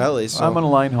Lower Heli. So I'm an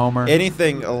Align homer.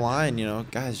 anything Align,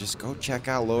 guys, just go check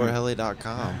out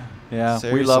lowerheli.com. Yeah, we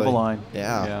Seriously. love Align.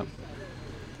 Yeah.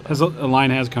 A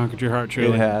line has conquered your heart,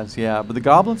 truly. It has, yeah. But the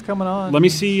Goblin's coming on. Let me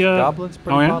see. Goblin's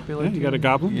pretty oh, yeah? popular. Yeah, you too. got a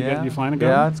Goblin? Yeah. You flying a Yeah,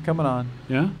 Goblin? it's coming on.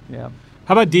 Yeah? Yeah.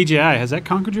 How about DJI? Has that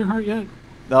conquered your heart yet?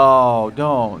 No,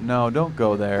 don't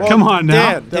go there. Well, Come on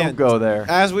now. Don't go there.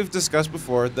 As we've discussed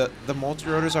before, the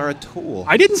multi-rotors are a tool.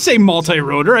 I didn't say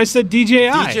multi-rotor. I said DJI.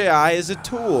 DJI is a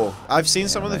tool. I've seen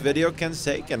some of the video Ken's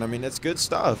taken. I mean, it's good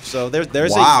stuff. So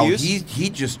there's Wow, a use. he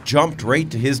just jumped right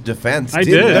to his defense. I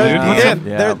didn't did, he? dude. Dan,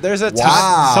 Yeah. there's a time.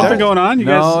 Wow. Something going on? You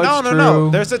guys? No, No, it's no, no.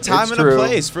 true. There's a time It's and a true.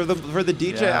 place for the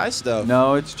DJI Yeah. stuff.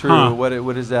 No, it's true. Huh. What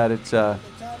is that? It's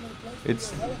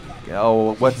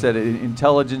what's that?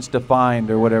 Intelligence defined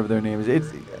or whatever their name is. It's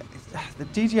the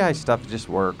DJI stuff just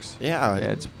works. Yeah.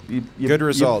 It's you, Good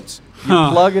results. You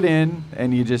plug it in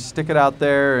and you just stick it out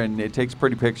there and it takes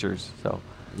pretty pictures. So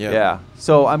yeah.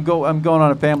 So I'm going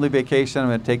on a family vacation. I'm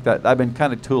going to take that. I've been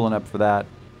kind of tooling up for that.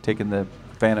 Taking the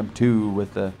Phantom 2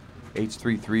 with the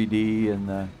H3 3D and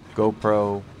the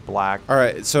GoPro Black. All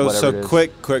right. So whatever it is.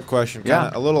 quick question. Yeah.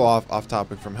 Kinda a little off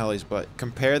topic from helis, but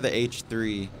compare the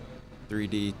H3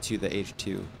 3D to the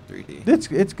H2 3D.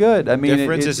 It's good. I mean,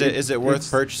 Difference is it worth it's-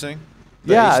 purchasing?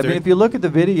 The Yeah, I H3? mean, if you look at the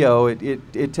video,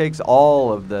 it takes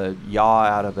all of the yaw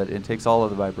out of it. It takes all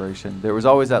of the vibration. There was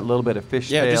always that little bit of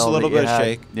fishtail. Yeah, just a little that you bit of had.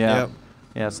 shake. Yeah, Yep.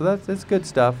 yeah. So that's good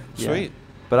stuff. Yeah. Sweet.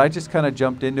 But I just kind of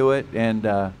jumped into it, and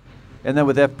then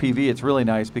with FPV, it's really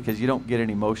nice because you don't get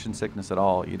any motion sickness at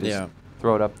all. You just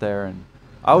throw it up there, and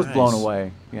I was blown Nice.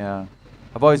 away. Yeah,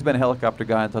 I've always been a helicopter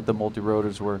guy and thought the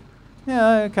multi-rotors were.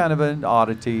 Yeah, kind of an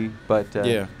oddity, but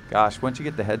gosh, once you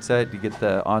get the headset, you get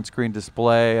the on-screen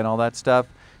display and all that stuff,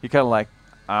 you're kind of like,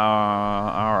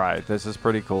 all right, this is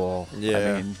pretty cool.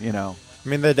 Yeah. I mean, I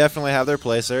mean, they definitely have their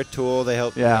place. They're a tool. They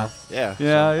help. Yeah. Yeah.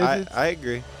 Yeah, So I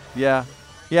agree. Yeah,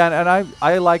 and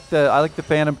I like the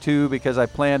Phantom 2 because I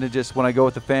plan to just when I go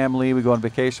with the family, we go on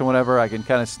vacation, whatever, I can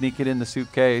kind of sneak it in the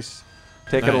suitcase,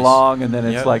 take it Nice. along, and then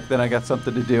it's Yep. like then I got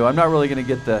something to do. I'm not really going to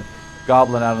get the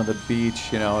Goblin out on the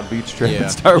beach, a beach trip Yeah.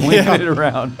 and start winging Yeah. it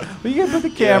around. But you can put the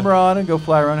camera on and go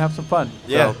fly around and have some fun.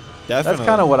 Yeah, So definitely. That's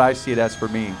kind of what I see it as for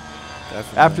me.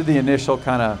 Definitely. After the initial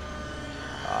kind of,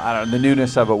 I don't know, the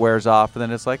newness of it wears off, and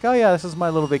then it's like, oh yeah, this is my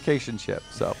little vacation ship.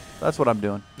 So that's what I'm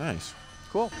doing. Nice.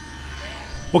 Cool.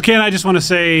 Well, Ken, I just want to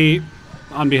say,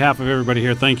 on behalf of everybody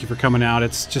here, thank you for coming out.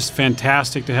 It's just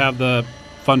fantastic to have the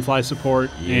Fun Fly support,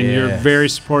 and you're Yes. very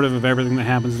supportive of everything that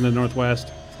happens in the Northwest.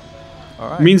 All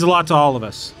right. It means a lot to all of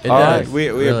us. It All does. right. We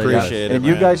Really appreciate does. it. And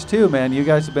you man. guys too, man. You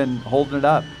guys have been holding it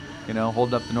up,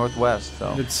 holding up the Northwest.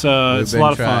 So It's We've it's a been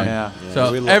lot of trying. fun. yeah.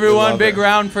 So we lo- we everyone, love big it.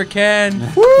 round for Ken.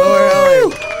 Lower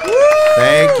Heli.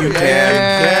 Thank you,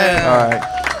 Ken. All right.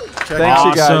 Check Thanks, out,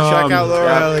 you guys. Awesome. Check out Lower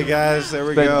Yeah. Heli, guys. There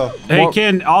we Been- go. Hey, More-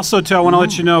 Ken, also, too, I want to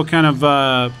let you know kind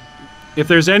of if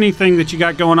there's anything that you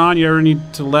got going on, you ever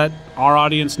need to let our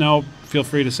audience know, feel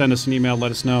free to send us an email,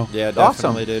 let us know. Yeah,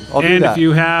 Awesome. definitely did. I'll do And that. if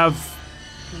you have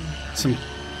some,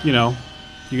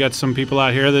 you got some people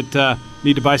out here that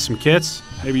need to buy some kits,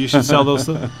 maybe you should sell those.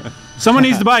 Someone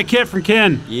needs to buy a kit from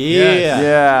Ken. Yeah.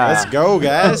 Yeah. Let's go,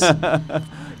 guys.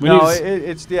 We No, need to-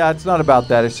 it's not about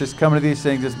that. It's just coming to these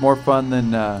things. It's more fun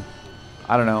than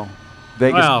I don't know,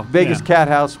 Vegas yeah. Cat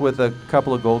House with a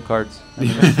couple of gold cards. I mean,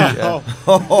 yeah.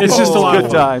 It's just a lot Good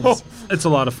of fun. times. It's a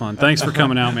lot of fun. Thanks for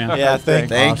coming out, man. Yeah,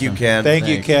 thank you, Ken. Thank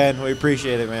you, Thanks. Ken. We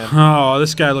appreciate it, man. Oh,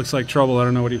 this guy looks like trouble. I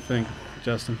don't know what do you think,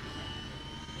 Justin.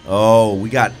 Oh, we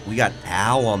got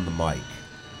Al on the mic.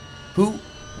 Who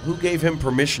gave him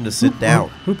permission to sit down?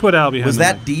 Who put Al behind Was the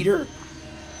that mic? Dieter?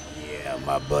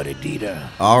 my buddy Dieter.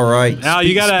 All right. Al,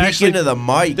 you gotta Speak actually into the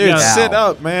mic. Dude, Al. sit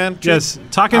up, man. Yes,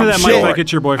 talking to I'm that mic short. like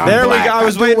it's your boyfriend. There we black. go. I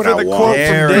was I do waiting what for I the want. quote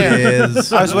There from it Dan.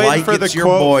 is. I was waiting like for the it's your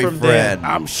quote from boyfriend.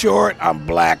 I'm short. I'm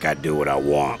black. I do what I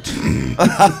want.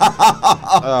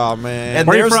 Oh man. And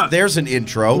Where you from? there's an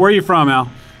intro. Where are you from, Al?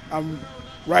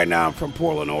 Right now, I'm from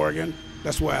Portland, Oregon.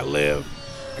 That's where I live.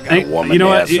 I got Hey, a woman you know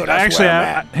there, what? so that's Actually, where I'm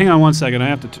at. hang on one second. I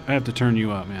have to turn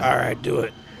you up, man. All right, do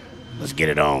it. Let's get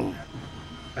it on.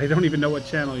 I don't even know what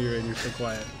channel you're in. You're so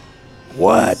quiet.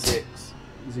 What? 6.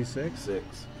 Is he 6?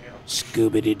 6.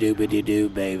 Scoobity doobity doo,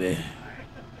 baby.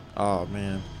 Oh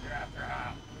man.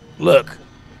 Look.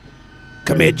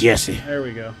 Come here, Jesse. There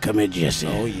we go. Come here, Jesse.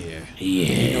 Oh yeah. Yeah.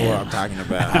 You know what I'm talking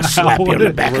about. I'll slap you on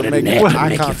the back of the We're neck making and eye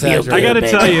make you contact feel right good, I gotta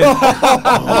baby. tell you.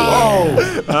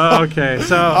 Oh. Okay,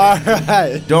 so All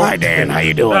right. Don't, Hi, Dan. How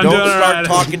you doing? I'm don't doing all start right.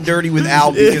 talking dirty with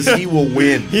Al because he will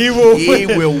win. He will He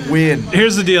win. will win.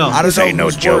 here's the deal. I don't This know ain't no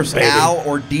who's joke, worse, baby. Al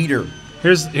or Dieter.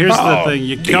 Here's the Oh, thing.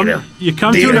 You Dieter.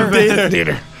 come to an event.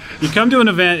 Dieter. You come to an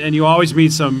event and you always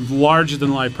meet some larger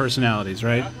than life personalities,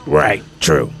 right? Right.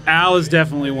 True. Al is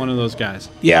definitely one of those guys.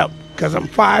 Yep. Because I'm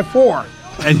 5'4".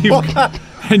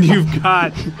 And you've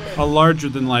got a larger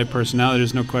than life personality.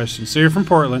 There's no question. So you're from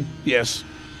Portland. Yes.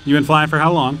 You've been flying for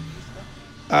how long?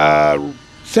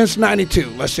 Since 92.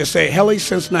 Let's just say heli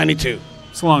since 92.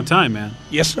 It's a long time, man.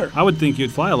 Yes, sir. I would think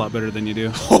you'd fly a lot better than you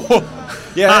do.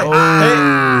 Yeah.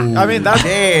 Hey, I mean that's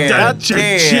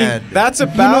Dan. that's You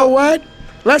know about what?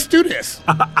 Let's do this.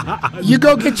 You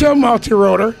go get your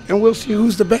multi-rotor, and we'll see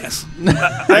who's the best.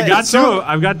 I got two.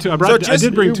 I've got two. I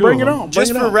did bring two. Bring of it them. on.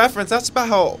 just Bring for it on. reference. That's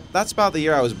about the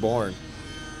year I was born.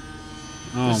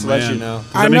 Oh, Just to man. let you know.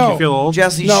 Does I that make know. you feel old?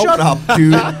 Jesse, No. shut up,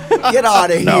 dude. Get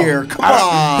out of No. here. Come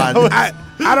on.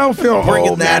 I don't feel Bringing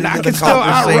old, that man. I into can the still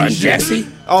outrun conversation. Jesse.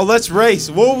 Oh, let's race.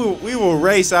 We will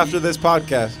race after this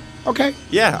podcast. Okay.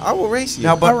 Yeah, I will race you.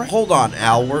 Now, but All right. hold on,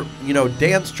 Al.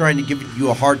 Dan's trying to give you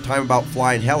a hard time about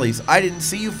flying helis. I didn't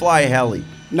see you fly a heli.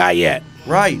 Not yet.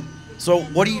 Right. So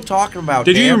what are you talking about,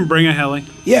 Did Dan? you even bring a heli?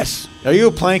 Yes. Are you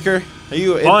a planker? Are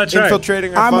you that's right.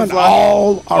 infiltrating our I'm fun an fly?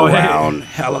 all-around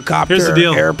helicopter, Here's the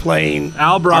deal. airplane,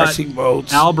 Al brought RC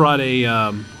boats. Al brought a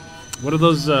what are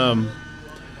those?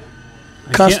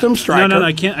 I Custom can't- Striker. No,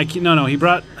 I can't. No. He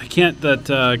brought. I can't.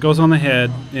 That goes on the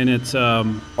head, and it's.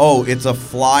 Oh, it's a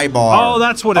fly bar. Oh,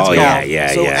 that's what it's Oh, called. yeah.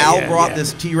 So Al brought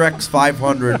this T-Rex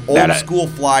 500 old That- school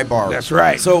fly bar. That's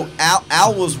right. So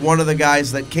Al was one of the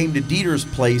guys that came to Dieter's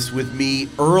place with me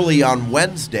early on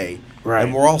Wednesday. Right.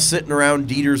 And we're all sitting around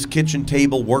Dieter's kitchen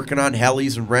table working on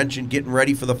helis and wrenching, getting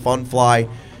ready for the fun fly.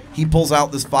 He pulls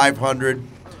out this 500.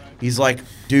 He's like,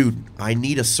 dude, I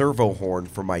need a servo horn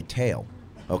for my tail.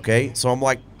 Okay? So I'm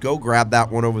like, go grab that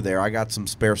one over there. I got some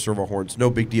spare servo horns. No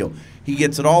big deal. He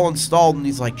gets it all installed and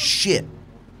he's like, shit.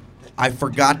 I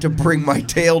forgot to bring my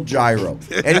tail gyro.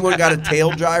 Anyone got a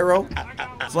tail gyro?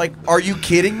 It's like, are you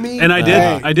kidding me? And I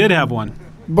did have one.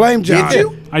 Blame John. Did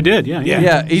you? I did. Yeah.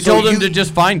 Yeah, he So told him you- to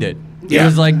just find it. He Yeah.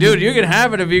 was like, dude, you can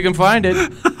have it if you can find it.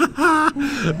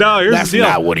 No, here's That's the deal.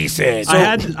 not what he said.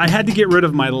 I had to get rid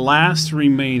of my last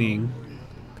remaining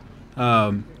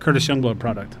Curtis Youngblood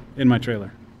product in my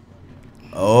trailer.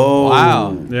 Oh.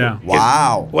 Wow. Yeah.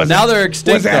 Wow. Now they're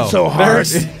extinct, Was that though. so hard?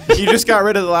 You just got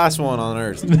rid of the last one on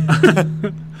Earth.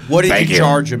 What did Thank you you.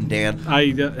 charge him, Dan?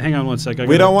 Hang on one sec.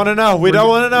 We don't want to know. We don't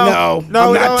want to know. No, I'm we not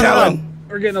don't wanna know. telling.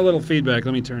 We're getting a little feedback.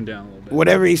 Let me turn down a little bit.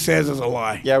 Whatever he says is a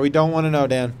lie. Yeah, we don't want to know,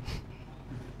 Dan.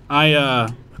 I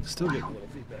still getting a little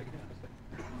feedback.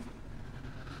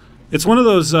 It's one of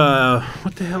those.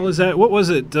 What the hell is that? What was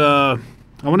it? I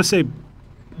want to say,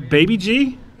 Baby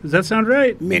G. Does that sound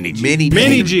right? Mini G.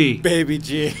 Mini G. Baby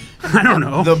G. I don't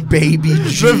know. The baby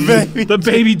G. The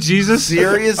baby Jesus.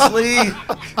 Seriously?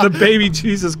 The baby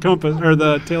Jesus compass or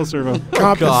the tail servo.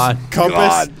 Compass. God.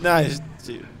 Compass. God. Nice.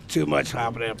 Too much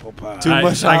hot apple pie. Too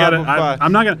much I gotta. apple pie.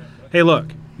 I'm not gonna. Hey, look.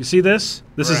 You see this?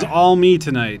 This is all me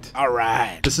tonight. All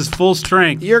right. This is full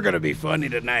strength. You're going to be funny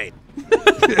tonight.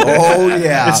 Oh,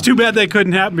 yeah. It's too bad that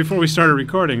couldn't happen before we started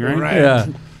recording, right? Right. Yeah.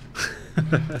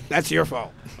 That's your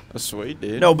fault. That's sweet,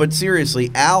 dude. No, but seriously,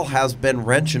 Al has been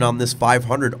wrenching on this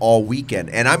 500 all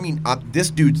weekend. And I mean, this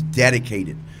dude's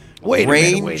dedicated. Wait a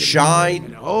Rain, minute, wait a shine,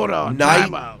 minute. Hold on.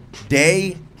 Time night, out.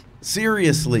 day.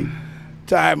 Seriously.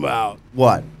 Time out.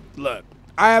 What? Look,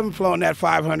 I haven't flown that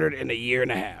 500 in a year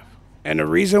and a half. And the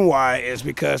reason why is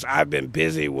because I've been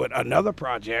busy with another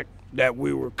project that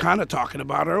we were kind of talking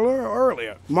about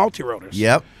earlier, multi-rotors.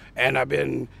 Yep. And I've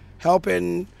been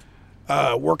helping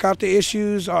work out the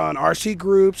issues on RC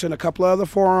groups and a couple of other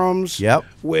forums. Yep.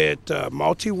 With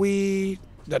MultiWii,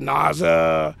 the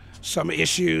NASA, some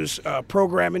issues,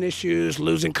 programming issues,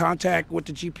 losing contact with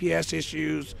the GPS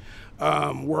issues,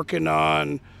 working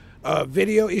on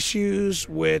video issues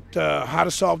with how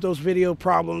to solve those video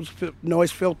problems,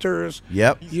 noise filters.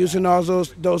 Yep. Using all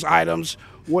those items,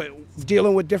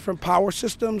 dealing with different power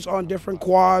systems on different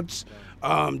quads,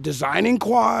 designing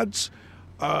quads,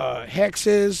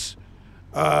 hexes,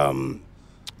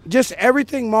 just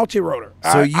everything multi-rotor.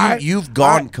 So you've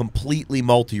gone completely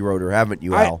multi-rotor, haven't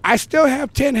you, Al? I still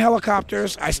have 10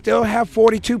 helicopters. I still have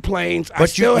 42 planes.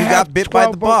 But you got bit by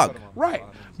the bug. Right.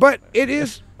 But it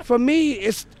is, for me,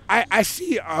 I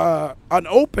see an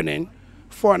opening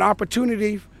for an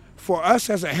opportunity for us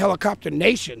as a helicopter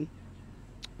nation.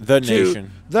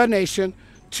 The nation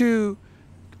to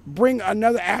bring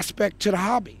another aspect to the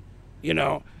hobby, you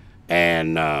know.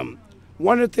 And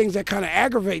one of the things that kind of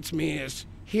aggravates me is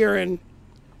hearing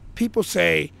people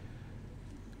say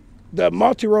the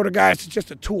multi-rotor guys is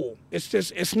just a tool.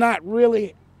 It's not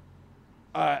really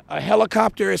a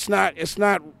helicopter. You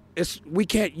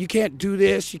can't do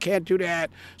this, you can't do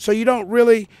that. So you don't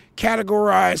really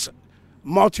categorize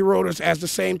multi-rotors as the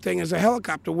same thing as a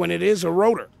helicopter when it is a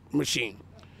rotor machine.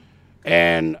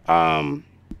 And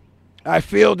I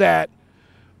feel that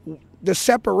the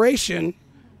separation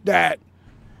that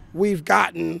we've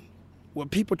gotten with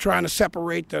people trying to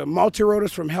separate the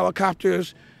multi-rotors from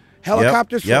helicopters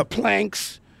from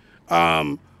planks,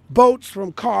 boats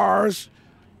from cars.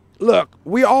 Look,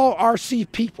 we all RC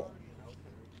people.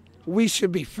 We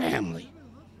should be family,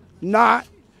 not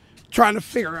trying to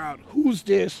figure out who's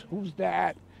this, who's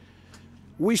that.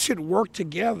 We should work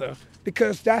together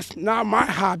because that's not my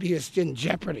hobby. It's in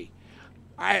jeopardy.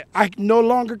 I no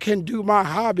longer can do my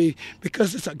hobby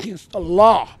because it's against the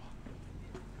law.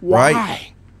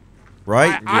 Why?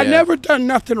 Right. I never done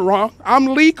nothing wrong. I'm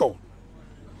legal.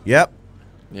 Yep.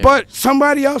 But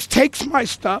somebody else takes my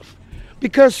stuff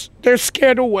because they're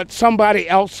scared of what somebody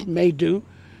else may do.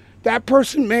 That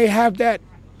person may have that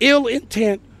ill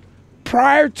intent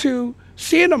prior to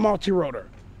seeing a multi-rotor.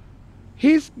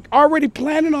 He's already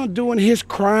planning on doing his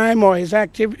crime or his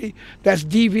activity that's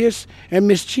devious and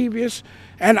mischievous,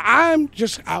 and I'm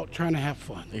just out trying to have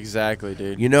fun. Exactly,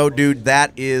 dude. You know, dude,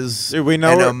 that is an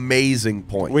amazing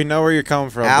point. We know where you're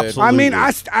coming from, Absolutely. dude. I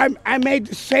mean, I made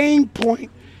the same point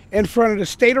in front of the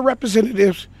state of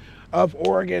representatives of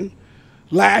Oregon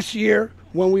last year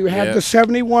when we had the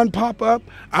 71 pop up.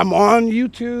 I'm on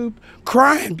YouTube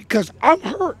crying because I'm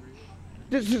hurt.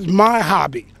 This is my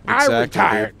hobby. Exactly, I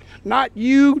retired, not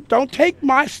you. Don't take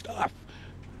my stuff.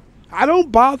 I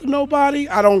don't bother nobody.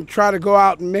 I don't try to go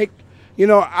out and make,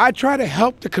 I try to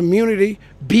help the community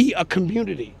be a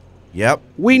community. Yep.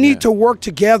 We need to work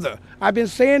together. I've been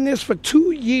saying this for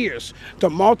 2 years. The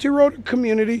multi-rotor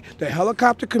community, the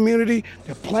helicopter community,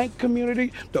 the plank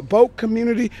community, the boat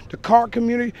community, the car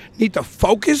community need to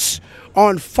focus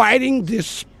on fighting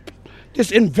this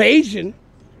invasion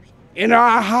in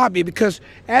our hobby, because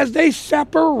as they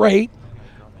separate,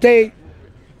 they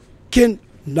can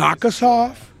knock us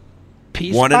off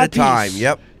piece one by at a time. piece.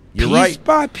 Yep. You're piece right.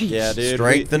 by piece. Yeah, dude.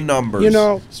 Strength in numbers.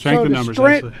 Strength in numbers.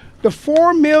 The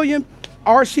 4 million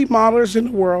RC modelers in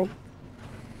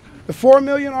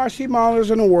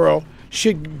the world,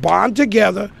 should bond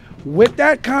together with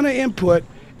that kind of input,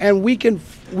 and we can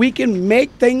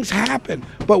make things happen.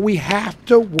 But we have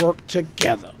to work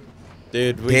together.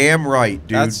 Dude, damn right,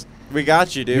 dude. We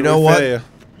got you, dude. You know We what? feel you.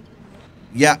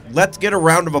 Yeah, let's get a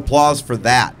round of applause for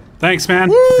that. Thanks, man.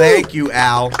 Thank you,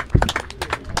 Al.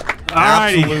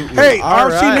 Absolutely. Hey, All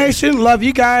RC right. Nation, love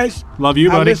you guys. Love you,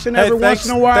 I buddy. listen every thanks, once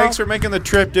in a while. Thanks for making the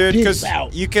trip, dude, Peace because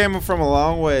out. you came from a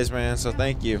long ways, man, so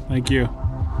thank you. Thank you.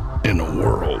 In a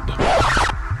world.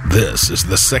 This is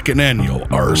the second annual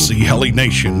RC Heli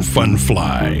Nation Fun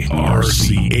Fly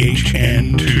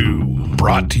RCHN2,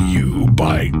 brought to you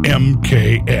by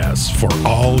MKS for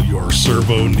all your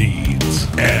servo needs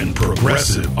and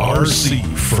Progressive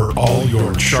RC for all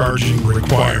your charging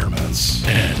requirements.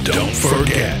 And don't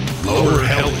forget, lower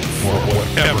heli for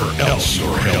whatever else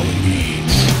your heli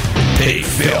needs. Hey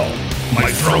Phil,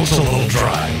 my throat's a little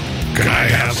dry. Can I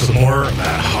have some more of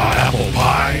that hot apple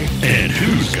pie? And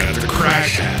who's got the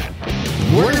crash hat?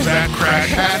 Where's that crash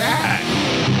hat at?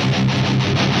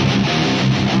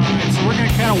 All right, so we're going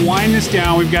to kind of wind this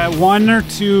down. We've got one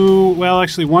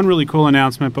really cool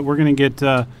announcement, but we're going to get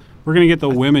the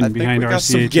women I think behind we our got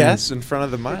some CHN. guests in front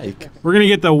of the mic. We're going to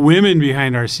get the women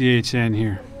behind our CHN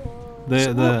here.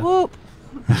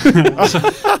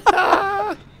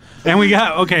 And we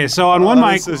got so on one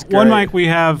mic we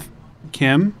have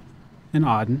Kim and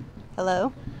Auden.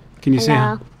 Hello. Can you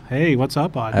Hello. say hey? What's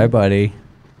up, Auden? Hi, buddy.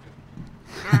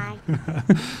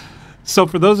 So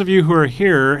for those of you who are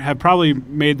here, have probably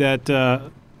made that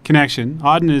connection.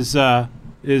 Auden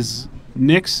is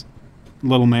Nick's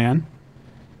little man.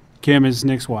 Kim is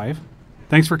Nick's wife.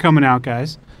 Thanks for coming out,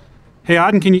 guys. Hey,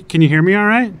 Auden, can you hear me all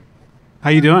right? How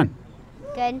you doing?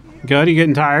 Good. Good? You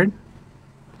getting tired?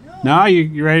 No?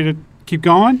 You ready to keep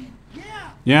going?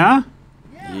 Yeah?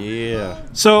 Yeah.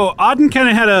 So Auden kind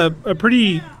of had a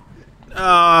pretty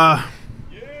had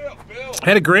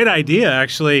a great idea,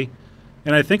 actually,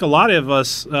 and I think a lot of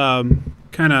us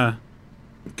kind of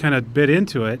bit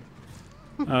into it.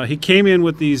 He came in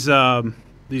with these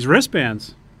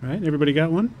wristbands, right? Everybody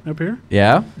got one up here?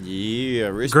 Yeah. Yeah.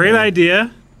 Wristband. Great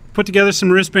idea. Put together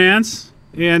some wristbands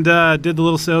and did the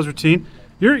little sales routine.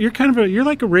 You're kind of you're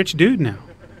like a rich dude now.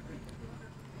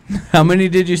 How many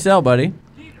did you sell, buddy?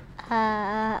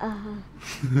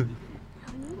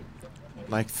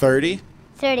 Like 30.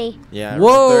 30. Yeah.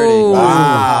 Whoa. 30.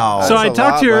 Wow. So That's I a talked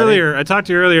lot, to you buddy.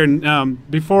 earlier.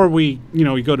 and before we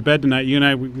go to bed tonight, you and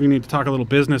I we need to talk a little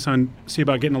business on see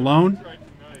about getting a loan.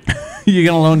 You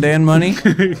gonna loan Dan money?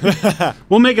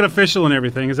 We'll make it official and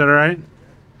everything. Is that all right?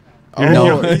 Oh,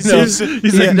 No. He's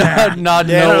like, Not I no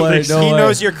don't way. think so. No He way.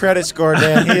 knows your credit score,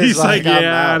 Dan. He is He's like, I'm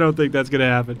yeah, I out." don't think that's gonna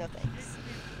happen.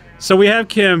 So we have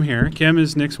Kim here. Kim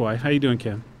is Nick's wife. How you doing,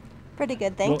 Kim? Pretty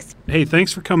good, Well, thanks. hey,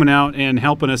 thanks for coming out and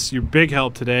helping us. Your big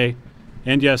help today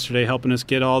and yesterday, helping us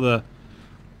get all the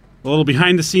little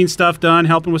behind-the-scenes stuff done,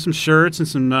 helping with some shirts and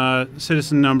some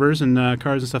citizen numbers and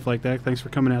cards and stuff like that. Thanks for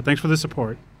coming out. Thanks for the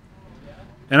support.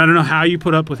 And I don't know how you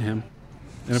put up with him.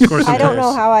 And of course, I don't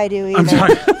know how I do either. I'm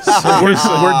talking.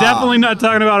 we're definitely not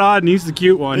talking about Auden. He's the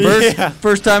cute one.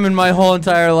 First time in my whole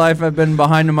entire life I've been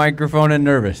behind a microphone and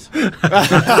nervous.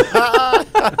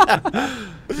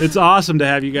 It's awesome to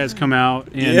have you guys come out,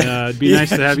 and it'd be nice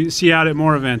to have you see you out at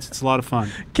more events. It's a lot of fun.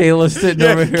 Kayla's sitting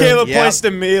Yeah, over here. Caleb Yeah. points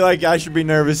to me like I should be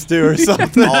nervous too or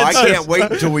something. Oh, I can't wait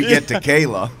until we get to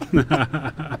Kayla.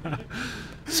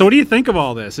 So, what do you think of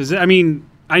all this? Is it? I mean,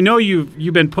 I know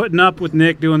you've been putting up with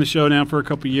Nick doing the show now for a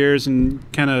couple of years and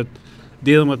kind of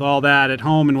dealing with all that at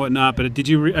home and whatnot. But did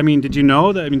you? Did you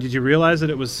know that? Did you realize that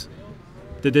it was?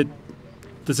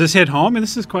 Does this hit home? And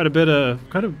this is quite a bit of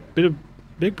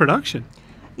big production.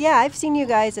 Yeah, I've seen you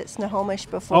guys at Snohomish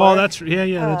before. Oh, that's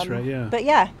that's right. Yeah. But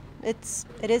yeah, it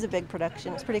is a big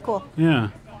production. It's pretty cool. Yeah,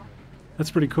 that's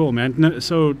pretty cool, man.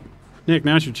 So, Nick,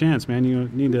 now's your chance, man. You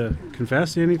need to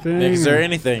confess to anything? Nick, is there or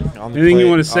anything on the anything you plate?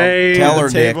 want to say? Tell on her,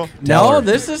 the table? Nick. Tell No, her.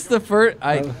 this is the first.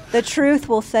 The truth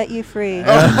will set you free.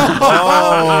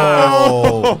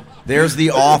 Oh, there's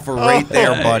the offer right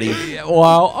there, buddy.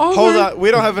 Wow. Oh, Hold on,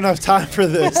 we don't have enough time for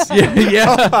this.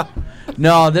 yeah.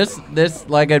 No, this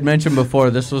like I'd mentioned before,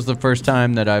 this was the first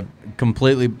time that I've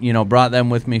completely, brought them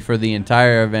with me for the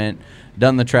entire event,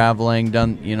 done the traveling,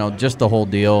 done, just the whole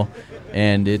deal.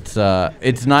 And it's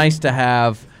nice to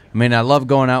have, I love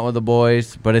going out with the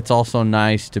boys, but it's also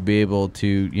nice to be able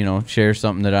to, share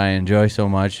something that I enjoy so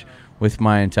much with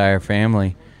my entire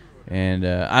family. And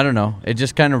I don't know, it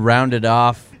just kind of rounded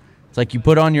off. It's like you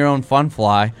put on your own fun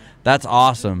fly. That's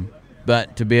awesome.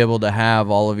 But to be able to have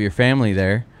all of your family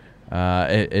there,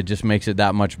 it just makes it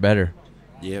that much better.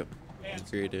 Yep.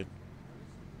 Agree, dude.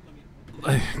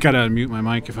 I gotta unmute my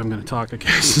mic if I'm gonna talk, I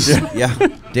guess. Yeah,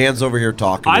 Dan's over here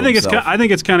talking. I think himself.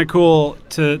 it's kind of cool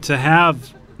to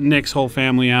have Nick's whole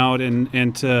family out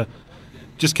and to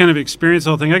just kind of experience the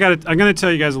whole thing. I'm gonna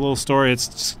tell you guys a little story.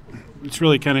 It's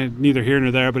really kind of neither here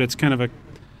nor there, but it's kind of a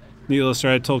neat little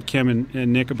story. I told Kim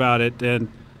and Nick about it, and it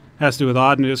has to do with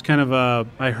Auden. It was kind of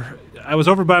I was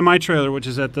over by my trailer, which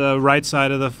is at the right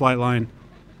side of the flight line,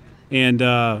 and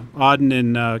Auden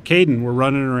and Caden were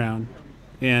running around,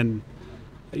 and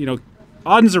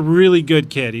Auden's a really good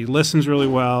kid. He listens really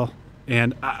well,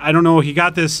 and I don't know. He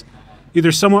got this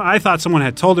I thought someone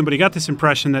had told him, but he got this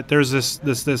impression that there's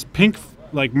this pink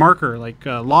like marker, like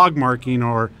log marking,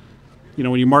 or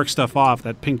when you mark stuff off,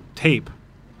 that pink tape.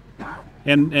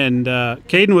 And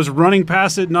Caden was running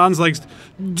past it, and Auden's like,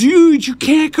 "Dude, you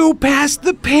can't go past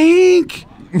the pink.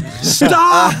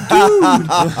 Stop, dude!"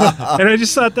 And I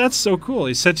just thought that's so cool.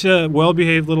 He's such a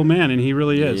well-behaved little man, and he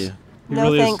really is. Yeah. He No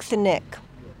really thanks to Nick.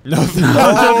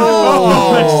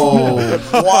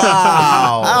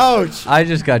 Wow. Ouch. I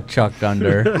just got chucked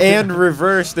under. And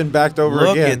reversed and backed over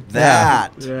Look again. at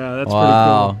that. Yeah, that's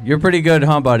Wow. You're pretty good,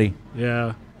 huh, buddy? pretty cool.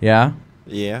 Yeah. Yeah?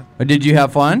 Yeah. Did you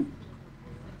have fun?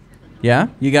 Yeah?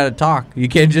 You got to talk. You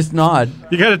can't just nod.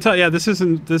 You got to tell. Yeah, this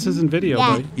isn't video, Yeah.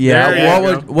 buddy. Yeah. There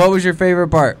you go. What was your favorite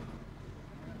part?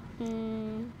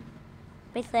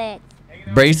 Bracelet.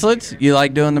 Bracelets? You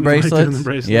like doing the You like doing bracelets? the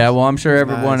bracelets. Yeah, well, I'm sure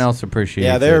everyone Nice. else appreciates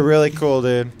Yeah, they were it. really cool,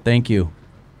 dude. Thank you.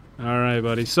 All right,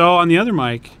 buddy. So on the other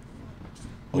mic,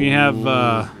 we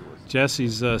have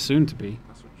Jesse's soon-to-be,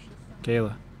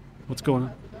 Kayla. What's going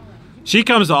on? She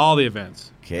comes to all the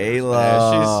events. Kayla.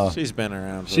 Yeah, she's been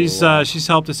around. For a little while. She's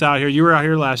helped us out here. You were out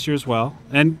here last year as well.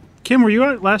 And Kim, were you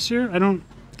out last year? I don't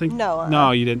think. No.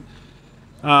 No, you didn't.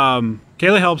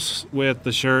 Kayla helps with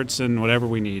the shirts and whatever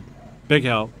we need. Big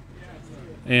help.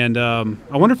 And I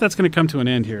wonder if that's going to come to an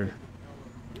end here.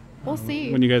 We'll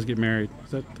see. When you guys get married.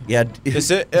 Is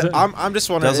it? I'm just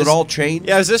wondering. Does it all change?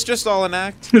 Yeah. Is this just all an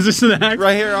act? Is this an act?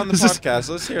 Right here on the podcast.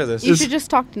 Let's hear this. You should just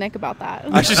talk to Nick about that.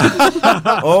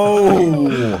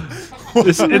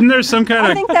 Isn't there some kind I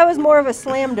of? think that was more of a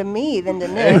slam to me than to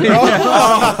Nick.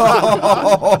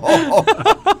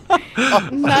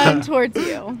 None towards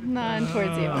you. None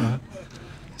towards you.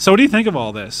 So what do you think of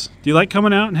all this? Do you like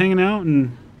coming out and hanging out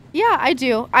and? Yeah, I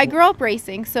do. I grew up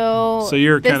racing, so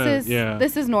you're this kinda- is yeah.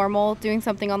 this is normal. Doing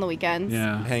something on the weekends.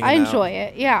 Yeah. Hanging I out. enjoy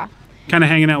it. Yeah. Kind of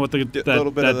hanging out with A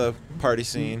little bit of the party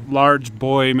scene. large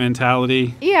boy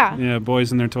mentality. Yeah. Yeah,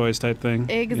 boys and their toys type thing.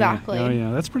 Yeah. Exactly. Oh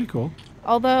yeah, that's pretty cool.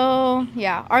 Although,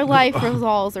 yeah, our life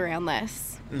revolves around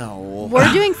this. No.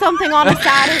 We're doing something on a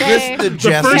Saturday.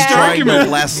 Jesse's trying to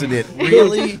lessen it.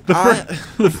 Really?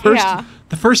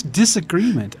 The first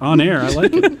disagreement on air. I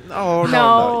like it.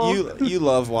 No. You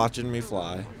love watching me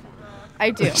fly. I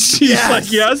do. She's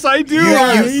like, yes, I do.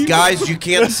 You guys, you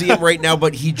can't see him right now,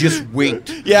 but he just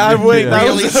winked. Yeah, I winked. That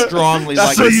really was- strongly,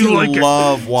 that's like so you you like it.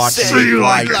 love watching So me you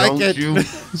fly, like don't it. you?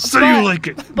 So you like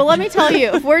it. But let me tell you,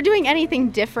 if we're doing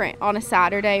anything different on a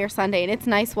Saturday or Sunday and it's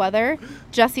nice weather,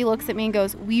 Jesse looks at me and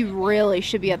goes, "We really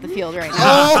should be at the field right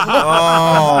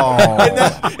now."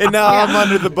 And now I'm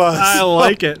under the bus. I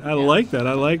like it. I like that.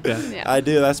 I like that. I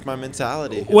do. That's my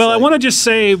mentality. Well, I want to just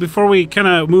say before we kind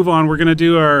of move on, we're going to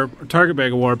do our Target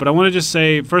Bag Award. But I want to just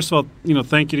say, first of all,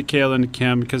 thank you to Kayla and to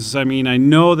Kim, because I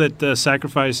know that the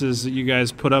sacrifices that you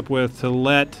guys put up with to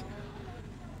let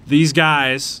these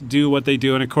guys do what they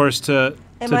do, and of course to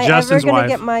Am I Justin's ever going wife.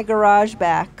 to get my garage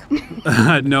back?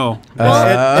 No.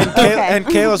 And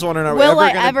Kayla's wondering, are we Will I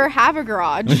ever gonna... ever have a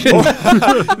garage?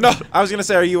 No, I was gonna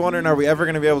say, are you wondering, are we ever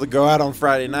gonna be able to go out on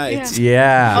Friday nights?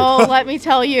 Yeah. Oh, let me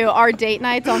tell you, our date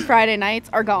nights on Friday nights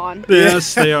are gone.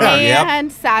 Yes, they are.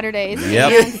 And Saturdays.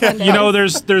 And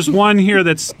Sundays. There's one here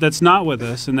that's not with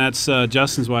us, and that's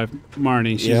Justin's wife,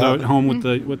 Marnie. She's Yep. out home with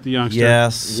the youngster.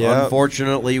 Yes.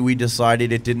 Unfortunately, we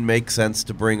decided it didn't make sense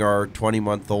to bring our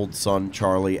 20-month-old son,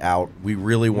 Charlie, out. We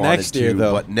really wanted Next year, to,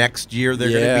 though. but next year they're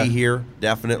going to be here,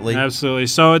 definitely. Absolutely.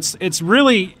 So it's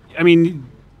really,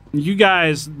 you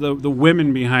guys, the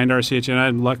women behind RCHN, I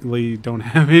luckily don't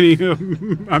have any.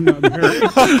 I'm not married.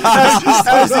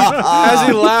 As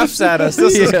he laughs at us,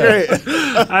 this is great.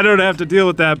 I don't have to deal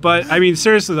with that. But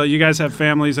seriously though, you guys have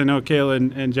families. I know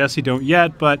Kayla and Jesse don't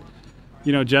yet, but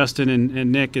Justin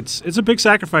and Nick, it's a big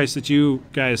sacrifice that you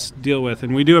guys deal with,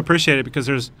 and we do appreciate it because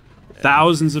there's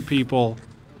thousands of people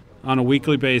on a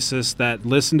weekly basis that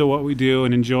listen to what we do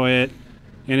and enjoy it.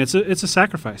 And it's a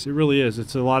sacrifice. It really is.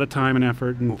 It's a lot of time and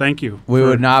effort. And thank you. We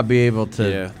would not be able to.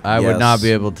 Yeah. I would Yes. not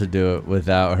be able to do it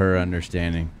without her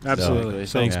understanding. So, Absolutely.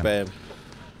 Thanks, babe.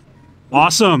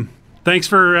 Awesome. Thanks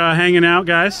for hanging out,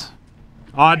 guys.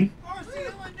 Auden.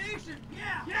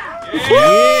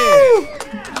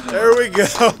 There we go.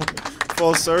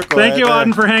 Full circle. Thank you, right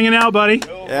Auden, for hanging out, buddy.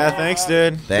 Yeah, thanks,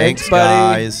 dude. Thanks,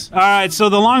 guys. All right, so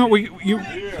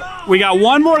we got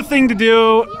one more thing to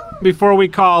do before we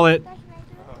call it,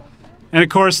 and of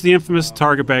course the infamous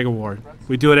Target Bag Award.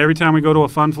 We do it every time we go to a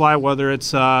fun fly, whether it's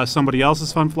somebody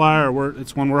else's fun fly or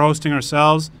it's when we're hosting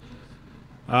ourselves.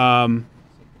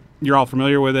 You're all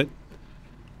familiar with it.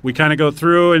 We kind of go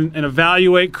through and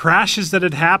evaluate crashes that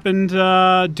had happened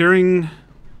during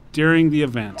the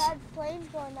event.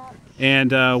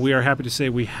 And we are happy to say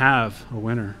we have a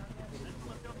winner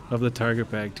of the Target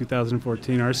Bag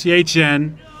 2014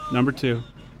 RCHN number 2.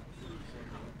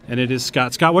 And it is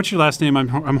Scott. Scott, what's your last name? I'm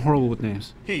horrible with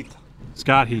names. Heath.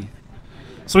 Scott Heath.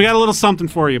 So we got a little something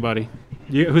for you, buddy.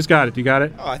 Who's got it? You got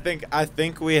it? Oh, I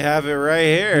think we have it right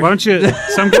here. Why don't you?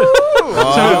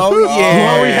 What we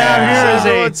have here is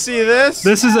Let's see this.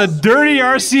 This is a dirty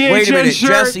RCHN Wait a minute, shirt.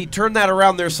 Jesse, turn that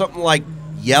around. There's something like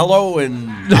yellow and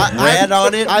red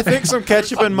on it. I think some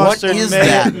ketchup and What mustard is may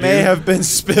that, may dude? have been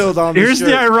spilled on Here's the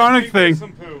the shirt. ironic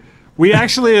thing. We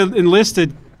actually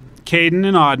enlisted Caden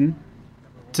and Auden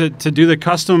to do the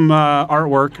custom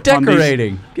artwork.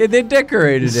 Decorating. Yeah, they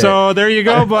decorated it. So there you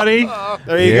go, buddy.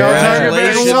 There you go.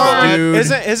 Congratulations, Target dude.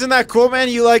 Bag. Isn't that cool, man?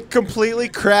 You completely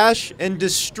crash and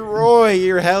destroy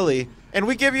your heli, and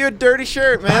we give you a dirty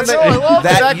shirt, man.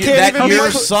 That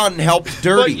your son helped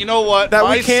dirty. But you know what? That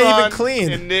My we can't even son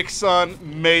clean. And Nick's son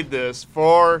made this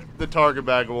for the Target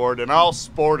Bag Award, and I'll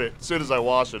sport it as soon as I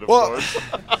wash it, of course.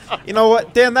 You know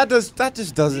what, Dan? That just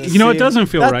doesn't. You know, it doesn't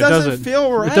feel right, does it?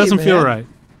 Feel right. It doesn't feel man. right.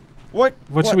 What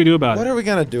should we do about What it? are we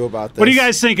gonna do about this? What do you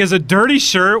guys think? Is a dirty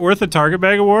shirt worth a Target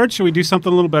Bag Award? Should we do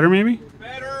something a little better, maybe?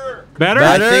 Better?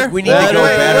 I think we need to go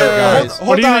better, guys.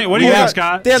 What do you think? What do you think,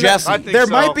 Scott? Jesse, there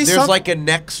might be there's some. like a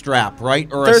neck strap, right?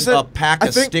 Or There's a pack I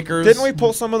of think- stickers. Didn't we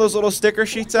pull some of those little sticker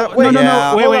sheets out? No, no,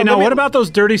 Yeah. Wait, Hold wait, on, no. let me- What about those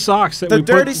dirty socks that The we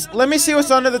dirty. put? Let me see what's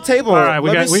under the table. All right,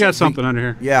 we Let me got see- something under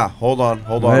here. Yeah, hold on.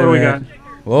 What do we got?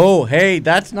 Whoa, hey,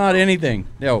 that's not anything.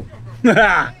 Yo.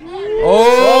 Oh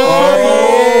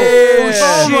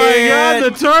my God!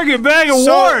 The Target Bag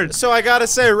Award. So I gotta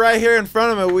say, right here in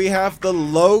front of me, we have the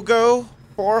logo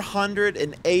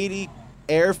 480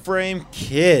 airframe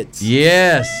kits.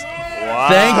 Yes. Wow.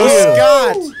 Thank Oh, you.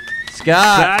 Scott.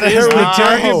 Scott. That is the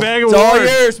Target Bag It's Award. all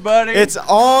yours, buddy. It's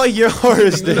all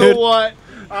yours, You dude. know what?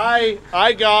 I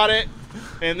got it,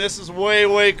 and this is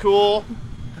way cool,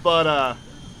 but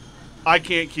I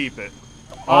can't keep it.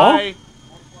 Oh?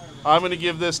 I'm gonna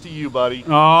give this to you, buddy.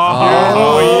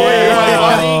 Oh,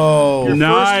 yeah. Your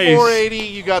Nice. first 480,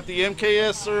 you got the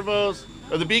MKS servos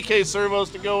or the BK servos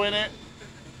to go in it.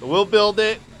 We'll build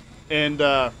it, and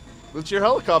it's your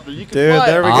helicopter. You can Dude, fly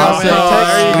there we it. go, Awesome. man.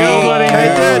 There you go, buddy.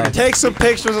 Hey, dude, take some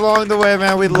pictures along the way,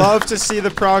 man. We'd love to see the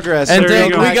progress. And There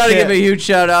you we go. got to give a huge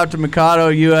shout out to Mikado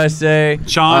USA,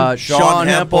 Sean. Sean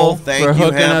Hempel Thank for you,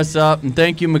 hooking Hemp. us up, and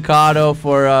thank you Mikado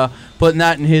for putting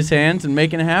that in his hands and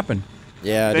making it happen.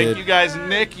 Yeah, Thank dude. you guys.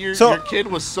 Nick, your kid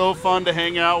was so fun to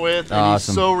hang out with, and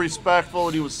Awesome. he's so respectful,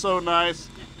 and he was so nice.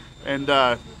 And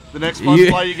the next fun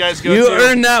fly you guys go You to.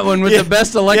 earned that one with Yeah. the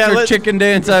best electric let- chicken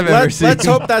dance I've ever seen. Let's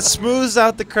hope that smooths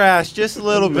out the crash just a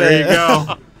little bit. There you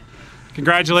go.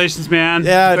 Congratulations, man.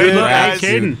 Yeah, Good dude. luck, Hey, guys.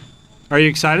 Caden. Are you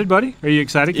excited, buddy? Are you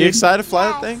excited, Caden? You excited to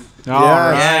fly that thing? All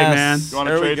right, Yes. man. You want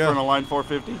There to we trade go. for an Align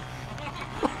 450?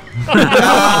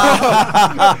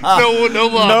 no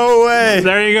luck. No way.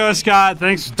 There you go, Scott.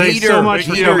 Thanks Dieter, so much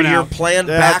for Dieter, coming your out. plan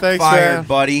Yeah, thanks, backfired, man.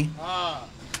 buddy.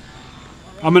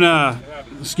 I'm gonna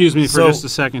excuse me for So- just a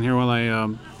second here while I.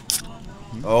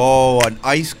 Oh, an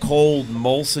ice cold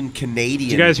Molson Canadian.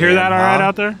 Did you guys hear Dan, that? All right huh?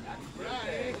 out there.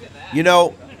 You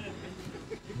know,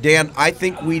 Dan, I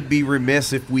think we'd be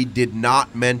remiss if we did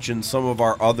not mention some of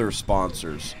our other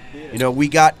sponsors. You know, we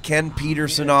got Ken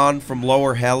Peterson on from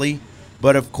Lower Heli,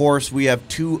 but of course we have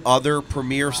two other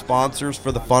premier sponsors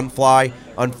for the Fun Fly.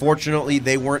 Unfortunately,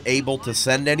 they weren't able to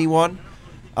send anyone,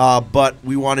 but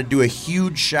we want to do a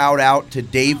huge shout out to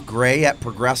Dave Gray at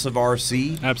Progressive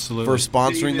RC. Absolutely. For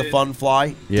sponsoring the Fun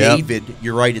Fly. Yep. David,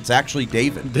 you're right, it's actually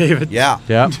David. David. Yeah.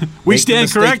 Yep. We Make the stand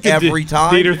mistake corrected every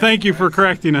time. Dieter, thank you for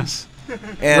correcting us.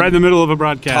 And right in the middle of a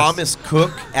broadcast. Thomas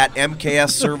Cook at MKS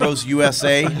Servos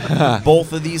USA.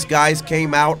 Both of these guys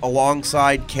came out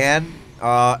alongside Ken,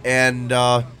 and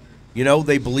you know,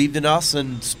 they believed in us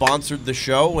and sponsored the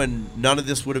show, and none of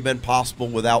this would have been possible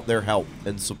without their help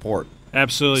and support.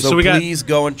 Absolutely. So, So we got please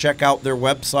go and check out their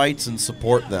websites and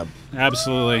support them.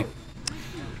 absolutely.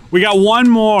 We got one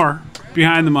more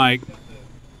behind the mic.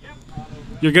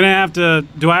 You're gonna have to.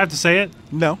 Do I have to say it?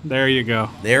 No. There you go.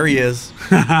 There he is.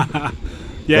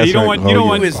 Yeah, That's you don't right. want. You don't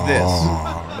want. Who is this?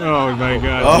 Oh my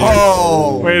God.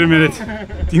 Oh. Wait a minute.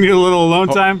 Do you need a little alone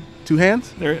time? Two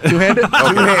hands? There. Two-handed? Two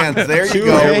hands. There you Two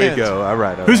go. hands. There we go. All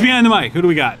right. Who's behind the mic? Who do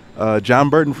we got? John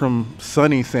Burton from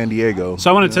sunny San Diego. So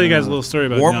I want to tell you guys a little story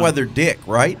about Warm John. weather Dick,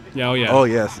 right? Yeah. Oh yeah. Oh,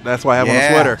 yes. That's why I have on Yeah.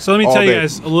 a sweater. So let me all tell you day.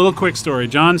 guys a little quick story.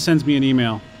 John sends me an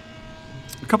email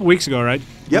a couple weeks ago, right?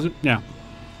 Yep. Was it? Yeah.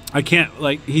 I can't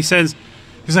like he says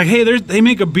he's like, hey, they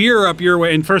make a beer up your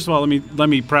way. And first of all, let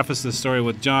me preface this story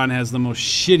with John has the most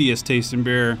shittiest tasting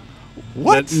beer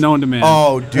What? known to man.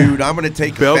 Oh, dude, I'm going to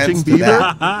take Belching offense to beaver?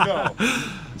 that.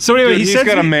 So anyway, Dude, he he's sends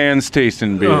got a me- man's taste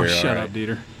in beer. Oh, all shut right. up,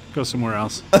 Dieter. Go somewhere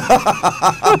else.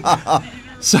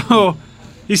 So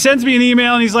he sends me an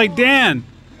email and he's like, Dan,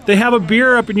 they have a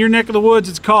beer up in your neck of the woods.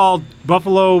 It's called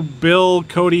Buffalo Bill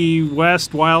Cody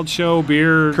West Wild Show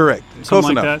Beer. Correct. Something Close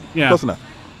like enough. that. Yeah. Close enough.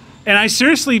 And I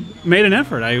seriously made an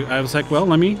effort. I was like, well,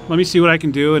 let me see what I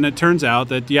can do. And it turns out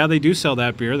that, yeah, they do sell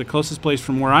that beer. The closest place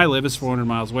from where I live is 400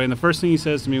 miles away. And the first thing he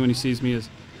says to me when he sees me is,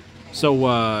 so,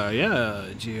 yeah,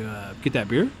 did you get that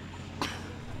beer?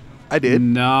 I did.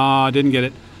 No, I didn't get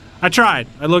it. I tried.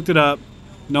 I looked it up.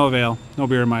 No avail. No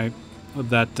beer in my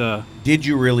that. Did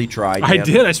you really try, Dan? I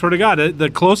did. I swear to God. The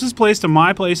closest place to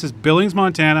my place is Billings,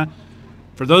 Montana.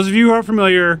 For those of you who are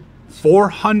familiar,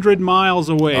 400 miles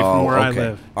away from where I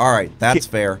live. All right, that's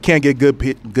fair. Can't get good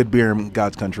beer in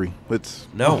God's country. It's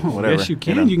No. whatever. Yes, you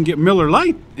can. know. You can get Miller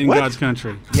Lite in What? God's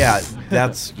country. Yeah,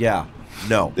 that's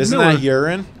no. Isn't Miller. that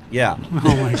urine? Yeah.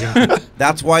 Oh my God.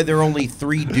 That's why there are only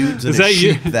 3 dudes and Is a that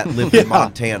you? sheep that live in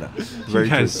Montana. Very You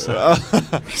true. guys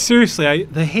suck. Seriously,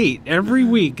 the hate every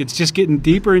week. It's just getting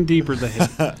deeper and deeper. The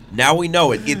hate. Now we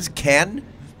know it. It's Ken.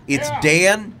 It's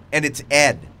Dan and it's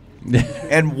Ed.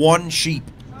 And one sheep.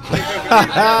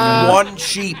 One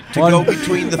sheep to go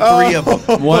between the three of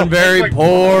them. One very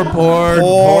poor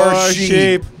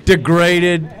sheep.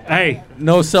 Degraded. Hey,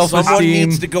 no Someone self-esteem.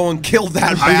 needs to go and kill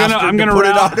that I'm gonna to put it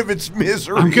wrap- out of its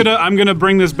misery. I'm gonna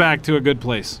bring this back to a good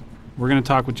place. We're gonna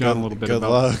talk with John a little bit good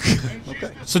about. luck.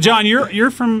 Okay. So John,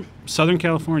 you're from Southern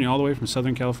California, all the way from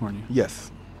Southern California.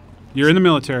 Yes. You're in the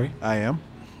military. I am.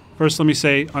 First, let me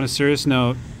say, on a serious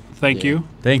note, thank you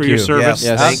Thank for you. your service.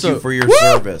 Yes, thank you for your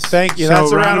service. Thank you. So,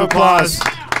 That's a round of applause.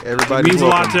 Everybody It means a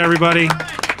lot to everybody.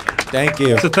 Thank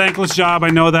you. It's a thankless job, I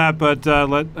know that, but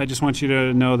I just want you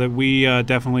to know that we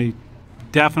definitely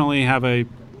have a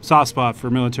soft spot for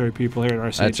military people here at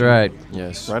RCH. That's right.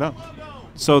 Yes. Right on.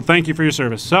 So thank you for your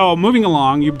service. So moving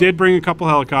along, you did bring a couple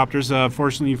helicopters.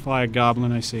 Fortunately, you fly a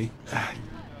Goblin, I see.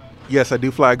 Yes, I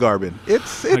do fly a Garmin.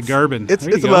 It's a Garmin. It's There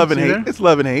you it's go. love and See hate. there? It's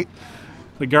love and hate.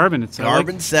 The Garmin. It's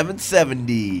Garmin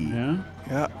 770. Yeah.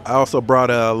 Yeah. I also brought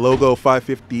a Logo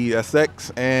 550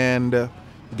 SX and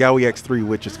Gaui X3,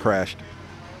 which has crashed.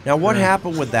 Now, what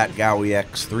happened with that Gaui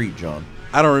X3, John?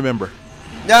 I don't remember.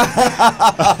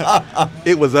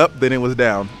 It was up, then it was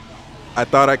down. I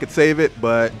thought I could save it,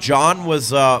 but John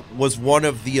was one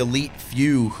of the elite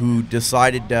few who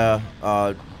decided to,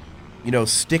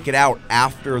 stick it out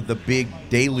after the big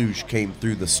deluge came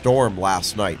through the storm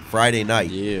last night, Friday night.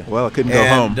 Yeah. well, I couldn't go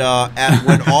home.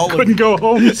 When all of Couldn't go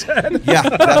home, he said. yeah,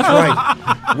 that's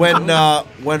right.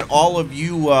 When all of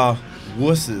you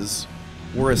wusses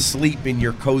were asleep in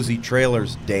your cozy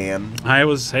trailers, Dan I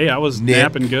was Nick,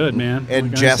 napping good, man.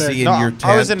 and What can I say? Jesse in No, your tent.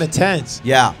 I was in the tent.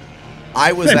 Yeah,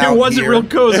 I was And out it wasn't here. real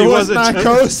cozy. It was was not it?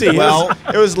 cozy. Well-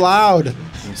 it was loud.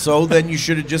 So then you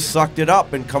should have just sucked it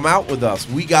up and come out with us.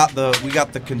 We got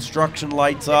the construction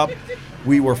lights up.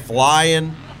 We were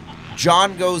flying.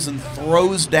 John goes and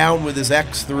throws down with his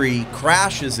X3,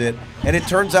 crashes it, and it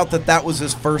turns out that was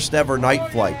his first ever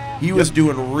night flight. He was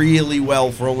doing really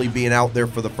well for only being out there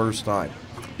for the first time.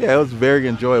 Yeah, it was very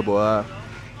enjoyable.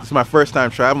 It's my first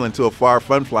time traveling to a far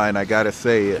fun fly, and I gotta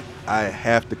say, I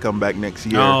have to come back next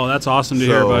year. Oh, that's awesome to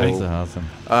hear, buddy. That's awesome.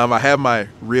 I have my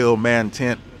real man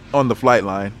tent on the flight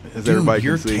line, as Dude, everybody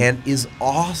your can see. tent is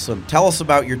awesome. Tell us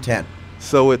about your tent.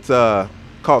 So it's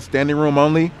called standing room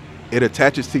only. It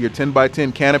attaches to your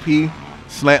 10x10 canopy,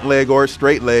 slant leg or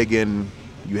straight leg, and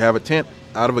you have a tent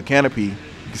out of a canopy. You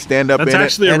can stand up That's in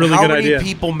actually it. a And really how good many idea.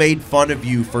 people made fun of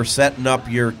you for setting up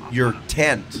your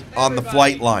tent on the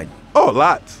flight line? Oh,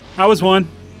 lots. I was one.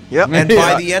 Yep. And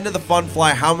by the end of the fun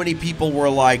fly, how many people were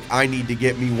like, I need to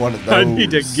get me one of those? I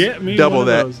need to get me Double one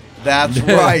that. of those. That's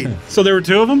right. So there were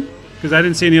two of them? Because I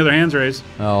didn't see any other hands raised.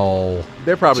 Oh.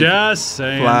 They're probably Just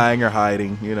saying. flying or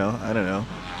hiding, I don't know.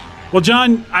 Well,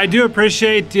 John, I do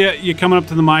appreciate you coming up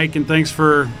to the mic, and thanks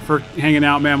for hanging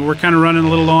out, man. We're kind of running a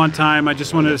little low on time. I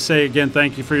just wanted to say again,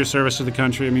 thank you for your service to the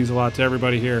country. It means a lot to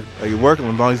everybody here. You're working.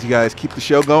 As long as you guys keep the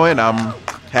show going, I'm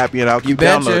happy, and I'll keep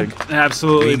betcha. downloading.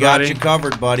 Absolutely, We got buddy. you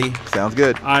covered, buddy. Sounds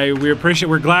good.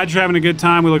 We're glad you're having a good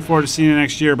time. We look forward to seeing you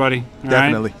next year, buddy. All right?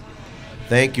 Definitely.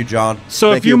 Thank you, John. So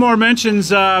a Thank few you. more mentions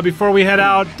before we head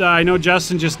out. I know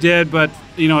Justin just did, but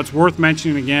it's worth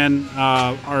mentioning again.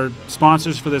 Our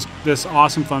sponsors for this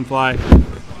awesome fun fly,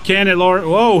 Ken at Laura.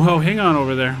 Whoa, hang on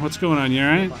over there. What's going on? You all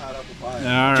right?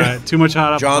 All right. Too much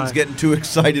hot apple John's pie. getting too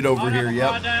excited over here.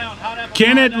 Yep.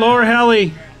 Ken at Laura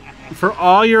Heli for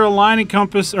all your aligning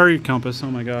compass.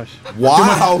 Oh my gosh.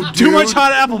 Wow, Too dude. much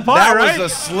hot apple pie, That right? was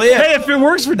a slip. Hey, if it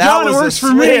works for That John, it was a works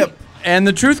for me. slip. And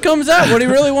the truth comes out what he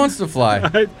really wants to fly.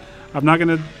 I'm not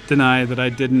going to deny that I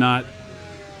did not.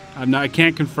 I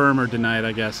can't confirm or deny it,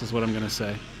 I guess, is what I'm going to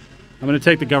say. I'm going to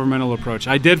take the governmental approach.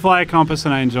 I did fly a Compass,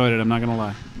 and I enjoyed it. I'm not going to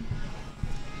lie.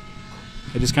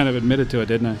 I just kind of admitted to it,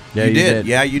 didn't I? Yeah, you did.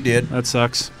 Yeah, you did. That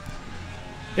sucks.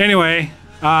 Anyway,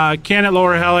 Ken at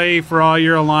Lower Heli for all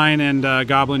your Align and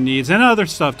Goblin needs, and other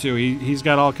stuff, too. He's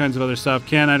got all kinds of other stuff.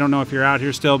 Ken, I don't know if you're out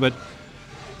here still, but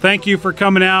thank you for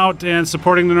coming out and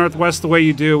supporting the Northwest the way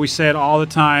you do. We say it all the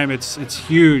time. It's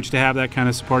huge to have that kind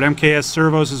of support. MKS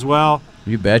Servos as well.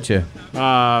 You betcha.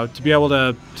 To be able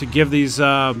to give these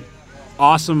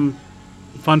awesome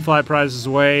Fun Fly prizes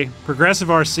away. Progressive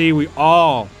RC, we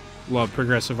all love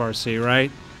Progressive RC, right?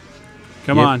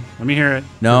 Come Yep. on, let me hear it.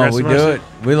 No, we Progressive do RC.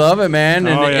 it. We love it, man.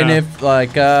 And, Oh, yeah. and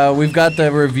if we've got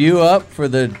the review up for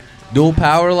the Dual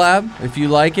Power Lab. If you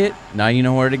like it, now you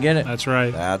know where to get it. That's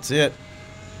right. That's it.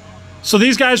 So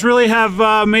these guys really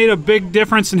have made a big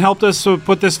difference and helped us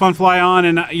put this Fun Fly on.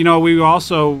 And,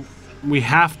 we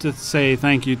have to say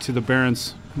thank you to the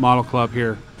Barron's Model Club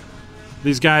here.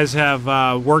 These guys have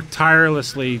worked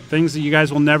tirelessly, things that you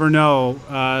guys will never know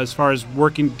as far as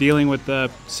dealing with the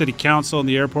city council and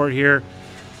the airport here.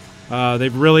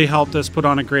 They've really helped us put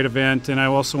on a great event, and I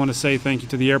also want to say thank you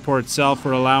to the airport itself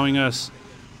for allowing us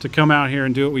to come out here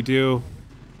and do what we do.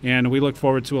 And we look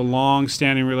forward to a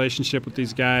long-standing relationship with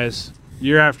these guys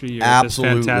year after year at this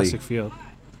Absolutely. fantastic field.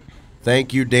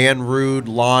 Thank you, Dan Rude,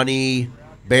 Lonnie,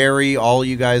 Barry, all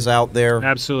you guys out there.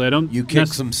 Absolutely. You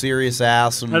kicked some serious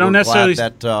ass, and I don't we're necessarily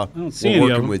glad that I don't see we're any of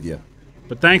working them. with you.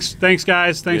 But thanks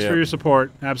guys. Thanks Yeah. for your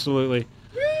support. Absolutely.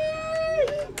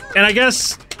 And I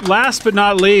guess last but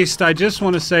not least, I just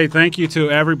want to say thank you to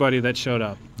everybody that showed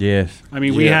up. Yes. I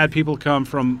mean, we Yeah. had people come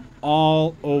from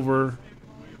all over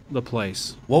the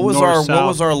place. What was North,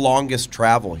 south. our longest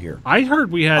travel here? I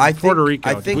heard we had Puerto Rico.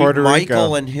 I think Puerto Michael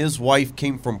Rico. and his wife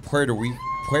came from Puerto Rico.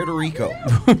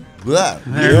 There Blah.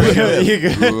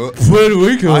 you go. Puerto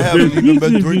Rico. I haven't even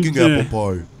been drinking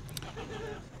apple pie.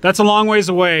 That's a long ways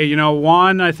away. You know,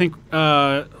 Juan, I think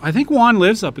Juan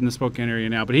lives up in the Spokane area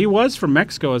now, but he was from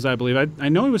Mexico, as I believe. I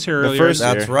know he was here earlier.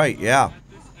 That's right, yeah.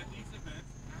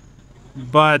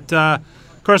 But,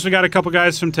 of course, we got a couple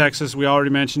guys from Texas. We already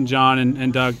mentioned John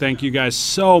and Doug. Thank you guys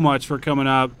so much for coming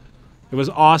up. It was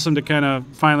awesome to kind of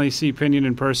finally see Pinion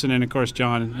in person, and, of course,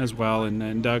 John as well,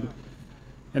 and Doug.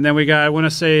 And then I want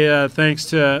to say thanks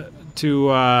to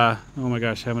oh, my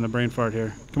gosh, having a brain fart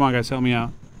here. Come on, guys, help me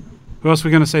out. Who else are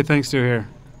we going to say thanks to here?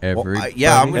 I'm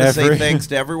going to say thanks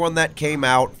to everyone that came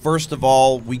out. First of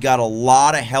all, we got a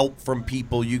lot of help from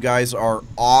people. You guys are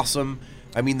awesome.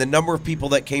 I mean, the number of people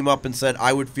that came up and said,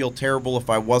 I would feel terrible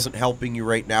if I wasn't helping you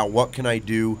right now. What can I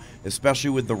do? Especially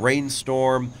with the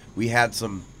rainstorm. We had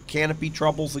some canopy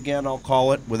troubles again, I'll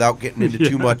call it, without getting into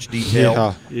too much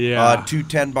detail. Yeah. 2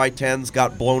 10x10s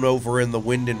got blown over in the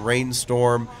wind and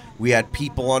rainstorm. We had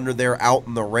people under there out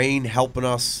in the rain helping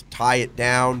us tie it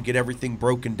down, get everything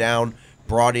broken down,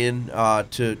 brought in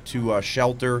to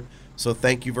shelter. So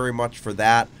thank you very much for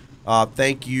that.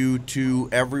 Thank you to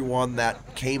everyone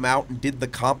that came out and did the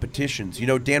competitions. You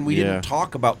know, Dan, we didn't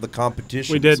talk about the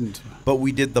competitions. We didn't. But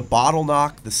we did the bottle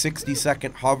knock, the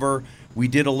 60-second hover. We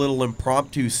did a little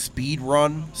impromptu speed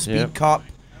run, speed cup.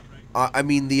 I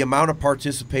mean, the amount of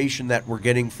participation that we're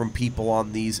getting from people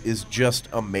on these is just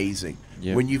amazing.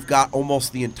 Yep. When you've got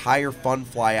almost the entire Fun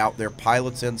Fly out there,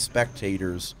 pilots and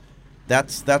spectators,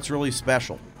 that's really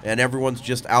special. And everyone's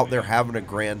just out there having a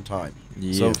grand time.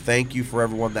 So Yeah. thank you for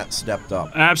everyone that stepped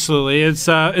up. Absolutely. It's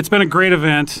been a great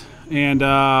event, and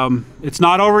it's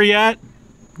not over yet.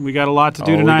 We got a lot to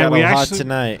do tonight. We got a lot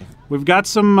tonight. We've got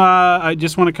some. I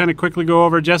just want to kind of quickly go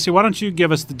over. Jesse, why don't you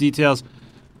give us the details?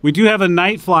 We do have a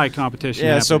night fly competition.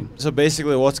 Yeah, happening. so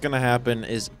basically what's going to happen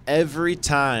is every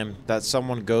time that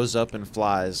someone goes up and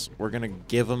flies, we're going to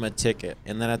give them a ticket.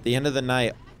 And then at the end of the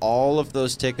night, all of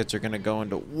those tickets are going to go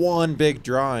into one big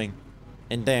drawing.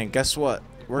 And Dan, guess what?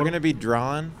 We're going to be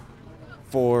drawn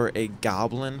for a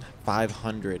Goblin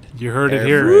 500. You heard it airframe.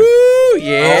 here. Woo,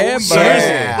 yeah, So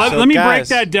buddy. let me break guys-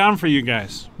 that down for you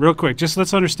guys real quick. Just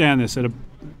let's understand this at a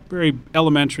very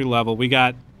elementary level. We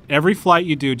got every flight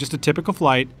you do, just a typical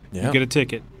flight, you Yeah. get a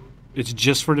ticket. It's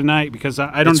just for tonight because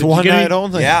I don't. It's did you one get any- night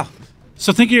only. Yeah.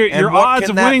 So think your And what odds can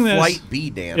of that winning this. flight be,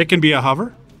 Dan? It can be a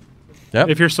hover. Yep.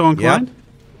 If you're so inclined.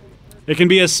 It can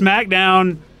be a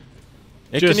smackdown.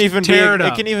 It Just can even tear be it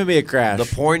it up. can even be a crash.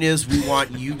 The point is we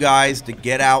want you guys to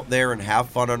get out there and have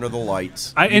fun under the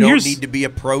lights. You and don't here's- need to be a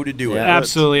pro to do it.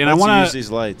 Absolutely, and I let's want use to these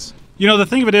lights. You know, the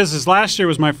thing of it is last year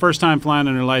was my first time flying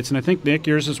under lights, and I think Nick,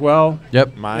 yours as well.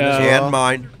 Yep. Mine as well. And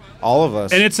mine. All of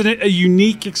us. And it's a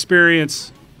unique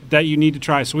experience that you need to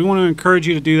try. So we want to encourage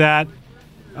you to do that.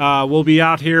 We'll be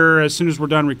out here as soon as we're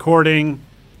done recording,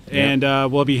 and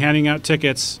we'll be handing out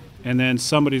tickets, and then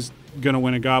somebody's going to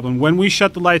win a Goblin when we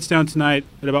shut the lights down tonight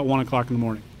at about 1 o'clock in the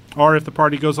morning. Or if the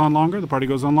party goes on longer, the party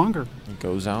goes on longer. It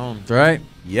goes on. That's right.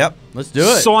 Yep. Let's do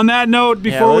it. So on that note,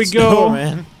 before we let's go, do it,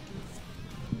 man.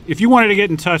 if you wanted to get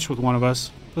in touch with one of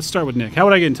us, let's start with Nick. How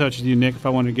would I get in touch with you, Nick, if I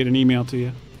wanted to get an email to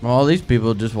you? Well, all these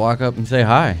people just walk up and say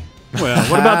hi. Well,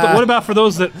 what about for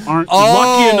those that aren't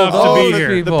lucky enough to be those here?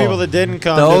 people. The people that didn't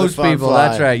come to Those the Fun people, Fly.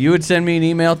 that's right. You would send me an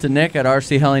email to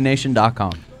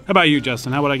nick@rchellynation.com. How about you,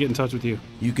 Justin? How would I get in touch with you?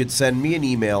 You could send me an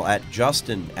email at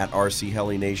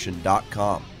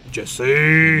justin@rchellynation.com. Jesse.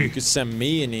 You could send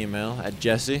me an email at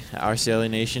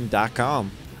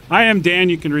jesse@rclnation.com. I am Dan.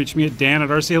 You can reach me at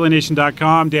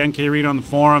dan@rclnation.com. Dan K. Reed on the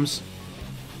forums.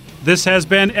 This has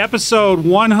been episode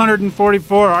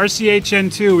 144,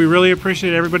 RCHN2. We really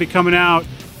appreciate everybody coming out.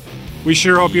 We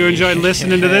sure hope you enjoyed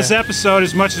listening to this episode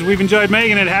as much as we've enjoyed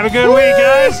making it. Have a good week,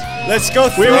 guys. Let's go.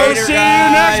 We will throw- see you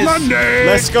next Monday.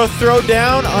 Let's go throw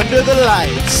down under the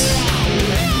lights.